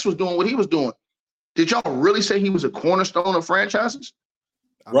Ron Artest was doing what he was doing, did y'all really say he was a cornerstone of franchises?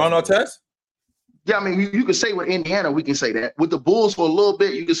 Ron Artest? Yeah, I mean, you could say with Indiana, we can say that. With the Bulls for a little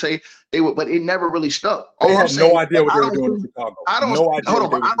bit, you could say they were, but it never really stuck. I have no idea what they were doing in Chicago. I don't see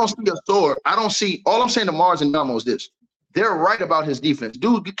a sword. I don't see. All I'm saying to Mars and Damo is this. They're right about his defense.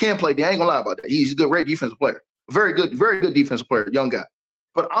 Dude, you can't play. They ain't gonna lie about that. He's a great defensive player. Very good defensive player, young guy.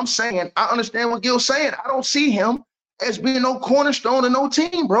 But I'm saying, I understand what Gil's saying. I don't see him as being no cornerstone of no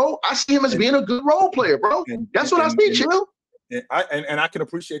team, bro. I see him as being a good role player, bro. That's what I see, Chill. And I can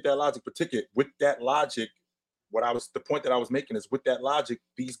appreciate that logic, particularly with that logic. the point that I was making is with that logic,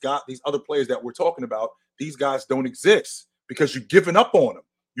 these other players that we're talking about, these guys don't exist because you've given up on them.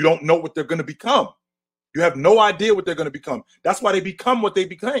 You don't know what they're going to become. You have no idea what they're going to become. That's why they become what they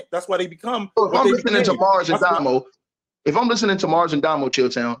became. That's why they become. So if I'm listening to Mars and Damo,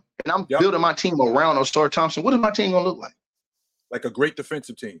 Chilltown, and I'm building my team around Osar Thompson, what is my team going to look like? Like a great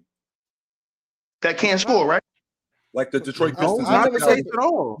defensive team that can't score, right? Like the Detroit Pistons. I never say at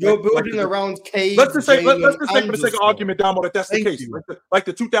all. You're building around Cade. Let's just say, for the sake of argument, Damo, that's the case. Like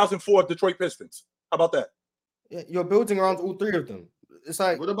the 2004 Detroit Pistons. How about that? Yeah, you're building around all three of them. It's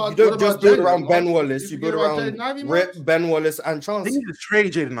like you don't just build around Ben Wallace. You build around Rip, Ben Wallace, and Chance. They need to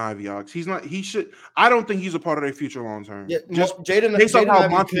trade Jaden Ivey, Ox. He's not. He should. I don't think he's a part of their future long term. Yeah, just Jaden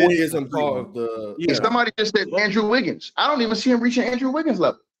Ivey isn't part of the. Yeah. Somebody just said Andrew Wiggins. I don't even see him reaching Andrew Wiggins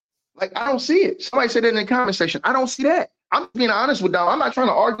level. Like I don't see it. Somebody said that in the comment section. I don't see that. I'm being honest with Damo. I'm not trying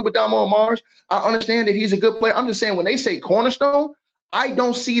to argue with Damo and Mars. I understand that he's a good player. I'm just saying when they say cornerstone, I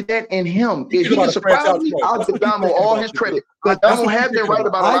don't see that in him. If he can surprise me, I'll give Damo all his credit. But Damo has been right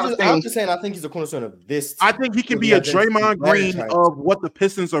about a lot of things. I'm just saying I think he's a cornerstone of this team. I think he can be a Draymond Green of what the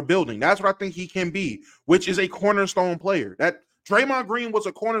Pistons are building. That's what I think he can be, which is a cornerstone player. That Draymond Green was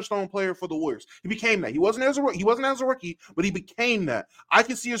a cornerstone player for the Warriors. He became that. He wasn't as a rookie, but he became that. I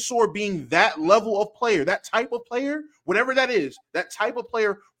can see Osor being that level of player, that type of player, whatever that is, that type of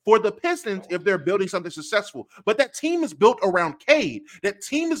player for the Pistons if they're building something successful. But that team is built around Cade. That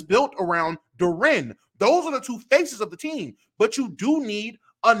team is built around Duren. Those are the two faces of the team. But you do need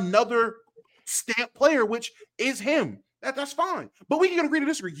another stamp player, which is him. That's fine. But we can agree to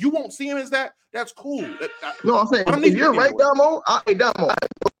disagree. You won't see him as that. That's cool. No, I'm saying if you're right, Damo, I'm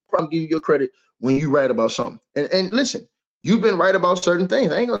giving you your credit when you write about something. And listen, you've been right about certain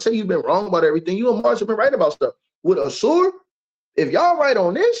things. I ain't gonna say you've been wrong about everything. You and Mars have been right about stuff. With Osor, if y'all right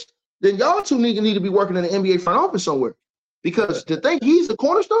on this, then y'all two need to be working in the NBA front office somewhere. Because to think he's the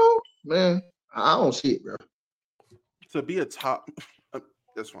cornerstone, man, I don't see it, bro. To be a top,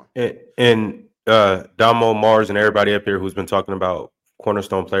 that's fine. And Damo, Mars, and everybody up here who's been talking about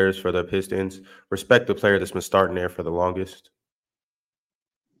cornerstone players for the Pistons, respect the player that's been starting there for the longest.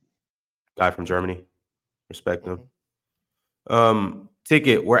 Guy from Germany. Respect him.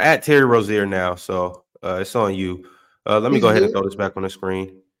 Ticket, we're at Terry Rozier now, so it's on you. Let me go ahead and throw this back on the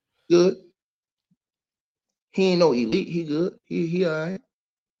screen. Good. He ain't no elite. He good. He all right.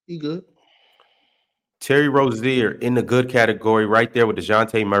 He good. Terry Rozier in the good category right there with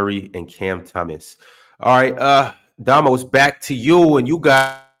DeJounte Murray and Cam Thomas. All right, Damo, it's back to you, and you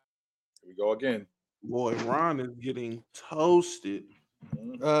got. Here we go again. Boy, Ron is getting toasted.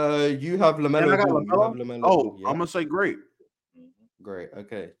 You have LaMelo. Oh, yeah. I'm going to say great. Great.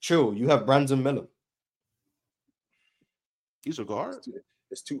 Okay. Chill. You have Brandon Miller. He's a guard.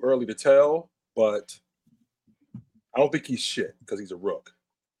 It's too early to tell, but I don't think he's shit because he's a rook.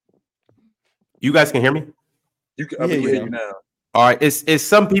 You guys can hear me? You can hear you now. All right. It's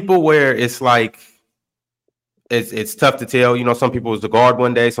some people where it's like it's tough to tell. You know, some people is the guard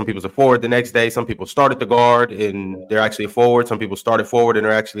one day, some people's a forward the next day, some people started the guard and they're actually a forward, some people started forward and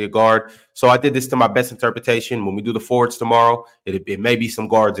they're actually a guard. So I did this to my best interpretation. When we do the forwards tomorrow, it may be some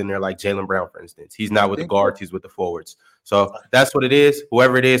guards in there like Jaylen Brown, for instance. He's not with the guards, he's with the forwards. So that's what it is.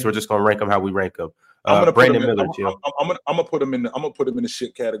 Whoever it is, we're just gonna rank them how we rank them. Brandon Miller, I'm gonna put him in the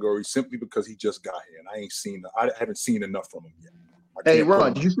shit category simply because he just got here and I haven't seen enough from him yet. Hey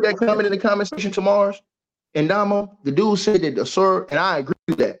Ron, did you see that comment in the comment section to Mars? And Damo, the dude said that Osor, and I agree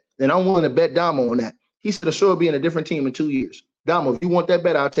with that. And I'm willing to bet Damo on that. He said Osor will be in a different team in 2 years. Damo, if you want that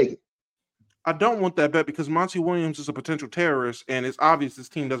bet, I'll take it. I don't want that bet because Monty Williams is a potential terrorist, and it's obvious this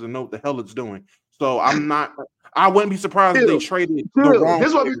team doesn't know what the hell it's doing. So I wouldn't be surprised if they traded the wrong.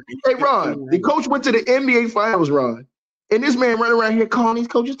 Hey, Ron, the coach went to the NBA Finals, Ron. And this man running around here calling these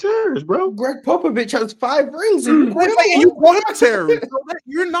coaches terrorists, bro. Greg Popovich has 5 rings. And you call him a terrorist.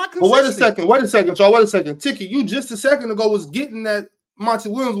 You're not consistent. Well, wait a second. Tiki, you just a second ago was getting that Monty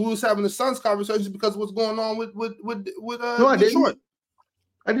Williams. We was having the Suns conversation because of what's going on with no, I Detroit. Didn't.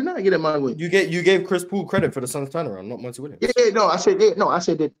 I did not get at Monty Williams. You gave Chris Poole credit for the Suns turnaround, not Monty Williams. I said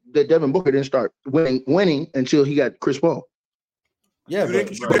that Devin Booker didn't start winning until he got Chris Paul. Yeah,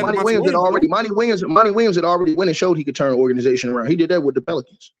 but Monty Williams had already went and showed he could turn an organization around. He did that with the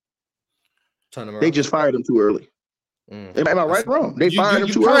Pelicans. They just fired him too early. Am I right or wrong? They fired him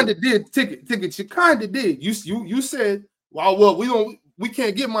too early. You kind of did. You said, well, we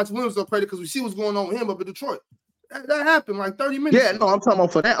can't give Monty Williams no credit because we see what's going on with him up in Detroit. That happened like 30 minutes. Yeah, no, I'm talking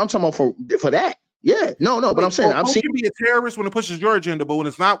about for that. I'm talking about for that. Yeah, no, but I'm saying you can be a terrorist when it pushes your agenda, but when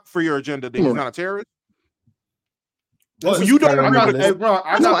it's not for your agenda, then he's not a terrorist. You don't agree with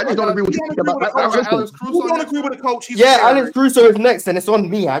I just don't agree with you about Alex Caruso. You don't agree with the coach. Alex Caruso is next, and it's on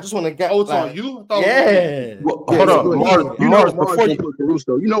me. I just want to get. Oh, it's on you. Yeah. Well, hold on, Mars. Before you put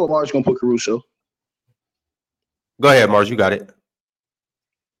Caruso, you know what Mars gonna put Caruso. Go ahead, Mars. You got it.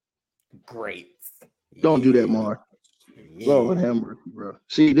 Great. Don't do that, Mars. Lord have mercy, bro.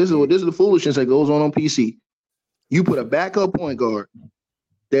 See, this is the foolishness that goes on PC. You put a backup point guard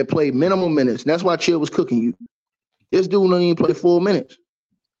that played minimum minutes. That's why Chill was cooking you. This dude don't even play 4 minutes.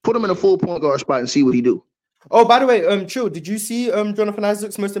 Put him in a full point guard spot and see what he do. Oh, by the way, Chill, did you see Jonathan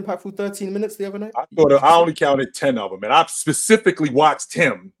Isaac's most impactful 13 minutes the other night? I only counted 10 of them, and I specifically watched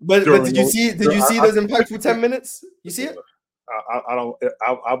him. But did you see those impactful 10 minutes? You see it?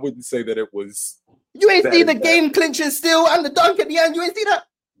 I wouldn't say that it was. You ain't see the game clincher still and the dunk at the end. You ain't see that.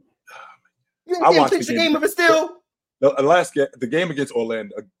 You ain't see him clinch the game with a steal. The game against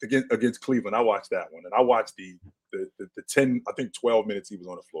Orlando, against Cleveland, I watched that one, and I watched the 10, I think 12 minutes he was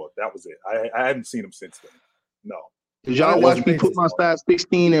on the floor. That was it. I haven't seen him since then. No. Did y'all watch me put my size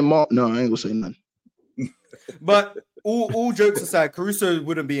 16 in Mark? No, I ain't gonna say nothing. But all jokes aside, Caruso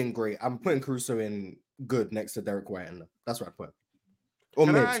wouldn't be in great. I'm putting Caruso in good next to Derek White. That's what I put. Or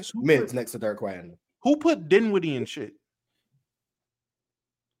mid next to Derek White. Who put Dinwiddie in shit?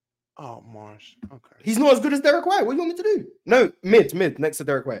 Oh, Mars. Okay. He's not as good as Derek White. What do you want me to do? No, mid next to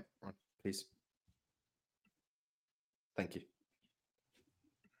Derek White. Please. Thank you.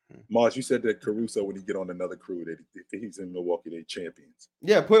 Mars, you said that Caruso, when he get on another crew, that if he's in Milwaukee, they champions.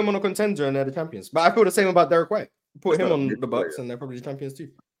 Yeah, put him on a contender and they're the champions. But I feel the same about Derek White. Put him on the Bucks and they're probably the champions too.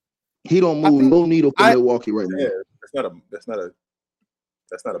 He don't move no needle for Milwaukee right now. That's not a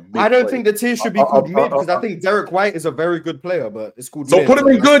I don't think the tier should be called mid because I think Derek White is a very good player, but it's called mid. So put him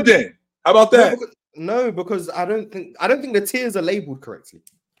in good then. How about that? No, because I don't think the tiers are labeled correctly.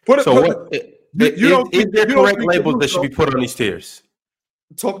 Is there correct labels that should be put on these tiers?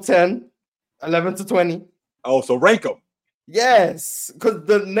 Top 10, 11 to 20. Oh, so rank them. Yes, because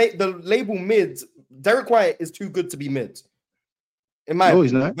the label mid, Derek White is too good to be mid. In my opinion.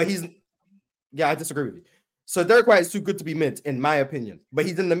 He's not. But I disagree with you. So Derek White is too good to be mid, in my opinion. But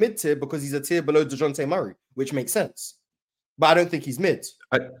he's in the mid tier because he's a tier below DeJounte Murray, which makes sense. But I don't think he's mid.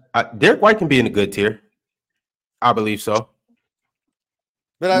 Derek White can be in a good tier. I believe so.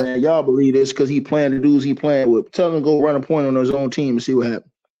 But man, y'all believe this because he playing the dudes he playing with. Tell him to go run a point on his own team and see what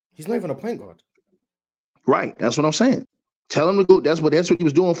happens. He's not even a point guard. Right. That's what I'm saying. Tell him to go. That's what he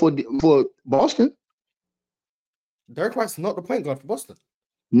was doing for Boston. Derek White's not the point guard for Boston.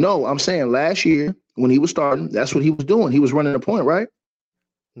 No, I'm saying last year when he was starting, that's what he was doing. He was running a point, right?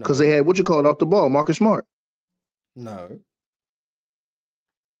 Because they had off the ball, Marcus Smart. No.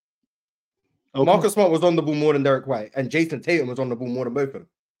 Okay. Marcus Smart was on the ball more than Derek White, and Jason Tatum was on the ball more than both of them.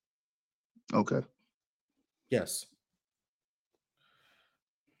 Okay. Yes.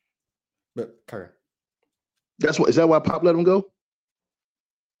 But carry on. Is that why Pop let him go?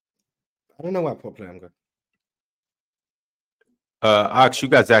 I don't know why Pop let him go. Ox, you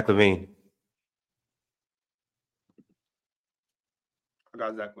got Zach LaVine. I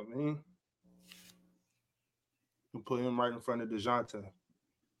got Zach LaVine. You put him right in front of DeJounte.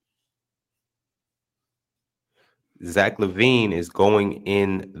 Zach LaVine is going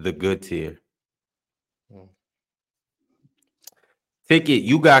in the good tier. Ticket,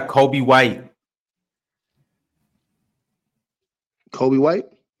 you got Kobe White. Kobe White?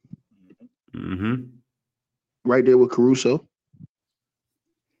 Mm-hmm. Right there with Caruso.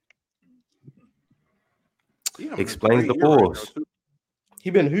 Explains the Bulls.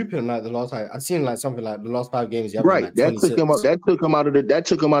 He been hooping like the last time. I've seen like something like the last 5 games. Right. Like that took him out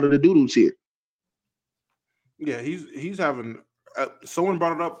of the doo-doo tier. Yeah, he's having. Someone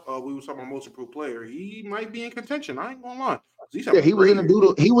brought it up. We were talking about most improved player. He might be in contention. I ain't gonna lie. He was in a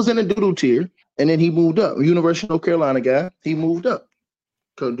doodle. He was in a doodle tier, and then he moved up. University of North Carolina guy. He moved up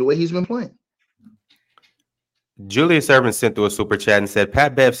because the way he's been playing. Julius Urban sent through a super chat and said,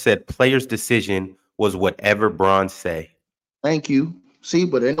 "Pat Bev said player's decision was whatever Bron say." Thank you. See,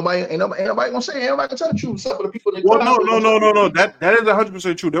 but ain't nobody gonna say. Ain't nobody gonna tell the truth. Except for the people that. Well, no. That is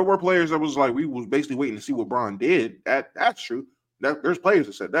 100% true. There were players that was like we was basically waiting to see what Bron did. That's true. There's players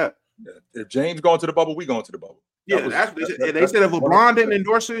that said that. Yeah. If James going to the bubble, we going to the bubble. They said if LeBron didn't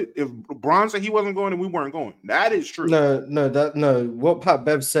endorse it, if LeBron said he wasn't going, then we weren't going. That is true. No. What Pat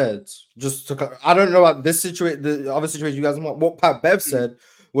Bev said, I don't know about this situation, the other situation you guys want. What Pat Bev said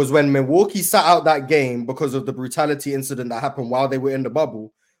was when Milwaukee sat out that game because of the brutality incident that happened while they were in the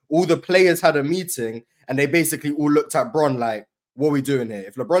bubble, all the players had a meeting and they basically all looked at Bron like, what are we doing here?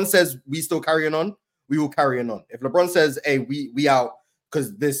 If LeBron says we still carrying on, we will carry on. If LeBron says, hey, we out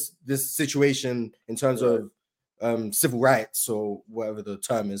because this situation in terms of civil rights or whatever the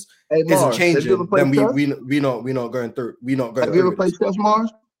term is Hey, isn't Mars, have you ever changing, played then chess? we're not going through. We're not going Have you through ever played this. chess,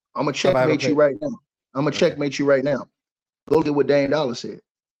 Mars? I'm gonna Have I ever checkmate you played? right now. I'm gonna checkmate you right now. Go look at what Dame Dollar said.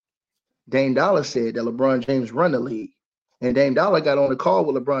 Dame Dollar said that LeBron James run the league. And Dame Dollar got on the call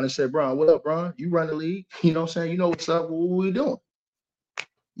with LeBron and said, "Bron, what up, Bron? You run the league. You know what I'm saying? You know what's up. What we doing?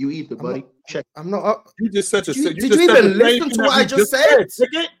 You eat the buddy. Check. I'm not up. You just said Did you even listen to what I just said?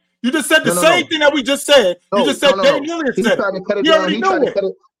 You just said the No. same thing that we just said. You just said Dame Lillard He said tried to cut it You down. already He know tried to it. cut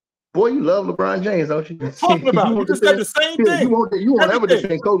it. Boy, you love LeBron James, don't you? What are you talking about? You just said the same thing. You won't ever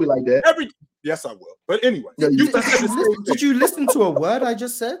defend Kobe like that. Yes, I will. But anyway, Yeah, you just said the same thing. Did you listen to a word I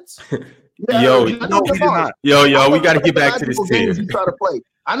just said? Yo, No, he did not. Yo, we got to get back to this games tier. you try to play.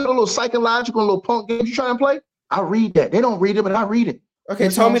 I know the little psychological, little punk games you try and play. I read that. They don't read it, but I read it. Okay,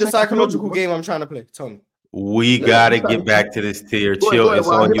 That's tell all me I'm the saying. psychological game I'm trying to play. Tell me. We got to get back to this tier. Chill, it's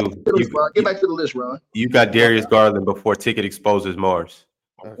on you. Get back to the list, Ron. You got Darius Garland before Ticket exposes Mars.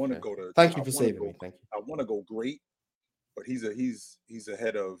 I want to go to. Thank you for saving me. Thank you. I want to go great, but he's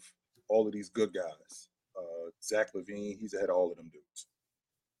ahead of all of these good guys. Zach LaVine, he's ahead of all of them dudes.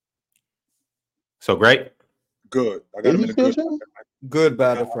 So great. Good. I got him in the good. Good,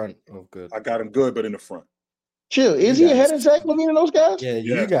 bad, or front. Oh, good. I got him good, but in the front. Chill. Is he ahead of Zach LaVine and those guys? Yeah,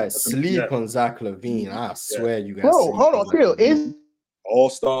 you guys sleep on Zach LaVine. I swear you guys. Bro, hold on, chill. Is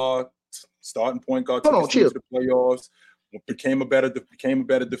all-star, starting point guard, hold on, chill. To the playoffs, became a better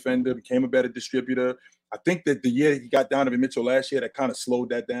defender, became a better distributor. I think that the year he got Donovan Mitchell last year, that kind of slowed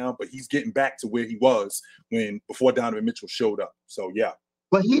that down, but he's getting back to where he was before Donovan Mitchell showed up. So yeah.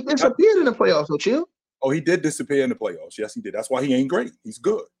 But he disappeared in the playoffs, so chill. Oh, he did disappear in the playoffs. Yes, he did. That's why he ain't great. He's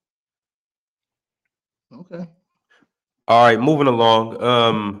good. Okay. All right, moving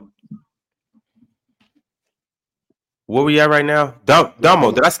along. Where we at right now?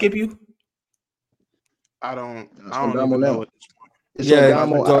 Damo, did I skip you? I don't Damo even now. know at this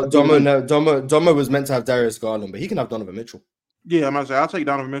point. Yeah, Domo was meant to have Darius Garland, but he can have Donovan Mitchell. Yeah, I'm gonna say I'll take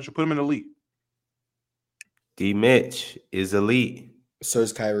Donovan Mitchell, put him in the league. D. Mitch is elite. So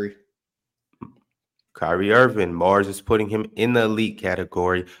is Kyrie. Kyrie Irving, Mars is putting him in the elite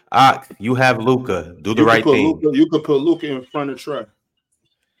category. You have Luka. Do the right thing. You could put Luka in front of Trey.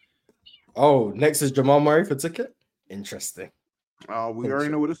 Oh, next is Jamal Murray for Ticket. Interesting. We already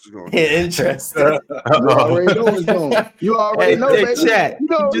know where this is going. Interesting. You already know what's going on. You already know, Hey, baby. chat. You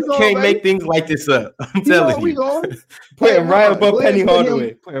know You just what's can't going, make baby. things like this up. I'm You know telling we you. going. Put him right above Go ahead Penny and put him-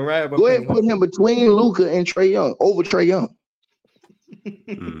 Hardaway. Put him right above Go ahead Penny and put him between Luka and Trey Young, over Trey Young.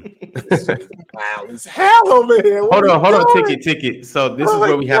 Wow, it's hell over here. Hold on, ticket. So this is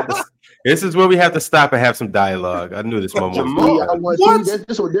where we have to. This is where we have to stop and have some dialogue. I knew this moment was coming. This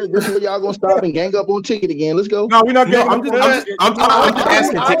is where y'all gonna stop and gang up on Ticket again. Let's go. No, we're not getting. I'm just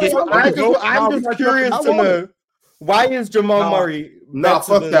asking, Ticket. I'm just curious to know, why is Jamal Murray? Nah,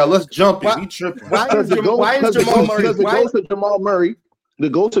 fuck that. Let's jump it. He tripping. Why is Jamal Murray? Because the ghost of Jamal Murray, the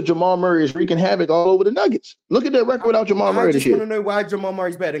ghost of Jamal Murray is wreaking havoc all over the Nuggets. Look at their record without Jamal Murray I this just want year. to know why Jamal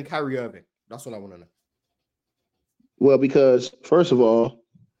Murray's better than Kyrie Irving. That's what I want to know. Well, because first of all,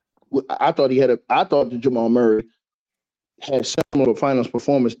 I thought that Jamal Murray had similar finals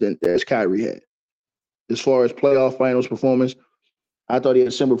performance as Kyrie had. As far as playoff finals performance, I thought he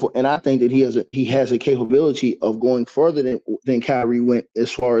had similar, and I think that he has a capability of going further than Kyrie went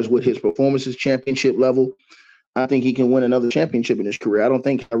as far as with his performances, championship level. I think he can win another championship in his career. I don't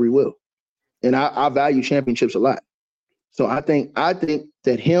think Kyrie will, and I value championships a lot. So I think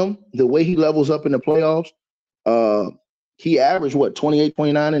that him, the way he levels up in the playoffs, he averaged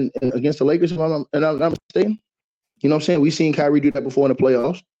 28.9 against the Lakers, if I'm not mistaken. You know what I'm saying? We've seen Kyrie do that before in the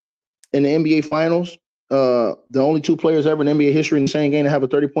playoffs. In the NBA Finals, the only two players ever in NBA history in the same game to have a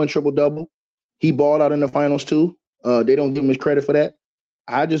 30-point triple-double. He balled out in the finals too. They don't give him his credit for that.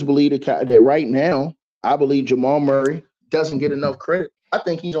 I just believe that right now, I believe Jamal Murray doesn't get enough credit. I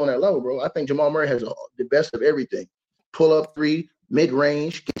think he's on that level, bro. I think Jamal Murray has the best of everything. Pull up three,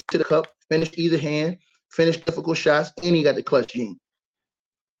 mid-range, get to the cup, finish either hand, finish difficult shots, and he got the clutch gene.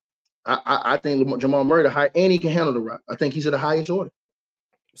 I think Jamal Murray, and he can handle the rock. I think he's at the highest order.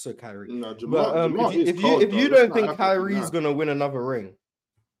 So Kyrie. No, if you don't think Kyrie's gonna win another ring,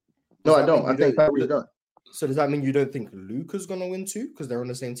 no, I don't. I think Kyrie's done. So does that mean you don't think Luka's gonna win too because they're on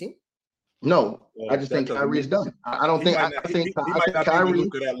the same team? No, I just think Kyrie's done. I don't think. I think Kyrie.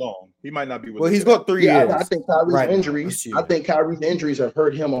 Luka that long. He might not be. Well, he's got 3 years. I think Kyrie's injuries. I think Kyrie's injuries have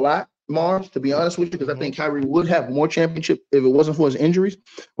hurt him a lot, Mars. To be honest with you, because I think Kyrie would have more championship if it wasn't for his injuries.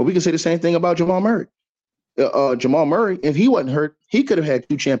 But we can say the same thing about Jamal Murray. Jamal Murray, if he wasn't hurt, he could have had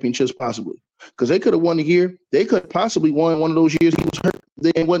 2 championships possibly, because they could have won the year. They could have possibly won one of those years he was hurt.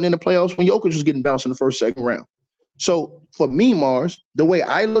 They wasn't in the playoffs when Jokic was getting bounced in the first, second round. So for me, Mars, the way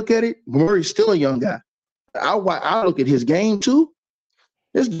I look at it, Murray's still a young guy. I look at his game too.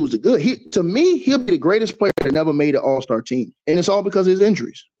 This dude's a good. To me, he'll be the greatest player that never made an All-Star team, and it's all because of his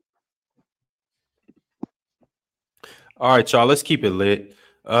injuries. All right, y'all. Let's keep it lit.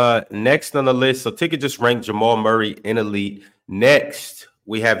 Next on the list, so Ticket just ranked Jamal Murray in elite. Next,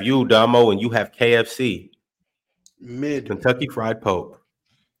 we have you, Damo, and you have KFC. Mid. Kentucky Fried Pope.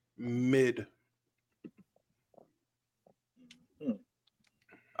 Mid.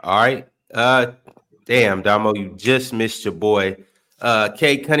 All right. Damn, Damo, you just missed your boy.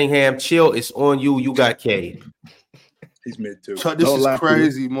 Cade Cunningham, chill. It's on you. You got Cade. He's mid too. This is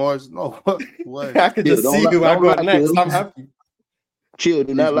crazy, Mars. No way. I could just see who I got next. I'm happy. Chill.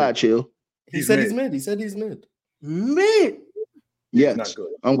 Do not lie, chill. He said he's mid. He said he's mid. Mid. Yes. Not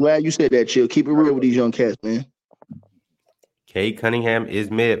good. I'm glad you said that, chill. Keep it real with these young cats, man. Cade Cunningham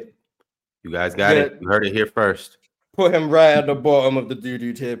is mid. You guys got it. You heard it here first. Put him right at the bottom of the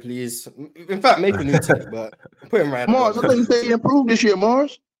doo-doo tier, please. In fact, make a new tier, but put him right at the Mars, I thought you said he improved this year,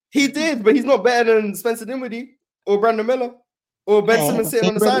 Mars. He did, but he's not better than Spencer Dinwiddie or Brandon Miller or Ben Simmons sitting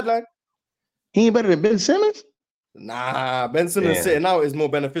on the sideline. He ain't better than Ben Simmons? Nah, Ben Simmons sitting out is more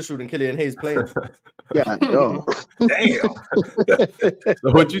beneficial than Killian Hayes playing. Yeah, no. Damn.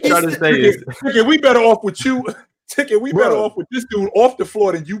 So what you trying to say is, Ticket, we better off with you. Ticket, we better off with this dude off the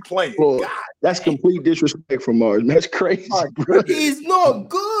floor than you playing. Bro, that's complete disrespect from Mars. Man, that's crazy, bro. He's not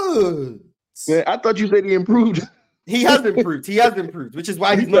good. Man, I thought you said he improved. He has improved. He has improved, which is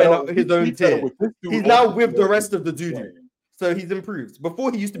why he's not in his own tier. He's now with the rest of the doo-doo. So he's improved.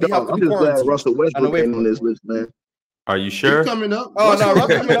 Before he used to be I'm just glad Russell Westbrook ain't on this list, man. Are you sure? He's coming up. Oh, no, Russ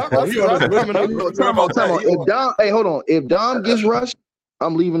coming up. Russ coming up. Time out. If Dom, hey, hold on. If Dom gets rushed,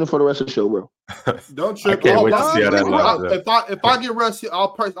 I'm leaving him for the rest of the show, bro. Don't trip. I can't wait to see how that lines up. If I get Russ, I'll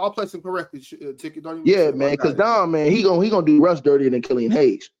place him correctly. Ticket. Don't even Yeah, man. Because Dom, man, he gonna do Russ dirtier than Killian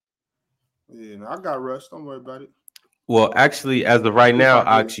Hayes. Yeah, no, I got Russ. Don't worry about it. Well, actually, as of right now,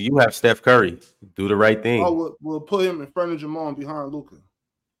 actually, you have Steph Curry. Do the right thing. Oh, we'll put him in front of Jamal and behind Luka.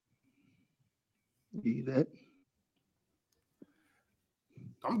 See that?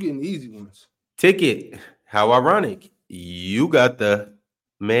 I'm getting easy ones. Ticket. How ironic. You got the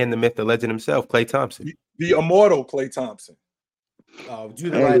man, the myth, the legend himself, Klay Thompson. The immortal Klay Thompson. Oh, do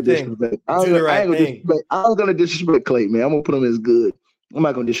the right thing. I'm gonna disrespect Klay, man. I'm gonna put him as good. I'm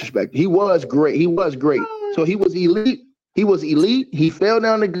not gonna disrespect him. He was great. So he was elite. He fell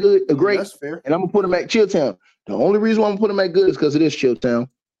down to good, great. That's fair. And I'm gonna put him at Chilltown. The only reason why I'm gonna put him at good is because it is Chilltown.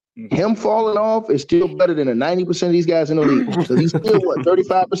 Mm-hmm. Him falling off is still better than the 90% of these guys in the league. So he's still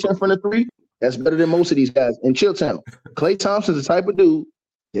 35% from the three. That's better than most of these guys in Chilltown. Klay Thompson's the type of dude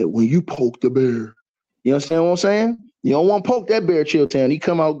that when you poke the bear, you understand what I'm saying? You don't want to poke that bear, Chilltown. He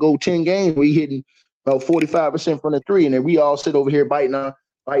come out, go 10 games where he hitting about 45% from the three, and then we all sit over here biting our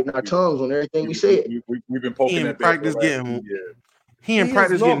tongues on everything we said. We've been poking that bear. He in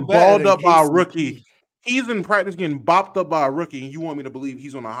practice getting balled up by a rookie. He's in practice getting bopped up by a rookie, and you want me to believe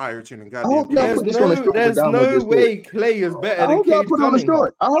he's on a higher tier than goddamn. There's no way Klay is better than Cade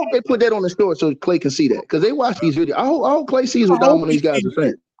Cunningham. I hope they put that on the story so Klay can see that because they watch these videos. I hope Klay sees what Dom and these guys are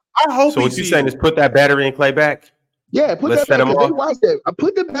saying. I hope. So what you saying is put that battery in Klay back? Yeah, put that back. They watch that. I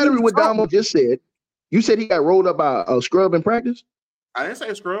put the battery what Damo just said. You said he got rolled up by a scrub in practice? I didn't say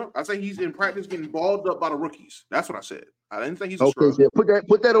a scrub. I said he's in practice getting balled up by the rookies. That's what I said. I didn't say he's a scrub. Yeah,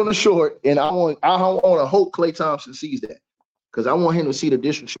 put that on the short, and I want to hope Klay Thompson sees that because I want him to see the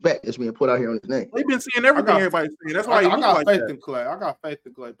disrespect that's being put out here on his name. They've been seeing everything everybody's saying. That's why I got faith in Klay. I got faith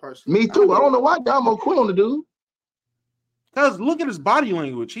in Klay personally. Me too. I don't know why Damo quit on the dude. Because look at his body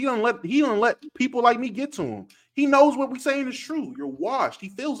language. He don't let people like me get to him. He knows what we're saying is true. You're washed. He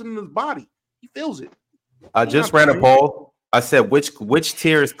feels it in his body. He feels it. I just ran a poll. I said which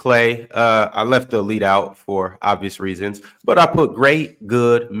tier is Klay. I left the elite out for obvious reasons, but I put great,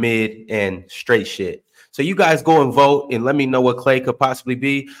 good, mid, and straight shit. So you guys go and vote and let me know what Klay could possibly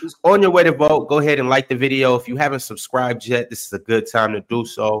be. On your way to vote, go ahead and like the video. If you haven't subscribed yet, this is a good time to do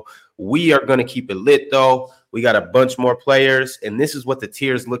so. We are going to keep it lit, though. We got a bunch more players, and this is what the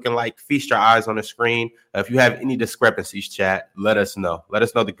tiers looking like. Feast your eyes on the screen. If you have any discrepancies, chat, let us know. Let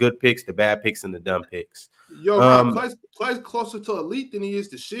us know the good picks, the bad picks, and the dumb picks. Yo, Klay's closer to elite than he is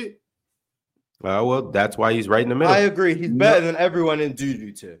to shit. Well, that's why he's right in the middle. I agree. He's better than everyone in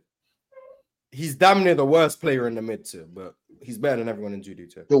doo-doo tier. He's damn near the worst player in the mid tier, but he's better than everyone in doo-doo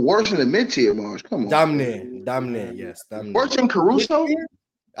tier. The worst in the mid tier, Mars. Come on. Damn near. Yes, damn near. Worse than Caruso?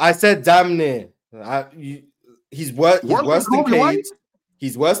 I said damn near. He's worse than Cade.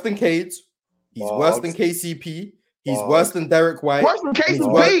 He's worse than Cade. He's worse than KCP. He's worse than Derek White. Worse than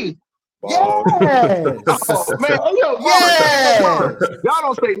KCP. Yes. Oh man, y'all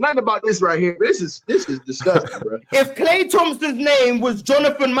don't say nothing about this right here. This is disgusting, bro. If Klay Thompson's name was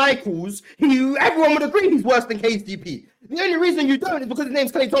Jonathan Michaels, everyone would agree he's worse than KCP. The only reason you don't is because his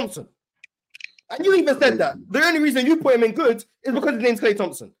name's Klay Thompson. And you even said that. The only reason you put him in good is because his name's Klay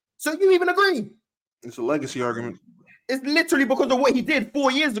Thompson. So you even agree. It's a legacy argument. It's literally because of what he did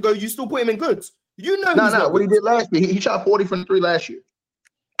 4 years ago. You still put him in good. You know. No. What he did last year, he shot 40 from 3 last year.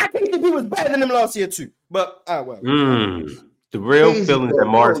 I think he was better than him last year too. But well. The real feelings that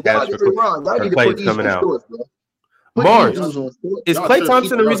Mars has for Klay coming out. Mars, is Klay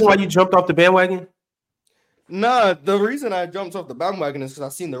Thompson the reason why you jumped off the bandwagon? Nah, the reason I jumped off the bandwagon is because I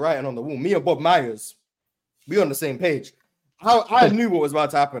seen the writing on the wall. Me and Bob Myers, we on the same page. I knew what was about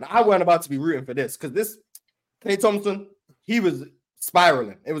to happen. I wasn't about to be rooting for this because this Klay Thompson, he was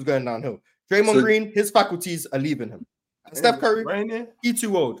spiraling. It was going downhill. Draymond Green, his faculties are leaving him. Steph Curry, he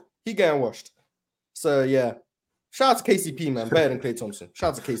too old. He getting washed. So yeah, shout out to KCP, man. Better than Klay Thompson.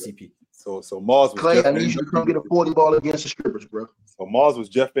 Shout out to KCP. So Mars was Klay, I need you to come get a 40 ball against the strippers, bro. So Mars was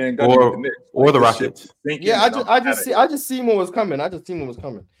Jeff Van Gundy or the Rockets. Yeah, I just seen what was coming. Like there's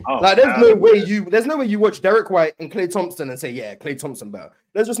no way you watch Derek White and Klay Thompson and say, yeah, Klay Thompson better.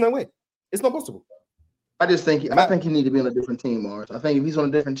 There's just no way. It's not possible. I think he need to be on a different team, Mars. I think if he's on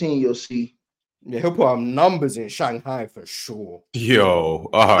a different team, you'll see. Yeah, he'll put up numbers in Shanghai for sure. Yo,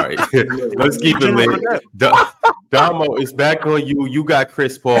 all right. Let's keep it lit. Damo, it's back on you. You got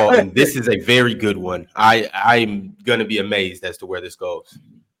Chris Paul, and this is a very good one. I'm gonna be amazed as to where this goes.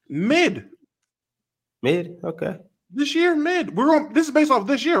 Mid. Okay. This year, mid. This is based off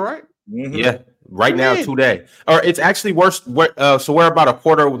this year, right? Mm-hmm. Yeah. Right now, today. Or it's actually worse. So we're about a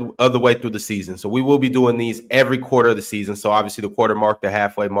quarter of the way through the season. So we will be doing these every quarter of the season. So obviously the quarter mark, the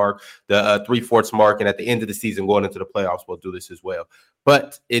halfway mark, the 3/4 mark, and at the end of the season, going into the playoffs, we'll do this as well.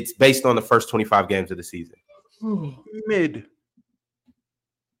 But it's based on the first 25 games of the season. Mid.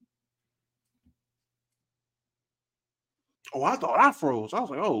 Oh, I thought I froze. I was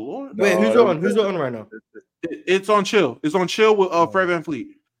like, oh Lord. Wait, who's on right now? It's on chill. It's on chill with Fred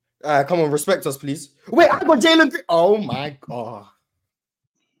VanVleet. Come on, respect us, please. Wait, I got Jalen Green. Oh my god.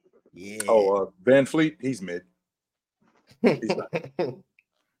 Yeah. Van Fleet, he's mid. He's all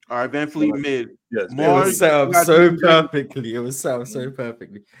right, Van Fleet mid. Yes, it was set up so perfectly.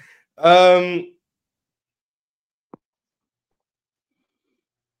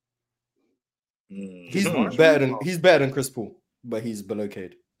 He's better than Chris Paul, but he's below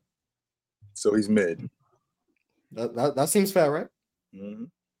Cade. So he's mid. That seems fair, right? Mm-hmm.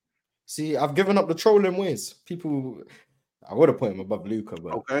 See, I've given up the trolling ways. People, I would have put him above Luka,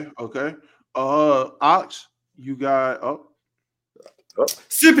 but okay. Ox, you got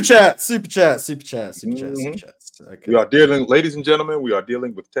super chat. Mm-hmm. Okay. We are dealing, ladies and gentlemen,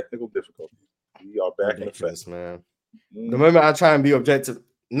 with technical difficulties. We are back in effect, man. Mm-hmm. The moment I try and be objective,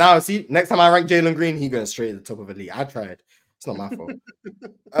 now see, next time I rank Jalen Green, he goes straight to the top of the league. I tried. It's not my fault.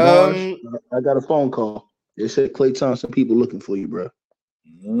 I got a phone call. They said Klay Thompson people looking for you, bro.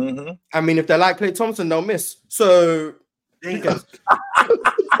 Mm-hmm. I mean, if they like Klay Thompson, they'll miss. So who cares?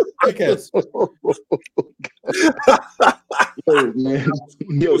 Who cares? Yo, man.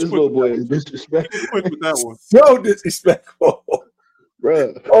 Yo, this little boy is disrespectful. So disrespectful.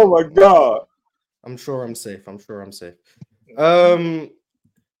 Bro. Oh my God. I'm sure I'm safe.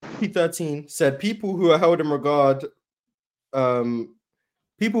 P13 said people who are held in regard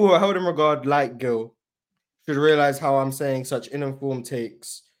like Gil should realize how I'm saying such uninformed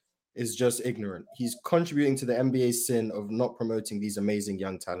takes is just ignorant. He's contributing to the NBA's sin of not promoting these amazing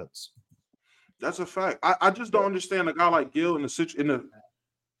young talents. That's a fact. I just don't understand a guy like Gil in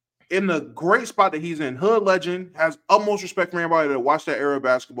the great spot that he's in. Hood legend, has utmost respect for everybody that watched that era of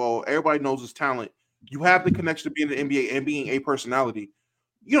basketball. Everybody knows his talent. You have the connection to being in the NBA and being a personality.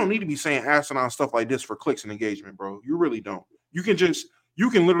 You don't need to be saying asinine stuff like this for clicks and engagement, bro. You really don't. You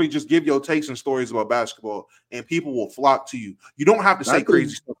can literally just give your takes and stories about basketball, and people will flock to you. You don't have to say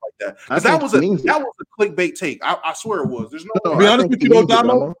crazy stuff like that. Because that was a clickbait take. I swear it was. There's no. To be honest with you,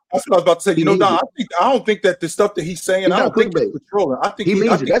 Damo, that's what I was about to say. Dom, I don't think that the stuff that he's saying, I don't think it's trolling. I think he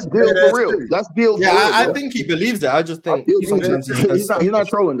means it. That's Gil for real. That's Gil. Yeah, I think he believes it. I just think he's not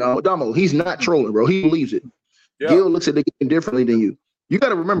trolling, Damo. He's not trolling, bro. He believes it. Yeah. Gil looks at the game differently than you. You got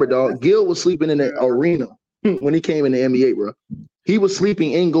to remember, dog. Gil was sleeping in the arena when he came in the NBA, bro. He was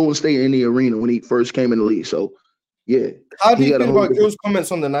sleeping in Golden State in the arena when he first came in the league. So, yeah. How do you think about Gil's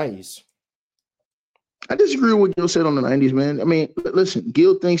comments on the 90s? I disagree with what Gil said on the 90s, man. I mean, listen,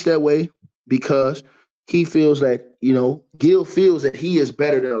 Gil thinks that way because he feels that, Gil feels that he is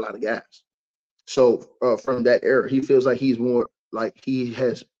better than a lot of guys. So, from that era, he feels like he's more like he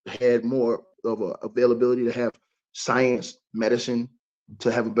has had more of a availability to have science, medicine,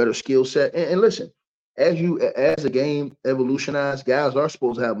 to have a better skill set. And listen, as the game evolutionized, guys are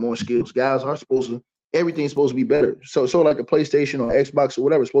supposed to have more skills. Guys are supposed to everything's supposed to be better. So like a PlayStation or Xbox or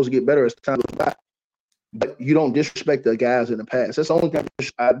whatever is supposed to get better as time goes by. But you don't disrespect the guys in the past. That's the only thing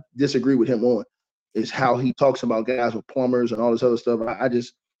I disagree with him on is how he talks about guys with plumbers and all this other stuff. I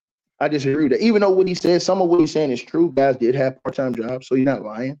disagree with that. Even though what he said, some of what he's saying is true. Guys did have part-time jobs, so he's not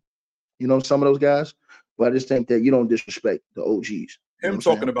lying. You know, some of those guys. But I just think that you don't disrespect the OGs. Him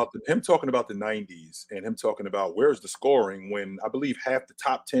talking about the 90s and him talking about where's the scoring when I believe half the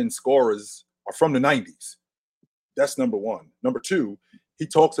top 10 scorers are from the 90s. That's number one. Number two, he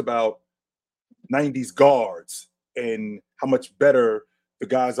talks about 90s guards and how much better the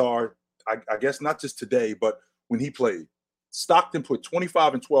guys are. I guess not just today, but when he played. Stockton put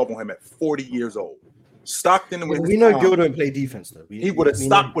 25 and 12 on him at 40 years old. Stockton, we know Gil don't play defense though. He would have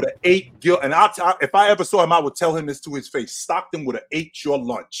stocked with an 8 Gil, and if I ever saw him, I would tell him this to his face. Stockton would have ate your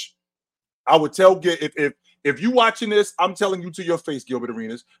lunch. I would tell Gil if you watching this, I'm telling you to your face, Gilbert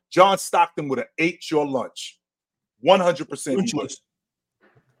Arenas. John Stockton would have ate your lunch. 100%.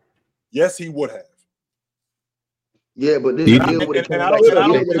 Yes, he would have. Yeah, but this I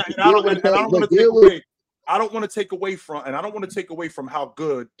don't want to take away from how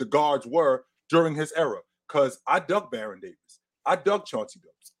good the guards were during his era, because I dug Baron Davis, I dug Chauncey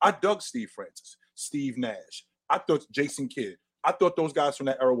Billups, I dug Steve Francis, Steve Nash, I thought Jason Kidd, I thought those guys from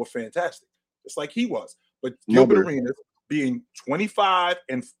that era were fantastic, just like he was. But Gilbert Arenas being 25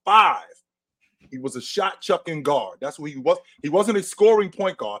 and 5, he was a shot chucking guard. That's what he was. He wasn't a scoring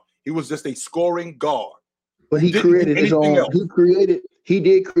point guard. He was just a scoring guard. But he created his own. Else. He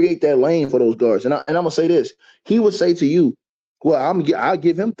did create that lane for those guards. And I'm gonna say this: he would say to you, "Well, I'll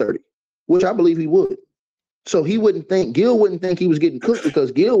give him 30," which I believe he would. So Gil wouldn't think he was getting cooked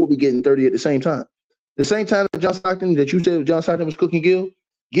because Gil would be getting 30 at the same time. The same time that John Stockton John Stockton was cooking Gil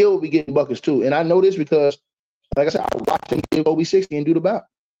would be getting buckets too. And I know this because, like I said, I watched him give Kobe 60 and do the bout.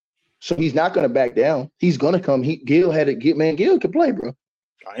 So he's not gonna back down. He's gonna come. Gil had to get man. Gil could play, bro.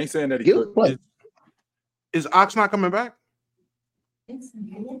 I ain't saying that he could play. Is Ox not coming back? Did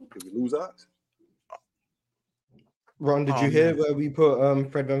we lose Ox? Ron, did you hear where we put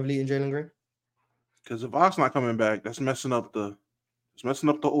Fred VanVleet and Jalen Green? Because if Ox not coming back, that's messing up the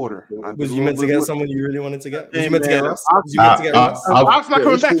order. Was you meant to get someone you really wanted to get? Was you meant to get Russ? Ox not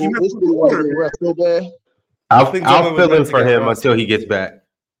coming back. You messed up the order. I'll fill in for him until he gets back.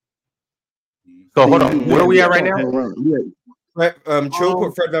 So hold on, where are we at right now? Chill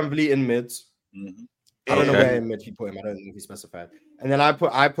put Fred VanVleet in mids. Mm-hmm. I don't know where in mid he put him. I don't think he specified. And then I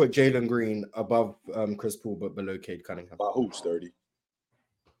put Jalen Green above Chris Paul but below Cade Cunningham. About who's 30?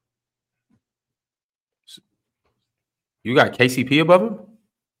 You got KCP above him?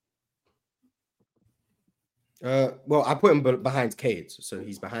 Well, I put him behind Cade, so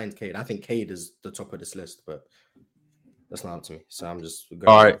he's behind Cade. I think Cade is the top of this list, but that's not up to me. So I'm just going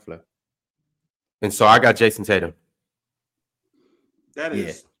all right. Flow. And so I got Jason Tatum. That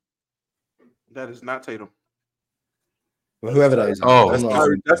is not Tatum. Well, whoever that is. Oh, that's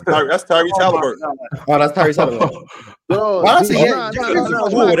Tyrese Halliburton. Oh, that's Tyrese Halliburton. Bro,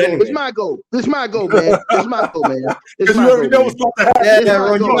 it's my goal. It's my goal, man. It's my goal, man. Because you already know what's going to happen. Yeah,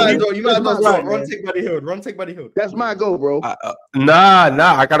 Ron, you might as well run take Buddy Hield. Run take Buddy Hield. That's my goal, bro. Nah,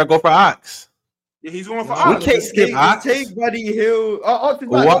 I gotta go for Ox. Yeah, he's going for Ox. We can't skip Ox. Take Buddy Hield. Ox is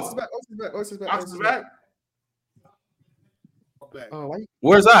back. Ox is back. Oh,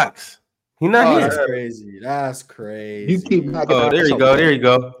 where's Ox? He's not here. That's crazy. You keep knocking. Oh, there you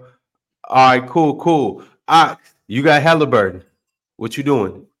go. All right, cool. Ox, you got Halliburton. What you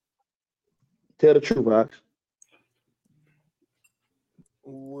doing? Tell the truth, Ox.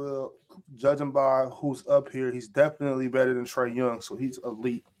 Well, judging by who's up here, he's definitely better than Trae Young, so he's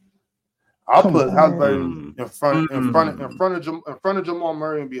elite. I'll put Halliburton in front of Jamal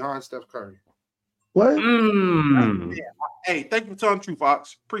Murray and behind Steph Curry. What? Hey, thank you for telling the truth,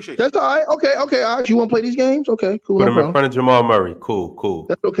 Fox. Appreciate it. That's all right. Okay. All right. You want to play these games? Okay, cool. Put him in front of Jamal Murray. Cool.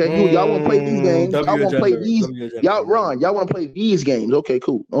 That's okay. Y'all want to play these games? Y'all want to play these? Y'all want to play these games? Okay,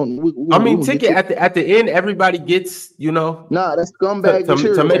 cool. Ticket at the end, everybody gets, Nah, that's scumbag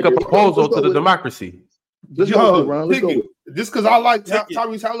to make a proposal to the democracy. Let's go, Ron. Let's go. Just because I like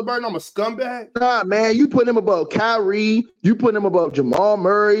Tyrese Halliburton, I'm a scumbag? Nah, man. You put him above Kyrie. You put him above Jamal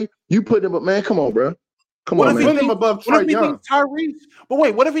Murray. You put him above, man. Come on, bro. Come on, man. Put him above Trae Young.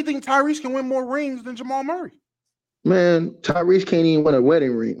 What if he thinks Tyrese can win more rings than Jamal Murray? Man, Tyrese can't even win a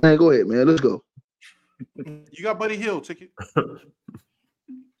wedding ring. Man, go ahead, man. Let's go. You got Buddy Hield, Ticket.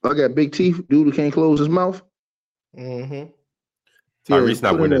 I got big teeth. Dude who can't close his mouth. Mm-hmm. Tyrese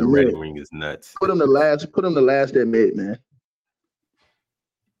not winning a wedding ring is nuts. Put him the last at mid, man.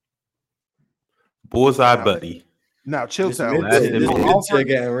 Bullseye buddy. Now, chill town. This mid-tier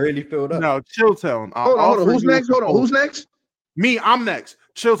getting really filled up. Now, chill town. Hold on. Who's next? Who's next? Me, I'm next.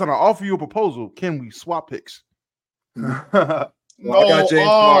 Chill town. I'll offer you a proposal. Can we swap picks? I got James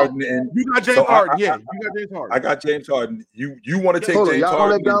Harden, and you got James Harden. You got James Harden. I got James Harden. You want to take James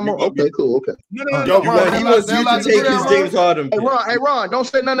Harden? Okay, cool. Okay. No. He wants you to take his James Harden. Hey, Ron, don't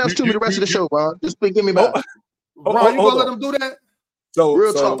say nothing else to me the rest of the show, Ron. Just give me back. Ron, you gonna let him do that? So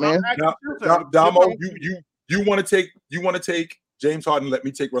real talk, man. Damo, you want to take James Harden? Let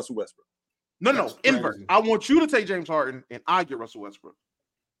me take Russell Westbrook. No, invert. I want you to take James Harden, and I get Russell Westbrook.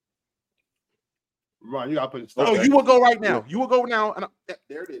 Ron, you gotta put it. Oh, you will go right now. You will go now, and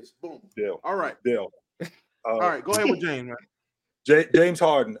there it is. Boom. Deal. All right. Deal. All right. Go ahead with James, man. James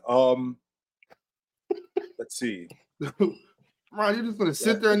Harden. Let's see. Ron, you're just gonna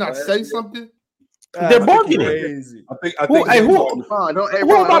sit there and not say something? They're bargaining. I think. Who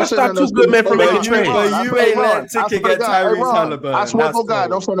about to stop two good men from making trades? You ain't let Ticket get Tyrese Halliburton. I swear to God,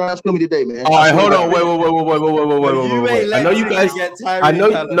 don't say nothing else to me today, man. All right, hold on. Wait. I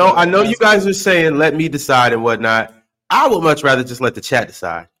know you guys are saying let me decide and whatnot. I would much rather just let the chat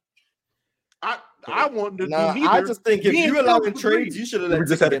decide. I want to do neither. I just think if you allow trades, you should have let we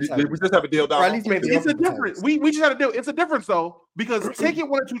just have a deal down. At least maybe it's a difference. We just had a deal. It's a difference though, because Ticket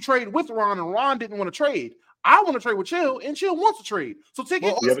wanted to trade with Ron and Ron didn't want to trade. I want to trade with Chill and Chill wants to trade. So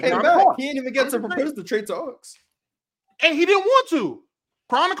Ticket he didn't even get to propose the trade to Ox. And he didn't want to.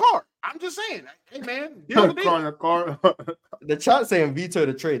 Cry on the car. I'm just saying. Hey man, the chat saying veto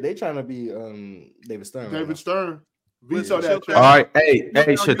the trade. They trying to be David Stern. David Stern. Veto that trade. All right,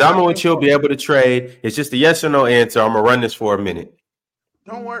 hey, should Damo and Chill be able to trade? It's just a yes or no answer. I'm gonna run this for a minute.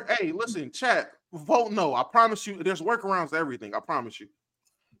 Don't worry. Hey, listen, chat. Vote no. I promise you. There's workarounds to everything. I promise you.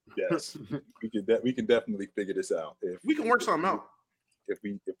 Yes, we can definitely figure this out. We can work something out. If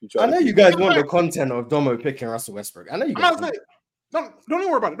we try. I know you guys want the content of Domo picking Russell Westbrook. I know you guys. Don't even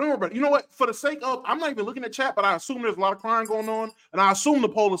worry about it. Don't worry about it. You know what? For the sake of, I'm not even looking at chat, but I assume there's a lot of crying going on, and I assume the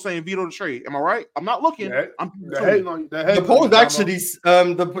poll is saying veto the trade. Am I right? I'm not looking. The poll is actually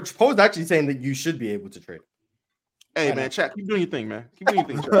saying that you should be able to trade. Hey man, chat, keep doing your thing, man. Keep doing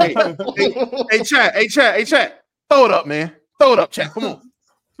your thing. Hey, chat. Throw it up, man. Throw it up, chat. Come on.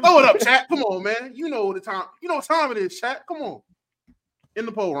 Throw it up, chat. Come on, man. You know the time. You know what time it is, chat. Come on. In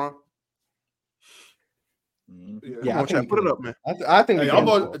the poll, Ron. Yeah, chat. Put it up, man. I think. Hey, I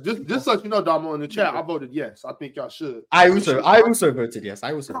voted, just so you know, Damo, in the chat, I voted yes. I think y'all should. I also voted yes.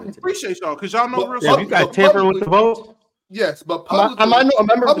 I appreciate y'all because y'all know real. Yeah, you guys tampering with the vote. Yes, but am I not a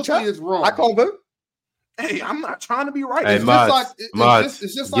member of the chat? Is wrong. I can't vote. Hey, I'm not trying to be right. Hey, it's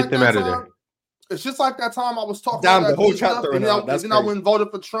just get them out of there. It's just like that time I was talking about the whole chat, and then I went and voted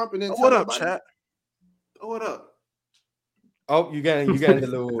for Trump, and then what up, chat? What up? Oh, you getting the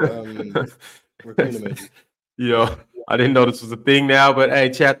little raccoon emoji. Yo, I didn't know this was a thing now, but hey,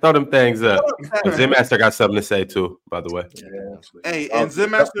 chat, throw them things up. Zim Master got something to say too, by the way. Yeah. Hey, and Zim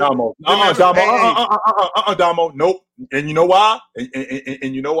Master, Damo, nope. And you know why?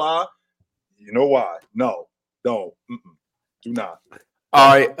 And you know why? You know why? No, don't. Do not.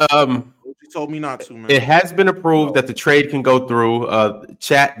 All right. You told me not to, man. It has been approved that the trade can go through.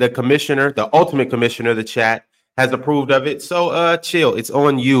 Chat, the commissioner, the ultimate commissioner of the chat, has approved of it. So, Chill. It's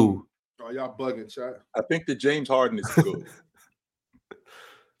on you. Oh, y'all bugging, chat. I think that James Harden is good.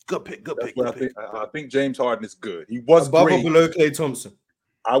 Good pick. I think James Harden is good. He was above great. or below Klay Thompson.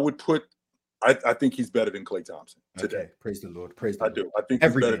 I would put. I think he's better than Klay Thompson today. Okay. Praise the Lord. Praise the Lord. I do. I think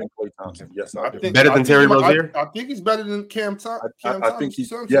he's better than Klay Thompson. Yes, I do. Better than Terry Rozier? I think he's better than Cam Thomas. I think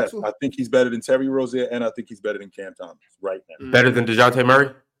he's I think he's better than Terry Rozier, and I think he's better than Cam Thomas right now. Better than DeJounte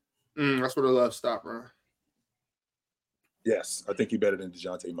Murray? That's what I love. Stop, man. Yes, I think he's better than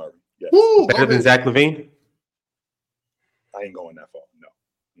DeJounte Murray. Yes. Woo, better than Zach LaVine? I ain't going that far. No.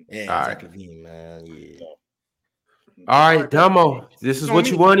 Yeah, Zach LaVine, man. Yeah. No. All right, Damo. This is what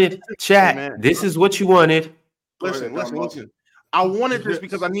you wanted. Chat. This is what you wanted. Listen. I wanted this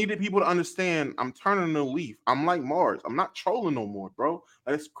because I needed people to understand I'm turning a new leaf. I'm like Mars. I'm not trolling no more, bro.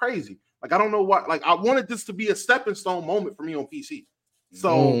 Like, it's crazy. Like, I don't know why. Like, I wanted this to be a stepping stone moment for me on PC.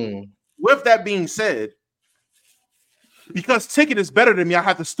 So, with that being said, because Ticket is better than me, I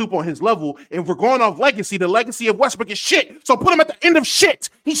have to stoop on his level. And if we're going off legacy, the legacy of Westbrook is shit. So put him at the end of shit.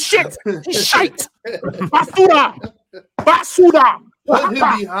 He's shit. He's shite. Basura. Put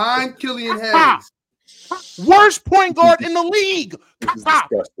him behind Killian Hayes. Worst point guard in the league. This is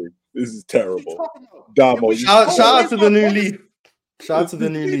disgusting. This is terrible. Damo, shout out to the new leaf. Shout out to the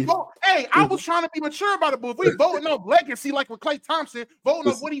new league. Hey, I was trying to be mature about it, but if we voting on legacy like with Klay Thompson,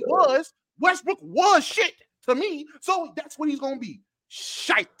 voting on what he was, Westbrook was shit to me. So that's what he's gonna be.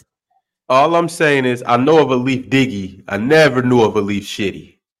 Shite. All I'm saying is I know of a Leaf Diggy. I never knew of a Leaf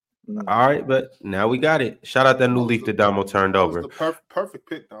Shitty. All right, but now we got it. Shout out that new Leaf that Damo turned over. The perfect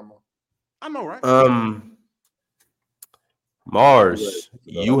pick, Damo. I know, right? Mars,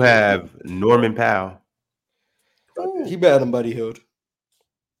 you have Norman Powell. He better than Buddy Hield.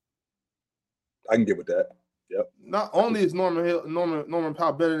 I can get with that. Yep. Not only is Norman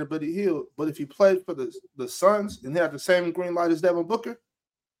Powell better than Buddy Hield, but if he played for the Suns and he had the same green light as Devin Booker,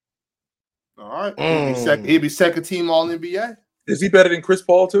 all right, he'd be second team All NBA. Is he better than Chris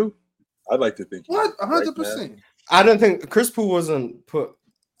Paul too? I'd like to think. What? 100%. I don't think Chris Paul wasn't put.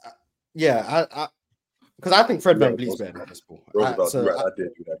 Yeah, because I think Fred VanVleet's better than Chris Paul. I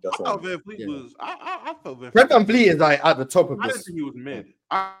did do that. That's I thought VanVleet was. I felt VanVleet. Fred VanVleet is like at the top of this. I didn't think he was mid.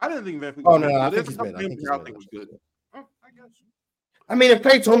 I didn't think VanVleet. Oh no, I think he's mid. I think was good. Oh, I guess. I mean, if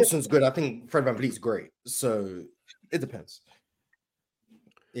Klay Thompson's good, I think Fred VanVleet's great. So it depends.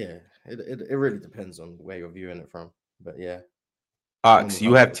 Yeah, it really depends on where you're viewing it from. But yeah. Ox,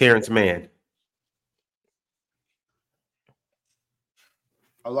 you have Terrence Mann.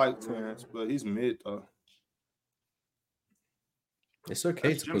 I like Terrence, but he's mid though. It's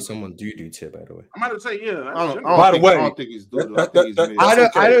okay to put someone doo-doo tier, by the way. I'm about to say, yeah. By the way, I don't think he's doo-doo.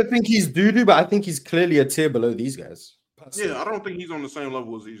 I don't think he's doo-doo, but I think he's clearly a tier below these guys. Yeah, I don't think he's on the same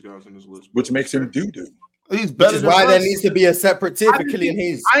level as these guys in this list. Which makes him doo-doo. He's better. Which is why there needs to be a separate tier for Killian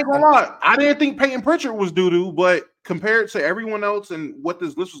Hayes. I ain't gonna lie. I didn't think Peyton Pritchard was doo-doo, but compared to everyone else and what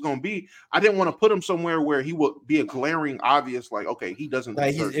this list was going to be, I didn't want to put him somewhere where he would be a glaring obvious, like, okay, he doesn't.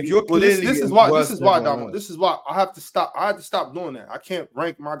 Like if you're this is why I have to stop. I had to stop doing that. I can't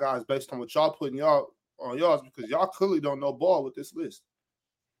rank my guys based on what y'all putting y'all on y'all because y'all clearly don't know ball with this list.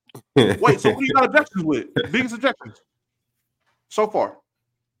 Wait, so who you got objections with? Biggest objections so far?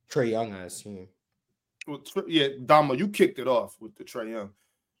 Trae Young, I assume. Well, yeah, Damo, you kicked it off with the Trae Young.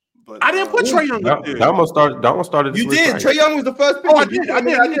 But I didn't put Trae Young up there. Damo started. You did. Trae Young was the first pick. Oh, I did.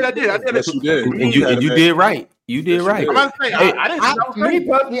 Yes, you did. And you did right. You did right. I'm about to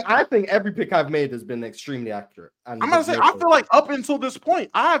say, I think every pick I've made has been extremely accurate. I'm about to say, I feel like up until this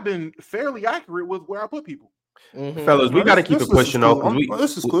point, I have been fairly accurate with where I put people. Mm-hmm. Fellas, we got to keep it pushing though.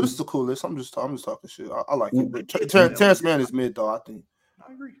 This is cool. This is the cool list. I'm just talking shit. I like it. Terrence Mann is mid though. I think.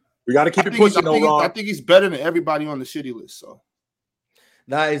 I agree. We got to keep it pushing. I think he's better than everybody on the shitty list. So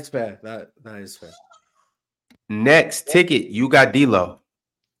that is fair. That is fair. Next ticket, you got D-Lo.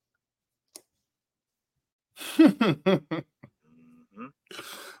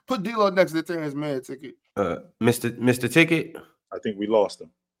 Put D-Lo next to Terrence Mann ticket. Mr. Ticket. I think we lost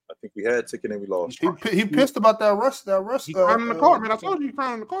him. I think we had ticket and we lost. He pissed about that rush. He's crying in the car, man. I told you he's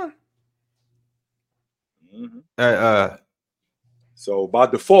crying in the car. Mm-hmm. So by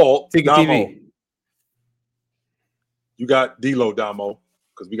default, Ticket Damo, TV. you got D-Lo, Damo,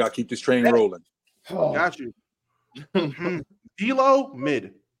 because we got to keep this train rolling. Got you. D-Lo,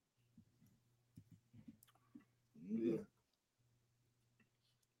 mid. Yeah.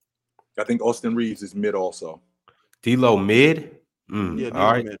 I think Austin Reeves is mid also. D-Lo mid? Yeah,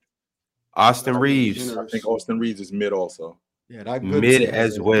 all right. Mid. Austin Reeves. I think Austin Reeves is mid also. Yeah, that good mid tier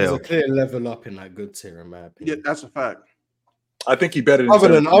as well. There's a clear level up in that good tier, in my opinion. Yeah, that's a fact. I think he's better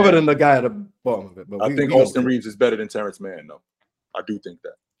than other than the guy at the bottom of it. But I think Austin Reeves is better than Terrence Mann, though. I do think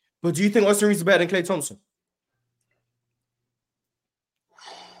that. But do you think Austin Reeves is better than Klay Thompson?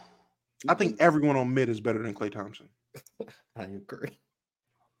 I think everyone on mid is better than Klay Thompson. I agree.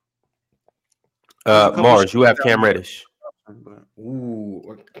 Mars, you have Cam Reddish.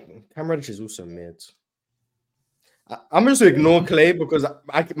 Ooh, Cam Reddish is also mid. I'm just going to ignore Klay because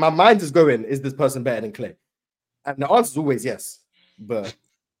my mind is going, is this person better than Klay? And the answer is always yes, but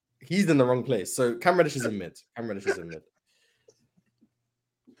he's in the wrong place. So Cam Reddish is in mid.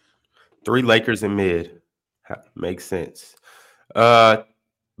 3 Lakers in mid. Makes sense.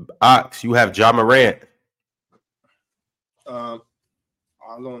 Ox, you have Ja Morant. I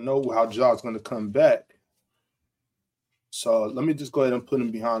don't know how Ja's going to come back. So let me just go ahead and put him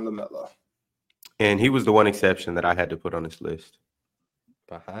behind LaMelo. And he was the one exception that I had to put on this list.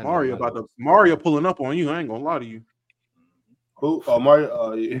 Mario pulling up on you. I ain't gonna lie to you. Who? Oh,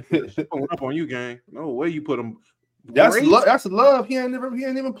 Mario. Yeah. Pulling up on you, gang. No way you put him. That's love. He ain't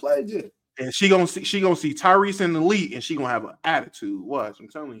even played yet. And she gonna see Tyrese in the league, and she gonna have an attitude. Watch, I'm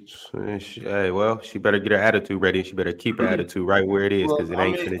telling you. Hey, well, she better get her attitude ready. She better keep her attitude right where it is, because it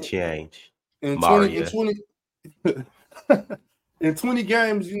ain't gonna change. In 20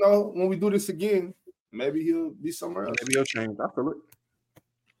 games, when we do this again, maybe he'll be somewhere else. Maybe he'll change. I feel it.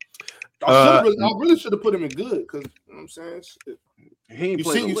 I really should have put him in good because you know what I'm saying. Shit. You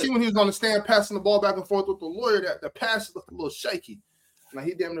see when he was on the stand passing the ball back and forth with the lawyer, that the pass looked a little shaky. Like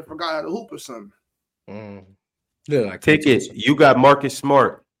he damn near forgot how to hoop or something. Yeah, like Ticket, you got Marcus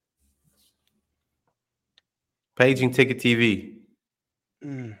Smart. Paging Ticket TV.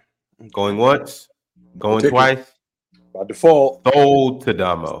 Going once, going twice. By default. Sold to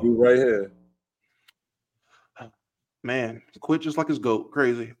Damo. Right here. Man, quit just like his GOAT.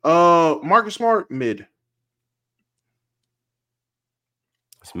 Crazy. Marcus Smart, mid.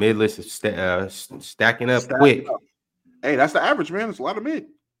 It's mid list is stacking up quick. Hey, that's the average, man. It's a lot of mid.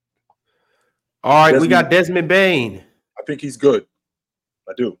 All right, we got Desmond Bane. I think he's good.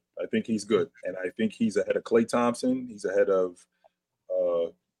 I do. I think he's good. And I think he's ahead of Klay Thompson. He's ahead of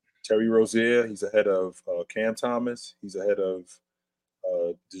Terry Rozier. He's ahead of Cam Thomas. He's ahead of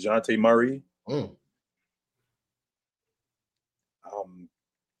DeJounte Murray.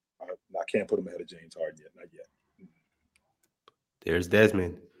 I can't put him ahead of James Harden yet. Not yet. There's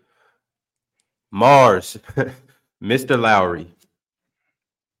Desmond. Mars. Mr. Lowry.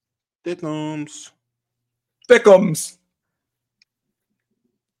 Thickums.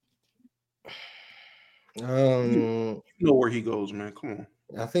 You know where he goes, man. Come on.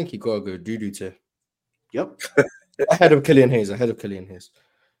 I think he got a good doo-doo tier. Yep. ahead of Killian Hayes.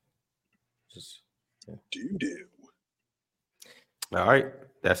 Just doo-doo. All right.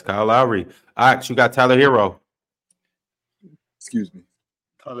 That's Kyle Lowry. All right, you got Tyler Hero. Excuse me.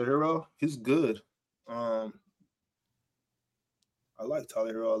 Tyler Hero, he's good. I like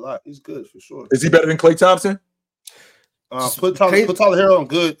Tyler Hero a lot. He's good for sure. Is he better than Klay Thompson? Put Tyler Hero on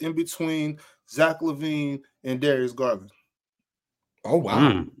good in between Zach LaVine and Darius Garland. Oh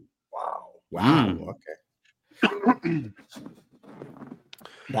wow! Okay.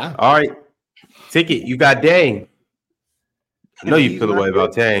 Wow. All right, Ticket. You got Dame. I know you feel away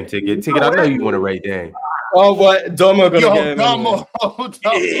about Dame. Ticket. I know you want to rate Dame. Oh, what? Domo gonna get him. Domo.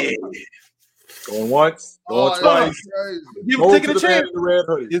 Yeah. Going once, going twice. Give him Ticket a chance. In the red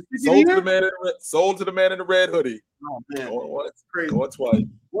hoodie. Sold to the man in the red hoodie. Oh man, going once, crazy. Going twice.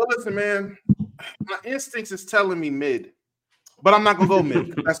 Well, listen, man. My instincts is telling me mid, but I'm not gonna go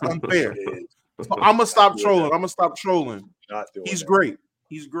mid. That's unfair. So I'm gonna stop trolling. He's great.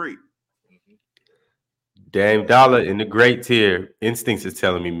 He's great. Dame Dollar in the great tier. Instincts is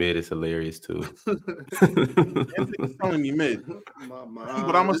telling me mid is hilarious too. Instincts is telling me mid, but I'm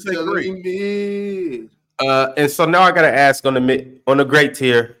gonna say great. Mid. And so now I gotta ask on the great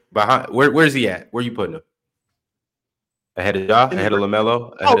tier behind. Where's he at? Where you putting him? Ahead of y'all? Ahead of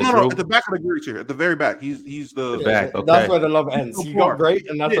LaMelo? No, at the back of the great tier, at the very back. He's the back. Okay. That's where the love ends. He got great,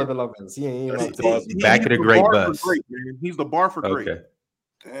 and that's where the love ends. Back of the great bus. Great, man. He's the bar for great. Okay.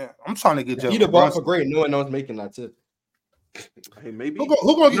 Damn, I'm trying to get Jalen. He the bar for great. No one knows making that tip. Hey, maybe who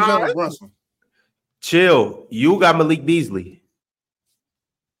gonna get Jalen Brunson? Chill. You got Malik Beasley.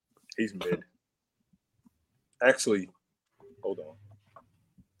 He's mid. Actually, hold on.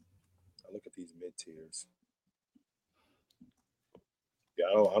 I look at these mid tiers. Yeah,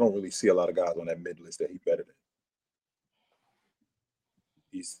 I don't really see a lot of guys on that mid list that he's better than.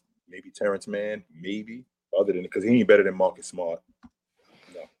 He's maybe Terrence Mann, maybe. Other than because he ain't better than Marcus Smart.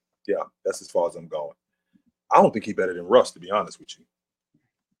 No. Yeah, that's as far as I'm going. I don't think he's better than Russ, to be honest with you.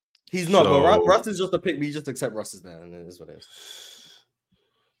 He's not, but Russ is just a pick. We just accept Russ as that, and it is what it is.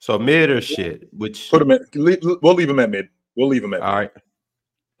 So mid or shit? Which put him at? We'll leave him at mid. We'll leave him at. All right.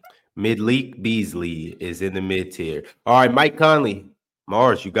 Malik Beasley is in the mid tier. All right, Mike Conley,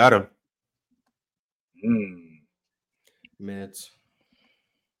 Mars, you got him. Mids.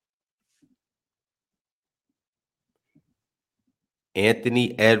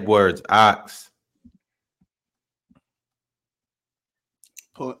 Anthony Edwards, Ox.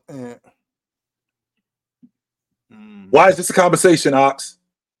 Why is this a conversation, Ox?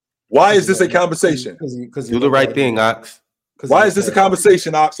 Why is this a conversation? Because do the right thing, Ox. Why is this a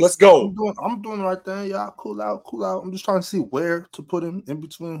conversation, Ox? Let's go. I'm doing the right thing. Y'all cool out. I'm just trying to see where to put him in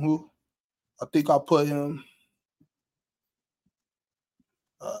between who. I think I'll put him.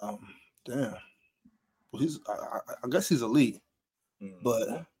 Damn. Well, I guess he's elite.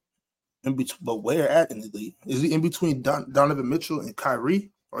 But in between, but where at in the league? Is he in between Donovan Mitchell and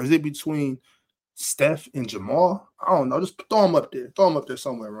Kyrie, or is it between Steph and Jamal? I don't know. Just throw him up there. Throw him up there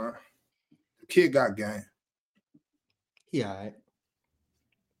somewhere, man. The kid got game. Yeah, right.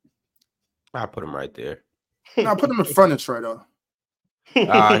 I put him right there. Now put him in front of Trey though.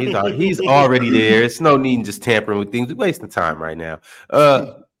 He's already there. It's no need in just tampering with things. We're wasting time right now.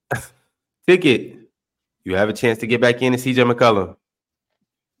 Ticket, you have a chance to get back in and CJ McCollum.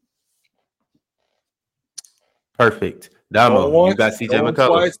 Perfect. Damo, you got CJ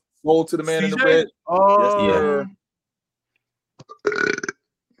McCollum. Sold to the man in the CJ? red. Yes, Yeah. sir.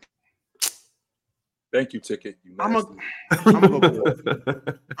 Thank you, Ticket. You I'm nasty. gonna go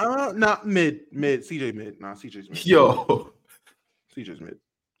mid. Not mid. CJ mid. Nah, CJ's mid. Yo. CJ's mid.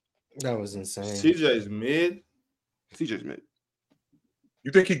 That was insane. CJ's mid. CJ's mid.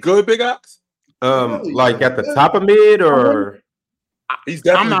 You think he good, Big Ox? Like at the top of mid or He's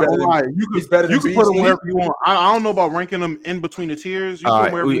definitely I'm not better gonna lie. than, You he's better can than put him Beasley. wherever you want. I don't know about ranking him in between the tiers. You all put right,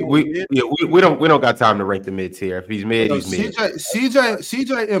 him wherever you want. we don't got time to rank the mid tier. If he's mid, Yo, he's mid.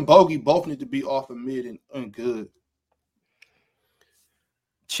 CJ and Bogey both need to be off of mid and good.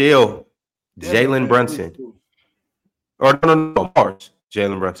 Chill. Jalen Brunson. Or no, Mars.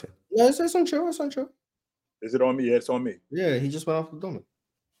 Jalen Brunson. Yeah, it's on chill. It's on chill. Is it on me? Yeah, it's on me. Yeah, he just went off the dome.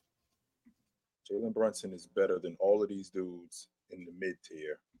 Jalen Brunson is better than all of these dudes in the mid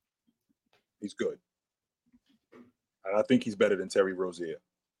tier. He's good. And I think he's better than Terry Rozier.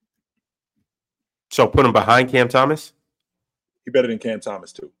 So put him behind Cam Thomas? He's better than Cam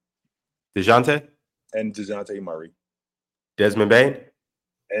Thomas, too. DeJounte? And DeJounte Murray. Desmond Bain?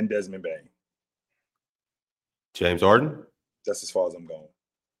 And Desmond Bain. James Harden? That's as far as I'm going.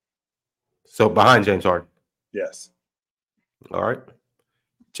 So behind James Harden? Yes. All right.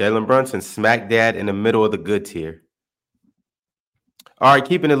 Jalen Brunson, smack dab in the middle of the good tier. All right,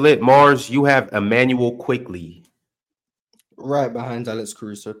 keeping it lit. Mars, you have Emmanuel Quickly. Right behind Alex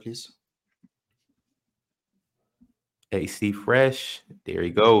Caruso, please. AC Fresh. There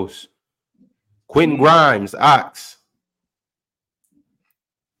he goes. Quentin Grimes, Ox.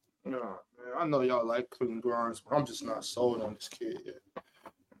 Yeah, man, I know y'all like Quentin Grimes, but I'm just not sold on this kid yet.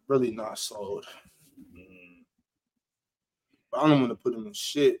 Really not sold. I don't want to put him in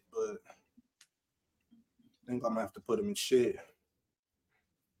shit, but I think I'm gonna have to put him in shit.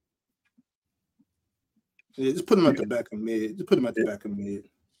 Yeah, just put him at the back of mid. Just put him at the back of mid.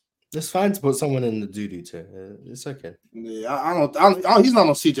 It's fine to put someone in the doo-doo tier. It's okay. Yeah, I don't. He's not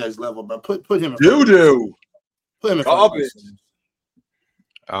on CJ's level, but put him in. Doo-doo. Put him in. All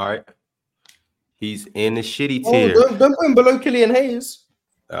right. He's in the shitty Oh, tier. don't put him below Killian Hayes.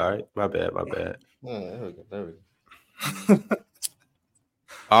 All right. My bad. Oh, there we go. There we go.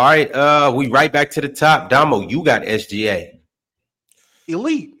 All right. We right back to the top. Damo, you got SGA.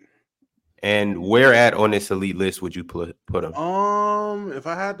 Elite. And where at on this elite list would you put him? If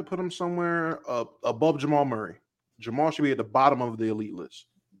I had to put him somewhere above Jamal Murray, Jamal should be at the bottom of the elite list.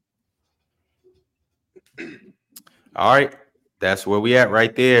 All right. That's where we at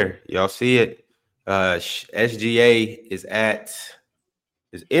right there. Y'all see it. SGA is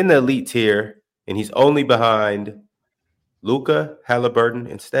in the elite tier, and he's only behind Luka, Halliburton,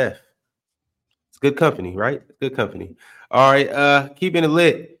 and Steph. It's good company, right? Good company. All right. Keeping it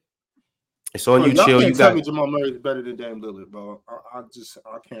lit. It's on you, Chill. You tell me Jamal Murray is better than Dame Lillard, bro. I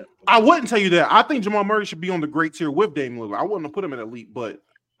can't. I wouldn't tell you that. I think Jamal Murray should be on the great tier with Dame Lillard. I wouldn't have put him at elite, but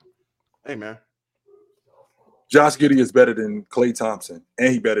hey, man. Josh Giddey is better than Klay Thompson,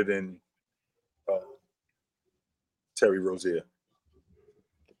 and he better than Terry Rozier.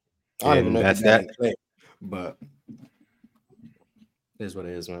 I don't even know that's if that. Play, but it is what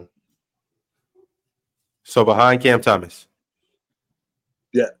it is, man. So behind Cam Thomas.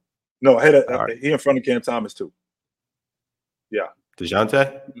 Yeah. No, I had Right. he in front of Cam Thomas too. Yeah.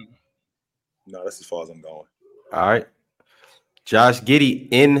 DeJounte? No, that's as far as I'm going. All right. Josh Giddey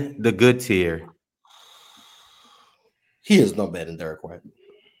in the good tier. He is no better than Derek White.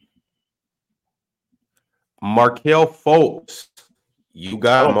 I Markelle Fultz. You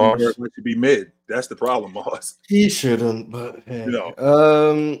got don't think Mars. Derek White should be mid. That's the problem, Mars. He shouldn't, but hey. You know.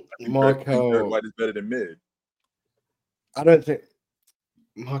 I think Markelle. Derek White is better than mid. I don't think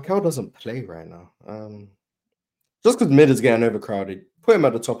Markelle doesn't play right now. Just because mid is getting overcrowded, put him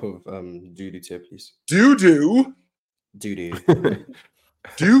at the top of doo-doo tier, please. Doo-doo. Doo-doo.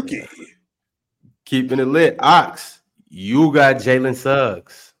 Dookie. Keeping it lit. Ox. You got Jalen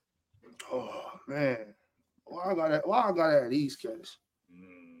Suggs. Oh man, why I got that at East case?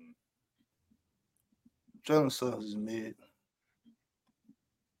 Jalen Suggs is mid.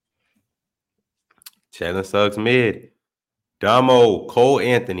 Jalen Suggs mid. Damo, Cole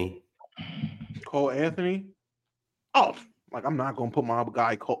Anthony. Cole Anthony? Oh, like I'm not gonna put my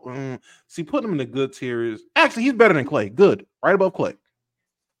guy Cole. See, putting him in the good tier is actually he's better than Clay. Good, right above Clay.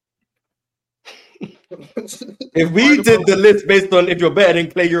 If we did the list based on if you're better than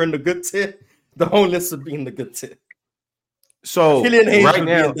Clay, you're in the good tier, the whole list would be in the good tier. So Killian Hayes right would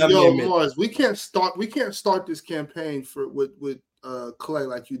be now, in that Yo, mid. Mars, we can't start this campaign with Clay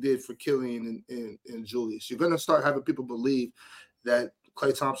like you did for Killian and Julius. You're gonna start having people believe that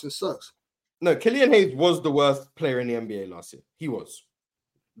Klay Thompson sucks. No, Killian Hayes was the worst player in the NBA last year. He was.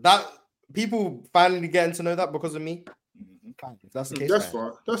 That people finally getting to know that because of me. If that's the case,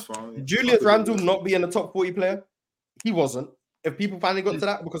 that's fine. Julius Randle not being a top 40 player, he wasn't. If people finally got to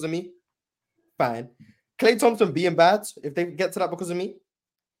that because of me, fine. Klay Thompson being bad, if they get to that because of me,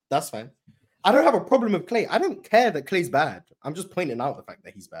 that's fine. I don't have a problem with Klay. I don't care that Klay's bad. I'm just pointing out the fact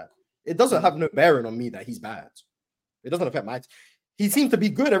that he's bad. It doesn't have no bearing on me that he's bad. It doesn't affect my. He seems to be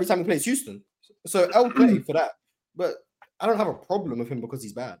good every time he plays Houston, so I'll play for that. But I don't have a problem with him because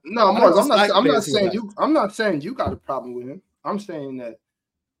he's bad. No, Mars, I'm not saying you. I'm not saying you got a problem with him. I'm saying that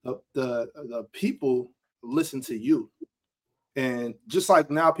the people listen to you, and just like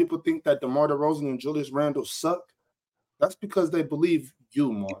now, people think that DeMar DeRozan and Julius Randle suck. That's because they believe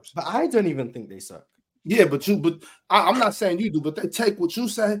you, Mars. But I don't even think they suck. Yeah, but I'm not saying you do, but they take what you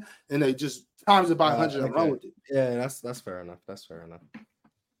say and they just times it by 100 and run with it. Yeah, that's fair enough. That's fair enough.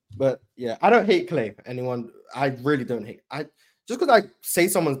 But yeah, I don't hate Klay. I really don't hate. Just because I say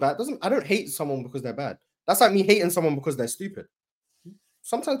someone's bad I don't hate someone because they're bad. That's like me hating someone because they're stupid.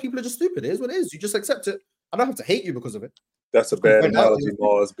 Sometimes people are just stupid. It is what it is. You just accept it. I don't have to hate you because of it. That's a bad analogy,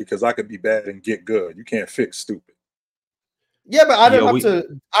 Mars, because I could be bad and get good. You can't fix stupid. Yeah, but I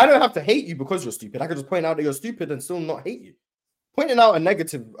don't have to hate you because you're stupid. I could just point out that you're stupid and still not hate you. Pointing out a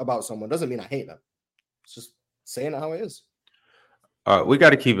negative about someone doesn't mean I hate them. It's just saying it how it is. All right, we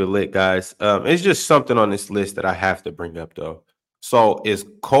got to keep it lit, guys. It's just something on this list that I have to bring up, though. So is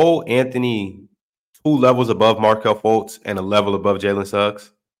Cole Anthony 2 levels above Markelle Fultz and a level above Jalen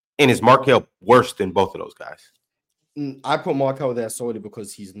Suggs? And is Markelle worse than both of those guys? I put Markelle there solely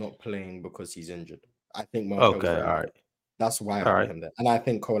because he's not playing because he's injured. I think Markelle. Okay, all right. That's why I put him there. And I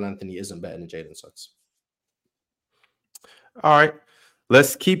think Cole Anthony isn't better than Jalen Suggs. All right.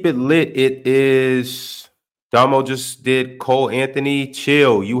 Let's keep it lit. It is Damo just did Cole Anthony.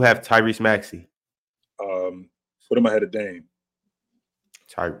 Chill. You have Tyrese Maxey. Put him ahead of Dame.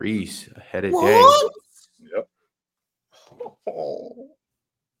 Tyrese ahead of Dame. Yep.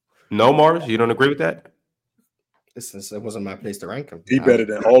 No, Mars? You don't agree with that? It wasn't my place to rank him. He better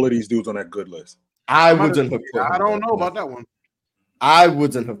than all of these dudes on that good list. I wouldn't have put him I don't know about that one. I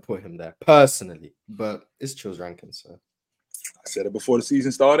wouldn't have put him there personally, but it's Chill's ranking. So I said it before the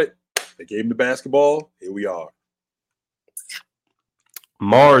season started. They gave him the basketball. Here we are.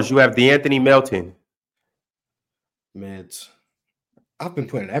 Mars, you have DeAnthony Melton. Mid. I've been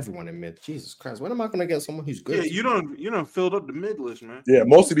putting everyone in mid. Jesus Christ. When am I gonna get someone who's good? Yeah, you don't filled up the mid list, man. Yeah,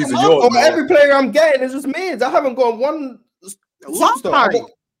 most of these are yours. Every player I'm getting is just mids. I haven't got one superstar.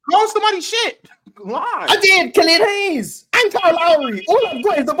 Call somebody shit. Lie. I did Killian Hayes and Kyle Lowry. All I've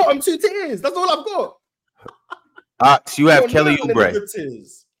got is the bottom 2 tiers. That's all I've got. So you have Kelly Oubre.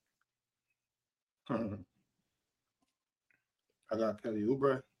 I got Kelly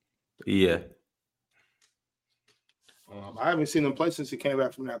Oubre. Yeah. I haven't seen him play since he came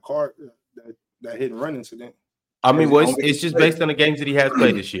back from that that hit and run incident. I mean, well, it's just based on the games that he has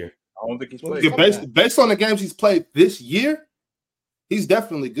played this year. I don't think he's played. Based on the games he's played this year, he's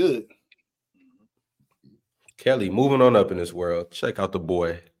definitely good. Kelly, moving on up in this world. Check out the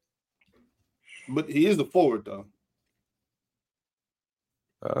boy. But he is the forward, though.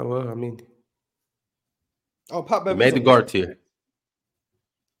 Well, I mean, Pat Bev made the guard tier.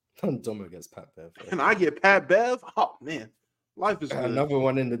 I'm dumb against Pat Bev. And I get Pat Bev. Oh man, life is good. Another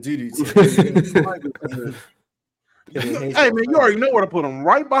one in the doo-doo tier. Hey man, you already know where to put him.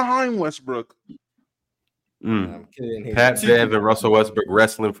 Right behind Westbrook. Pat Bev and Russell Westbrook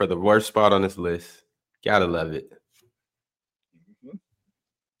wrestling for the worst spot on this list. Gotta love it.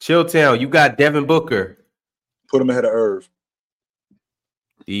 Chilltown, you got Devin Booker. Put him ahead of Irv.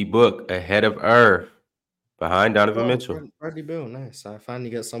 D-Book ahead of Irv. Behind Donovan Mitchell. Bradley Beal, nice. I finally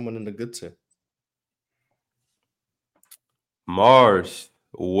get someone in the good tier. Mars,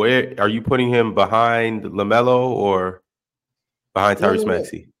 where are you putting him behind LaMelo or behind Tyrese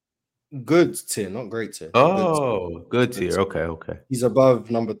Maxey? Good tier, not great tier. Oh, good tier. Okay. He's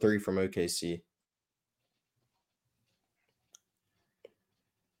above number 3 from OKC.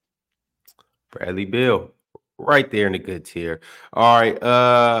 Bradley Beal, right there in the good tier. All right,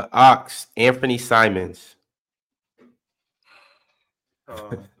 Ox, Anthony Simons.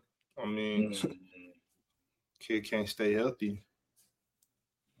 I mean, kid can't stay healthy.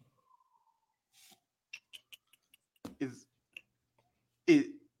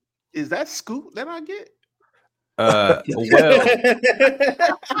 Is that Scoop that I get? Well,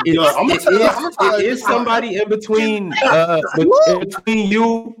 it is somebody in between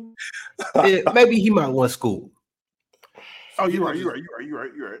you. Maybe he might want Scoop. Oh, you're right.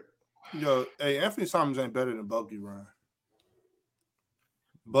 Yo, hey, Anthony Simons ain't better than Bogey Ryan.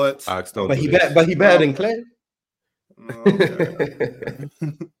 But he better than Klay. Okay.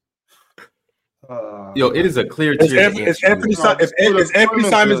 Yo, it is a clear Is tier. Anthony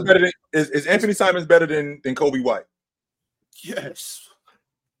Simons better than Kobe White? Yes,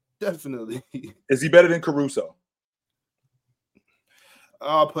 definitely. Is he better than Caruso?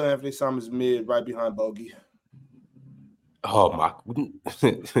 I'll put Anthony Simons mid, right behind Bogey. Oh my,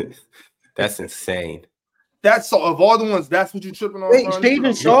 that's insane. That's of all the ones. That's what you tripping on. Wait,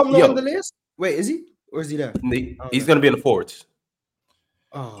 Shaden Sharp not on the list? Wait, is he? Or is he there? He's going to be in the forwards.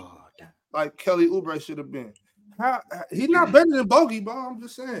 Oh, damn. Like Kelly Oubre should have been. He's not better than Bogey, bro. I'm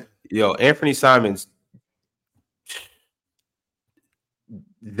just saying. Yo, Anthony Simons,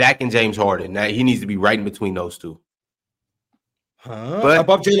 Zach and James Harden. Now he needs to be right in between those two. Huh? But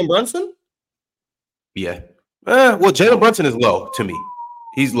above Jalen Brunson? Yeah. Well, Jalen Brunson is low to me.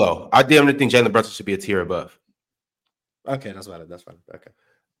 He's low. I damn near think Jalen Brunson should be a tier above. Okay, that's valid. That's fine. Okay.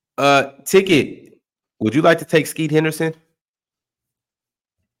 Ticket. Would you like to take Skeet Henderson?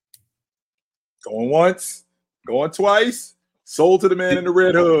 Going once, going twice. Sold to the man in the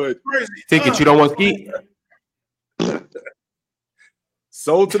red hood. Ticket, you don't want Skeet?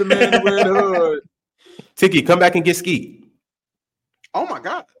 Sold to the man in the red hood. Ticket, come back and get Skeet. Oh my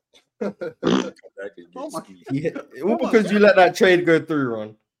God. Because you let that trade go through,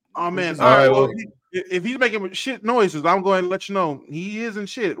 Ron. Oh man! All right. Well, if he's making shit noises, I'm going to let you know he is in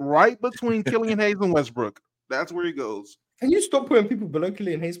shit right between Killian Hayes and Westbrook. That's where he goes. Can you stop putting people below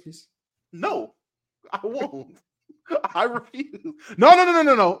Killian Hayes, please? No, I won't. I refuse.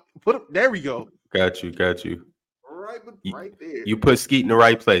 No. Put it. There we go. Got you. Right there. You put Skeet in the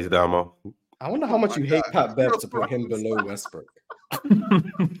right place, Damo. I wonder how much you hate Pat Bev to put him below Westbrook.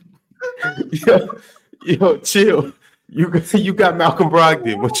 Yo, chill. You got Malcolm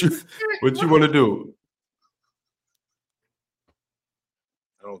Brogdon. What you want to do?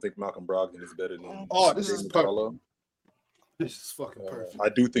 I don't think Malcolm Brogdon is better than. Oh, this is perfect. This is fucking perfect. I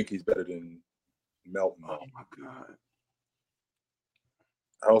do think he's better than Melton. Oh my God.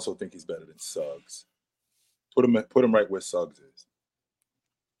 I also think he's better than Suggs. Put him right where Suggs is.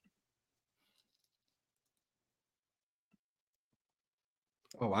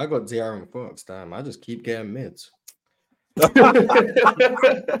 Oh, I got De'Aaron Fox. Damn, I just keep getting mids. What can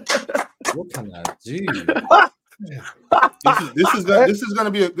I do? This is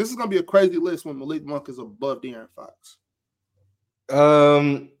gonna be a crazy list when Malik Monk is above De'Aaron Fox.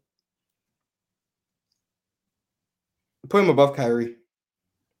 Put him above Kyrie.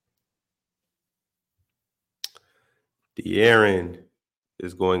 De'Aaron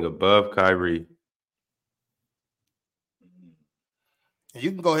is going above Kyrie. And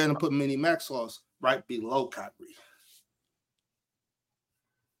you can go ahead and put Mini Maxwell's right below Kyrie.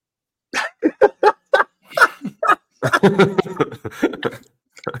 I'm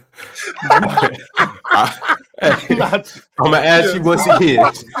gonna ask you once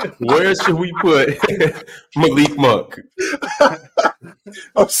again, where should we put Malik Monk?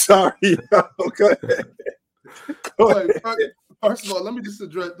 I'm sorry. Okay. First of all, let me just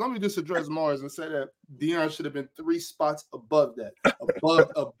address Mars and say that De'Aaron should have been 3 spots above that,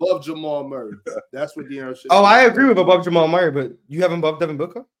 above Jamal Murray. That's what De'Aaron should. Oh, I agree with above Jamal Murray, but you have him above Devin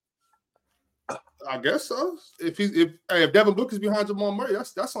Booker. I guess so. If Devin Booker's behind Jamal Murray,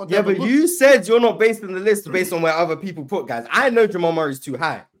 that's on. Yeah, but you said you're not basing the list based on where other people put guys. I know Jamal Murray's too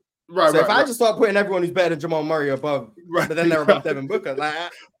high. Right. So if I just start putting everyone who's better than Jamal Murray above, but then they're above Devin Booker, like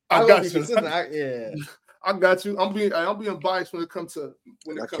I got you. Yeah. I got you. I'm being biased when it comes to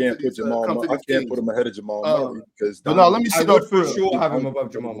I can't put Jamal. I can't put him ahead of Jamal Murray because. No, let me see. I would for sure have him above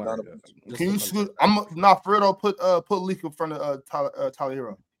Jamal Murray. Can you? I'm not for real. Put Leak in front of Tyler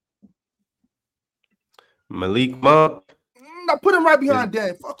Hero. Malik Monk. No, put him right behind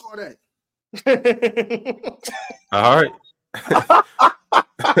Dan. Fuck all that. All right.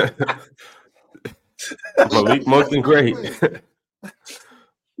 Malik Monk and great.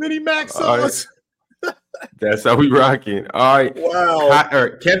 Mini Max. Right. That's how we rocking. All right. Wow.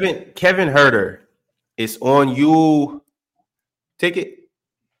 Kevin Herter is on you. Ticket.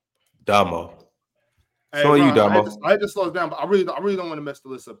 Damo. Hey, so Ron, you, Damo. I had to slow it down, but I really don't want to mess the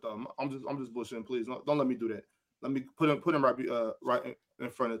list up though. I'm just bullshitting. Please don't let me do that. Let me put him right in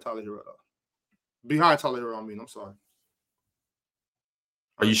front of Tyler Hero. Behind Tyler Hero, I mean. I'm sorry.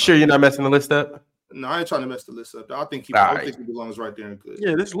 Are you sure you're not messing the list up? No, I ain't trying to mess the list up. I think he belongs right there and good.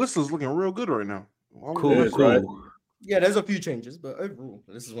 Yeah, this list is looking real good right now. Cool. Right? Yeah, there's a few changes, but overall,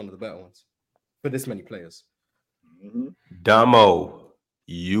 this is one of the better ones for this many players. Mm-hmm. Damo,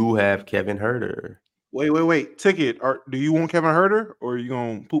 you have Kevin Herter. Wait. Ticket. Do you want Kevin Herter or are you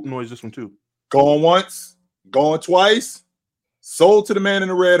gonna poop noise this one too? Going once, going twice. Sold to the man in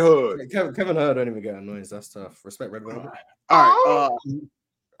the red hood. Kevin Hurd don't even get a noise. That's tough. Respect Red Velvet. All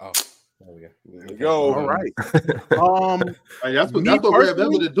right. There we go. There we go. All right. That's what Red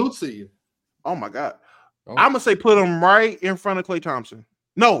Velvet do to you. Oh my God. Oh. I'm gonna say put him right in front of Klay Thompson.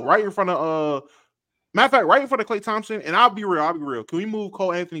 No, right in front of matter of fact, right in front of Klay Thompson. And I'll be real. Can we move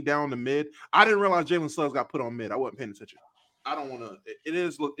Cole Anthony down to mid? I didn't realize Jalen Suggs got put on mid. I wasn't paying attention. I don't want to.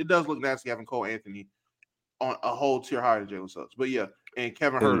 It does look nasty having Cole Anthony on a whole tier higher than Jalen Suggs. But yeah, and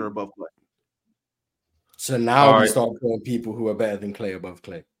Kevin Huerter above Klay. So now we start putting people who are better than Klay above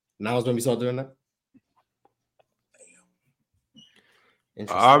Klay. Now is when we start doing that.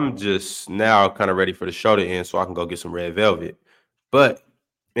 I'm just now kind of ready for the show to end so I can go get some Red Velvet. But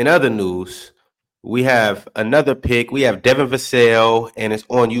in other news, we have another pick. We have Devin Vassell, and it's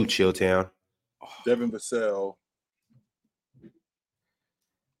on you, Chilltown. Devin Vassell.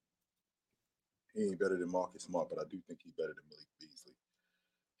 He ain't better than Marcus Smart, but I do think he's better than Malik Beasley.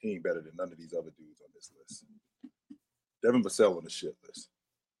 He ain't better than none of these other dudes on this list. Devin Vassell on the shit list.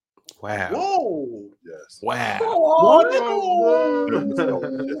 Wow. Whoa. Yes. Wow. What? Devin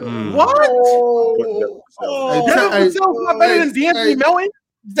Vassell's not better than D'Anthony Melton?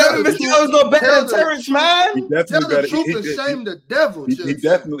 Devin Vassell's not better than Terrence, man. He definitely Tell better. the truth and shame the devil.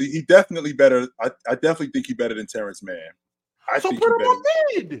 He definitely better. I definitely think he better than Terrence Mann. So put him on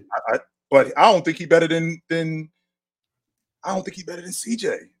mid. But I don't think he better than I don't think he better than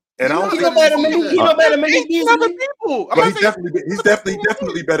CJ. And I don't think he's not better than Malik Beasley. Other people. But he's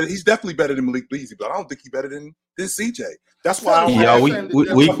definitely better. He's definitely better than Malik Beasley, but I don't think he's better than CJ. That's why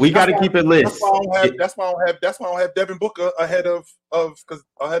we got to keep it lit. That's why I don't have Devin Booker ahead of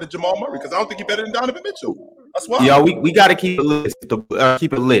Jamal Murray, because I don't think he's better than Donovan Mitchell. That's why. Yo, we got to keep it lit.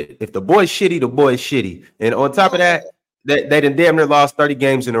 Keep it lit. If the boy's shitty, the boy's shitty. And on top of that, they done damn near lost 30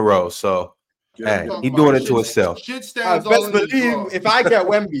 games in a row. So hey, he's doing it to himself. Shit stands best believe if I get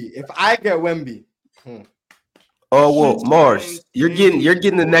Wemby. Oh well, Mars, you're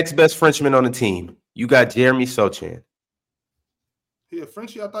getting the next best Frenchman on the team. You got Jeremy Sochan. Yeah,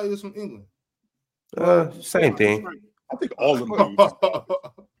 Frenchie, I thought he was from England. Same thing. I think all of them.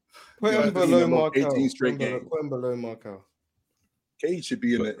 Put him below Markel. 18 straight games. Put him below Markel. Cade should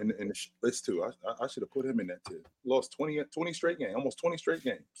be in the list too. I should have put him in that too. Lost 20 straight games, almost 20 straight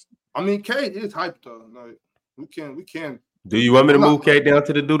games. I mean, Cade is hyped though. Like we can. Do you want me to move Cade down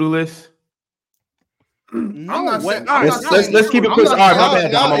to the doodle list? I'm not saying. Let's keep it pushing. All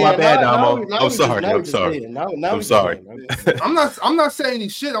right, my bad, Damo. I'm sorry. I'm not saying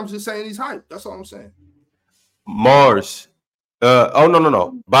he's shit. I'm just saying he's hyped. That's all I'm saying. Mars.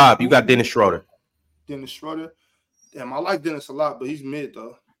 No. Bob, you got Dennis Schroeder. Dennis Schroeder. Damn, I like Dennis a lot, but he's mid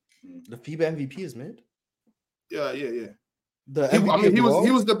though. The FIBA MVP is mid. Yeah. He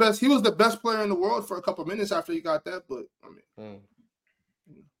was the best. He was the best player in the world for a couple of minutes after he got that. But I mean,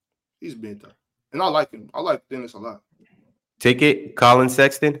 he's mid though, and I like him. I like Dennis a lot. Ticket, Colin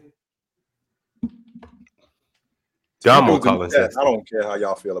Sexton. Damo Colin Sexton. I don't care how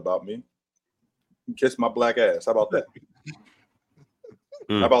y'all feel about me. Kiss my black ass. How about that?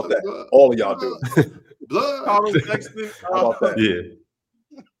 How about that? All of y'all do. Blood. Colin Sexton. How about that? Yeah.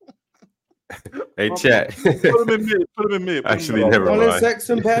 Hey, chat. Put him in mid. Actually, never Colin mind.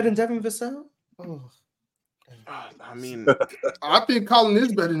 Sexton better than Devin Vassell? Oh. I mean, I think Colin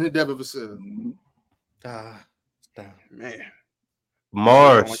is better than Devin Vassell. Man.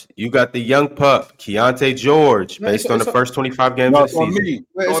 Mars, you got the young pup, Keontae George, based on the first 25 games of the season.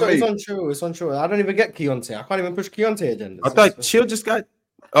 It's untrue. I don't even get Keontae. I can't even push Keontae agenda. I thought Chill just got.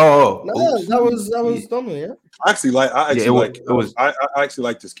 No, that was Dominic. Yeah. I actually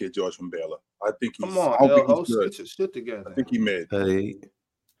like this kid George from Baylor. I think he's. Come on, I don't think he's good. get your shit together. I think he mid. Hey.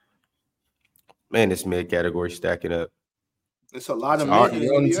 Man, this mid category stacking up. It's a lot of men. mid.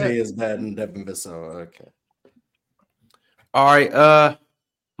 Keontae is better than Devin Vassell. Okay. All right,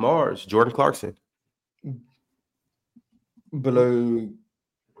 Mars, Jordan Clarkson.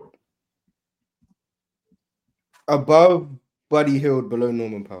 Above Buddy Hield, below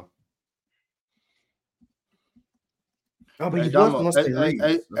Norman Powell. Oh, but he's worse than Austin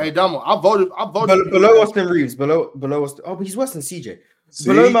Reeves. Hey, Damo, I voted below Austin Reeves. Below Austin. Oh, but he's worse than CJ.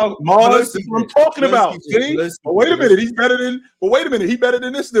 See, Mars, that's what I'm talking about. See? But wait a minute, he better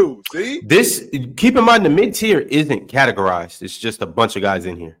than this dude. See? Keep in mind the mid-tier isn't categorized. It's just a bunch of guys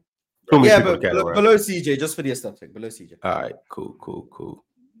in here. Yeah, but below CJ, just for the aesthetic. Below CJ. All right, cool.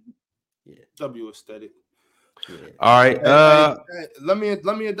 Yeah. W aesthetic. Yeah. All right. Hey, let me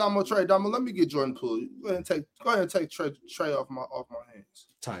and Damo trade. Damo, let me get Jordan Poole. Go ahead and take Trey off my hands.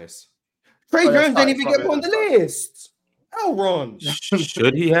 Tyus. Trey Jones didn't even get on the list. Elron.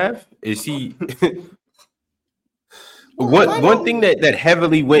 Should he have? Is he? One thing that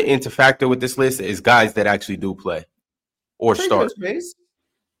heavily went into factor with this list is guys that actually do play or start.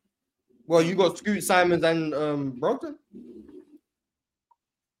 Well, you got Scoot, Simons, and Brogdon.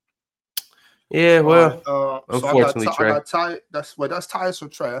 Yeah, well, unfortunately, so Trey. I got Tyus. That's Tyus or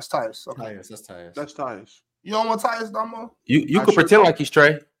Trey? That's Tyus. Okay. That's Tyus. You don't want Tyus, Damo? You could pretend like he's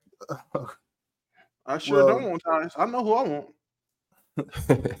Trey. I sure don't want Tyus. I know who I want.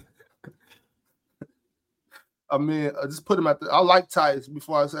 I mean, I just put him at I like Tyus.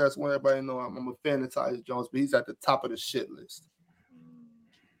 Before I say, I just want everybody to know I'm a fan of Tyus Jones, but he's at the top of the shit list.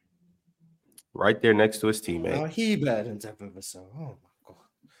 Right there next to his teammate. Oh, he better than Devin Vassell. Oh my god.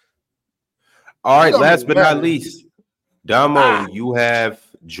 All right, last but not least, Damo, you have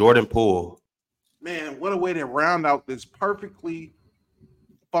Jordan Poole. Man, what a way to round out this perfectly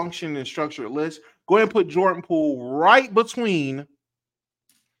functioning and structured list. Go ahead and put Jordan Poole right between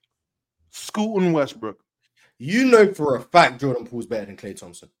Scoot and Westbrook. You know for a fact Jordan Poole's better than Klay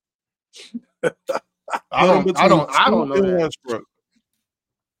Thompson. I don't know that. Westbrook.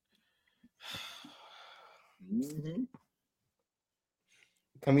 Mm-hmm.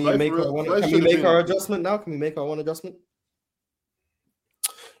 Can we make our adjustment now? Can we make our one adjustment?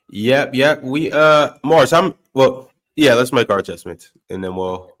 Yep. We Morris, let's make our adjustments and then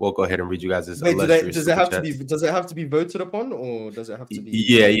we'll go ahead and read you guys this. Wait, does it have to be voted upon, or does it have to be?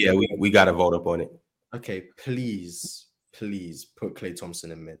 Yeah, we gotta vote up on it. Okay, please put Klay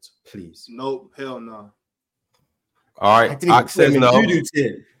Thompson in mid, please. Nope, hell no. All right, Ox says no.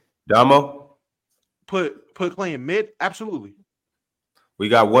 Damo, put Klay in mid. Absolutely. We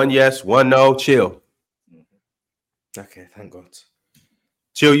got one yes, one no. Chill. Okay, thank God.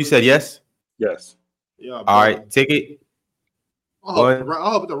 Chill, you said yes. Yes. Yeah. All right, take it. I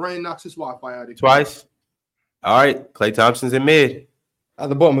hope the rain knocks his Wi-Fi out. Twice. All right, Klay Thompson's in mid. At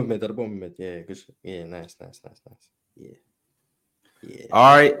the bottom of mid. Yeah, good shit. Yeah, nice. Yeah.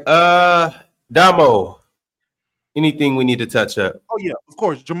 All right, Damo. Anything we need to touch up? Oh yeah, of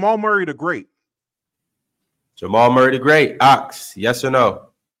course. Jamal Murray the Great. Jamal Murray the Great. Ox, yes or no?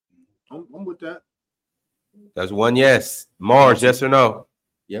 I'm with that. That's one yes. Mars, yes or no?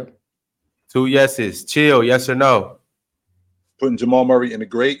 Yep. Two yeses. Chill, yes or no? Putting Jamal Murray in the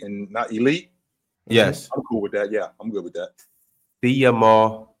great and not elite? Yes. I'm cool with that. Yeah, I'm good with that. See ya,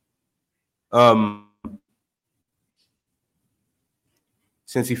 Maul.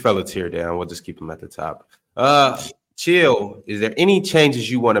 Since he fell a tier down, we'll just keep him at the top. Chill, is there any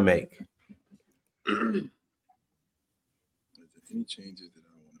changes you want to make? Any changes that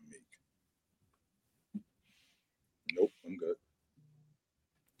I want to make? Nope, I'm good.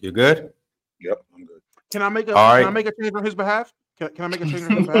 You're good? Yep, I'm good. Can I make a change on his behalf? Can I make a change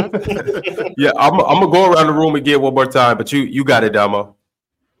on his behalf? Yeah, I'm gonna go around the room again one more time, but you got it, Damo.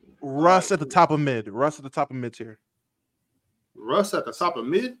 Russ at the top of mid. Russ at the top of mid tier. Russ at the top of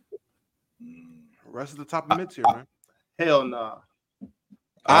mid? Russ at the top of mid tier, man. Hell nah.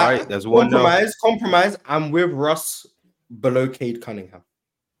 All right, that's one compromise. I'm with Russ below Cade Cunningham.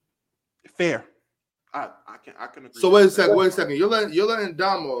 Fair. I can agree. So wait a second. You're letting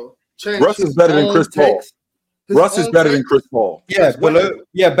Damo change. Russ is better than Chris Paul. Russ is better than Chris Paul. Yeah,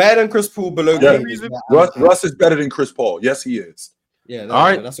 better than Chris Paul, below Cade. Russ is better than Chris Paul. Yes, he is. Yeah. All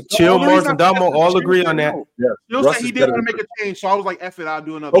right. Chill, Mars, and Damo all agree on that. Yeah. He didn't want to make a change, so I was like, "F it, I'll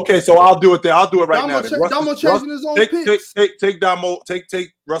do another." Okay, so I'll do it there. I'll do it right now. Damo changing his own picks. Take Damo.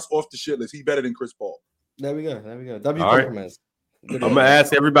 Take Russ off the shit list. He's better than Chris Paul. There we go. W all compromise. Right. I'm gonna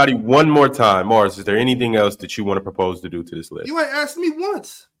ask everybody one more time. Mars, is there anything else that you want to propose to do to this list? You ain't asked me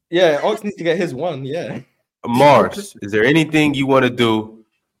once. Yeah, Ox needs to get his one. Yeah. Mars, is there anything you want to do?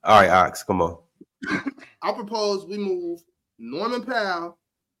 All right, Ox, come on. I propose we move Norman Powell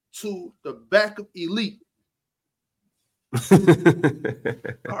to the back of elite. All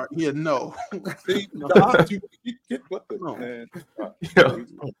right, yeah, no.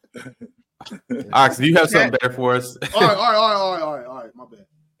 Ox, do you have something better for us? All right. My bad.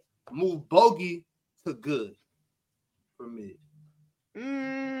 Move Bogey to good for me.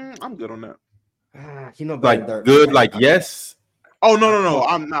 I'm good on that. Like good, like yes. Oh no.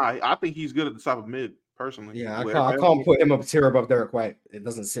 I'm not. I think he's good at the top of mid, personally. Yeah, I can't put him up a tier above Derek White. It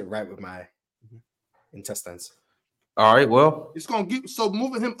doesn't sit right with my intestines. All right, well, it's gonna give. So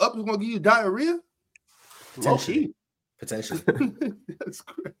moving him up is gonna give you diarrhea. Potentially. That's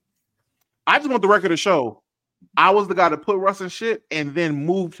great. I just want the record to show I was the guy to put Russ in shit and then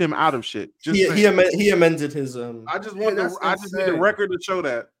moved him out of shit. He amended his. I just need the record to show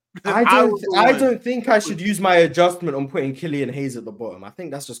that. I don't think I should use my adjustment on putting Killian Hayes at the bottom. I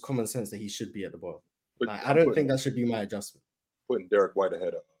think that's just common sense that he should be at the bottom. I don't think that should be my adjustment. Putting Derek White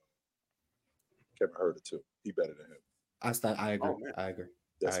ahead of Kevin Huerter too. He better than him. I agree. Oh, man. I agree.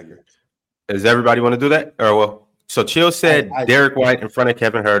 Yes, I he agree. is. Does everybody want to do that? Or well, so Chill said I Derek White in front of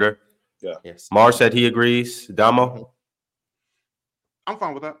Kevin Herter. Yeah. Yes. Mars said he agrees. Damo, Mhm. I'm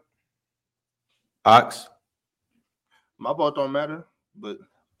fine with that. Ox. My vote don't matter, but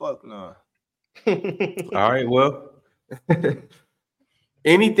fuck no. All right. Well,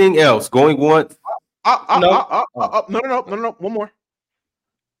 anything else going once? No. One more.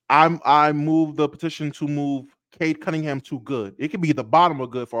 I move the petition to move Cade Cunningham to good. It could be the bottom of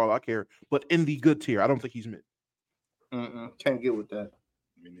good for all I care, but in the good tier. I don't think he's mid. Can't get with that.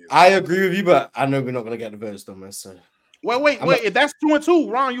 I agree with you, but I know we're not gonna get the votes though, man. So Wait. If that's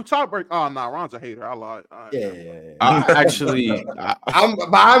 2-2, Ron, you top break. Oh, nah, Ron's a hater. I lied. yeah. Actually, I'm with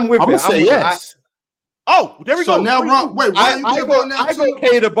I'm it. gonna say with it. yes. Oh, there we So go. now, Ron, wait, Ron, I go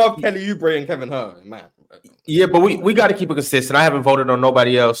Cade above Kelly Oubre and Kevin Herter, man. Yeah, but we got to keep it consistent. I haven't voted on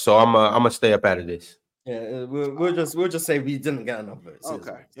nobody else, so I'm gonna stay up out of this. Yeah, we'll just say we didn't get enough votes.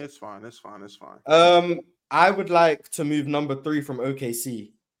 Okay, it's fine. I would like to move number 3 from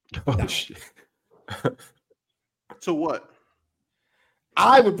OKC. Oh shit. To what?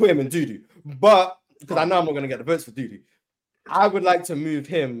 I would put him in doo-doo, but because I know I'm not gonna get the votes for doo-doo, I would like to move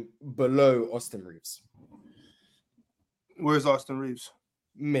him below Austin Reeves. Where's Austin Reeves?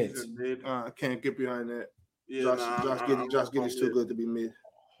 Mid. I can't get behind that. Yeah, Josh Giddey's too good to be mid.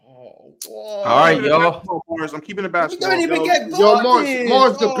 All right, y'all. I'm keeping it basketball. Don't even get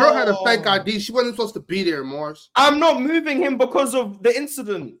Mars, the girl had a fake ID. She wasn't supposed to be there, Mars. I'm not moving him because of the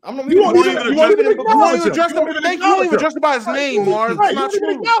incident. I'm not moving You him. won't even address him by his name, Mars. It's not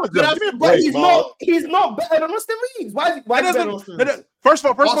true. But he's not better than Austin Reeves. Why is he better than Austin Reeves? First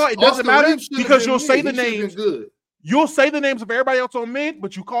of all, it doesn't matter because you'll say the names. names. Good. You'll say the names of everybody else on mid,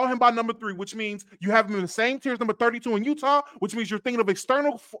 but you call him by number 3, which means you have him in the same tier as number 32 in Utah, which means you're thinking of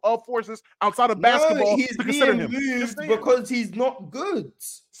external forces outside of basketball he's to consider him. Moved because he's not good.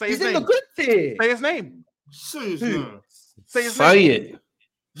 Say his he's name. in the good tier. Say his name. Say his name. Say his Say name. it.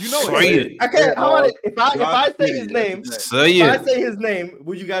 You know Say it. it. Okay, how about it? If I say his name, Say if I it. say his name,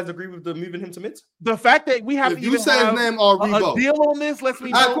 would you guys agree with the moving him to mid? The fact that we have If to you even say his have name, I'll a revote. deal on this lets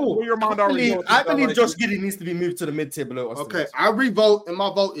me know Cool. where your mind already goes. I believe Josh Giddey needs to be moved to the mid tier below Austin Okay, Reeves. I revote, and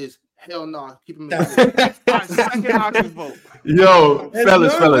my vote is hell no. Keep him in All right, second option vote. Yo, There's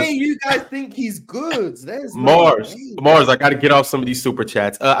fellas. no way you guys think he's good. There's Mars, no way. I got to get off some of these super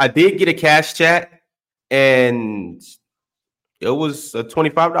chats. I did get a cash chat, and it was a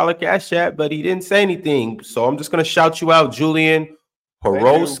 $25 cash chat, but he didn't say anything. So I'm just gonna shout you out, Julian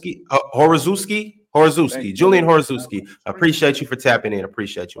Horozowski. Julian Horozowski. Appreciate you for tapping in.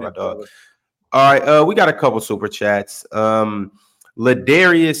 Appreciate you, my dog. All right, we got a couple super chats.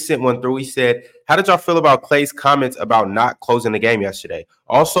 Ladarius sent one through. He said, "How did y'all feel about Clay's comments about not closing the game yesterday?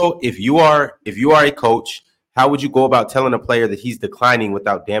 Also, if you are a coach, how would you go about telling a player that he's declining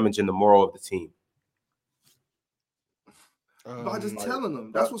without damaging the moral of the team?" By just telling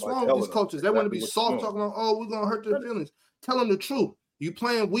them. That's what's wrong with these coaches. They want to be soft, talking about, oh, we're going to hurt their feelings. Tell them the truth. You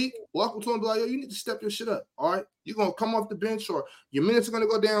playing weak, walk up to them and be like, yo, you need to step your shit up, all right? You're going to come off the bench or your minutes are going to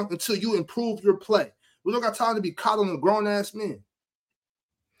go down until you improve your play. We don't got time to be coddling grown-ass men.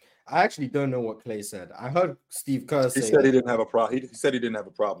 I actually don't know what Clay said. I heard Steve Kerr say he said he didn't have a problem. He said he didn't have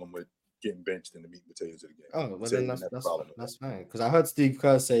a problem with getting benched in the meat and potatoes of the game. Oh, well, then that's fine. Because I heard Steve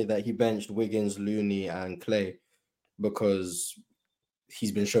Kerr say that he benched Wiggins, Looney, and Clay because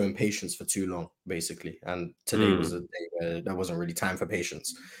he's been showing patience for too long, basically. And today was a day where there wasn't really time for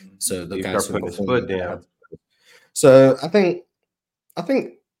patience. So the guys put his foot down. So I think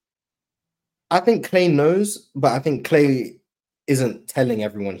Clay knows, but I think Clay isn't telling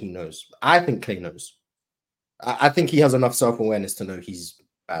everyone he knows. I think Clay knows. I think he has enough self-awareness to know he's a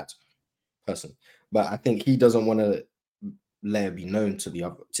bad person. But I think he doesn't want to let it be known to the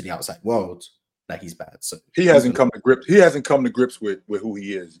outside world that he's bad. So he hasn't come to grips. He hasn't come to grips with who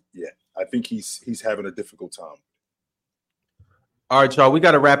he is yet. I think he's having a difficult time. All right, y'all. We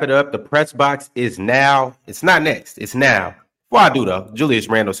got to wrap it up. The press box is now. It's not next. It's now. Before I do though, Julius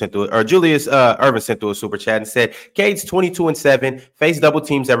Irvin sent through a super chat and said, "Cade's 22-7, face double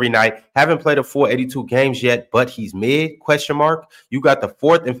teams every night. Haven't played a full 82 games yet, but he's mid? ? You got the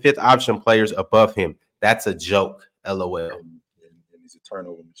 4th and 5th option players above him. That's a joke. LOL." And he's a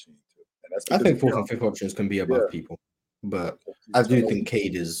turnover machine too. And that's I think 4th and 5th options can be above people, but I do think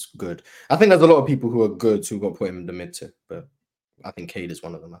Cade is good. I think there's a lot of people who are good who got put him in the mid tier, but I think Cade is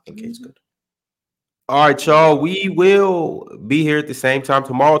one of them. I think Cade's good. All right, y'all. We will be here at the same time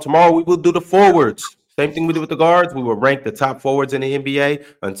tomorrow. Tomorrow we will do the forwards. Same thing we did with the guards. We will rank the top forwards in the NBA.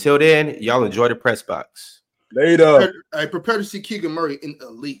 Until then, y'all enjoy the press box. Later. I prepare to see Keegan Murray in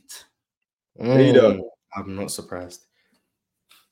elite. Later. I'm not surprised.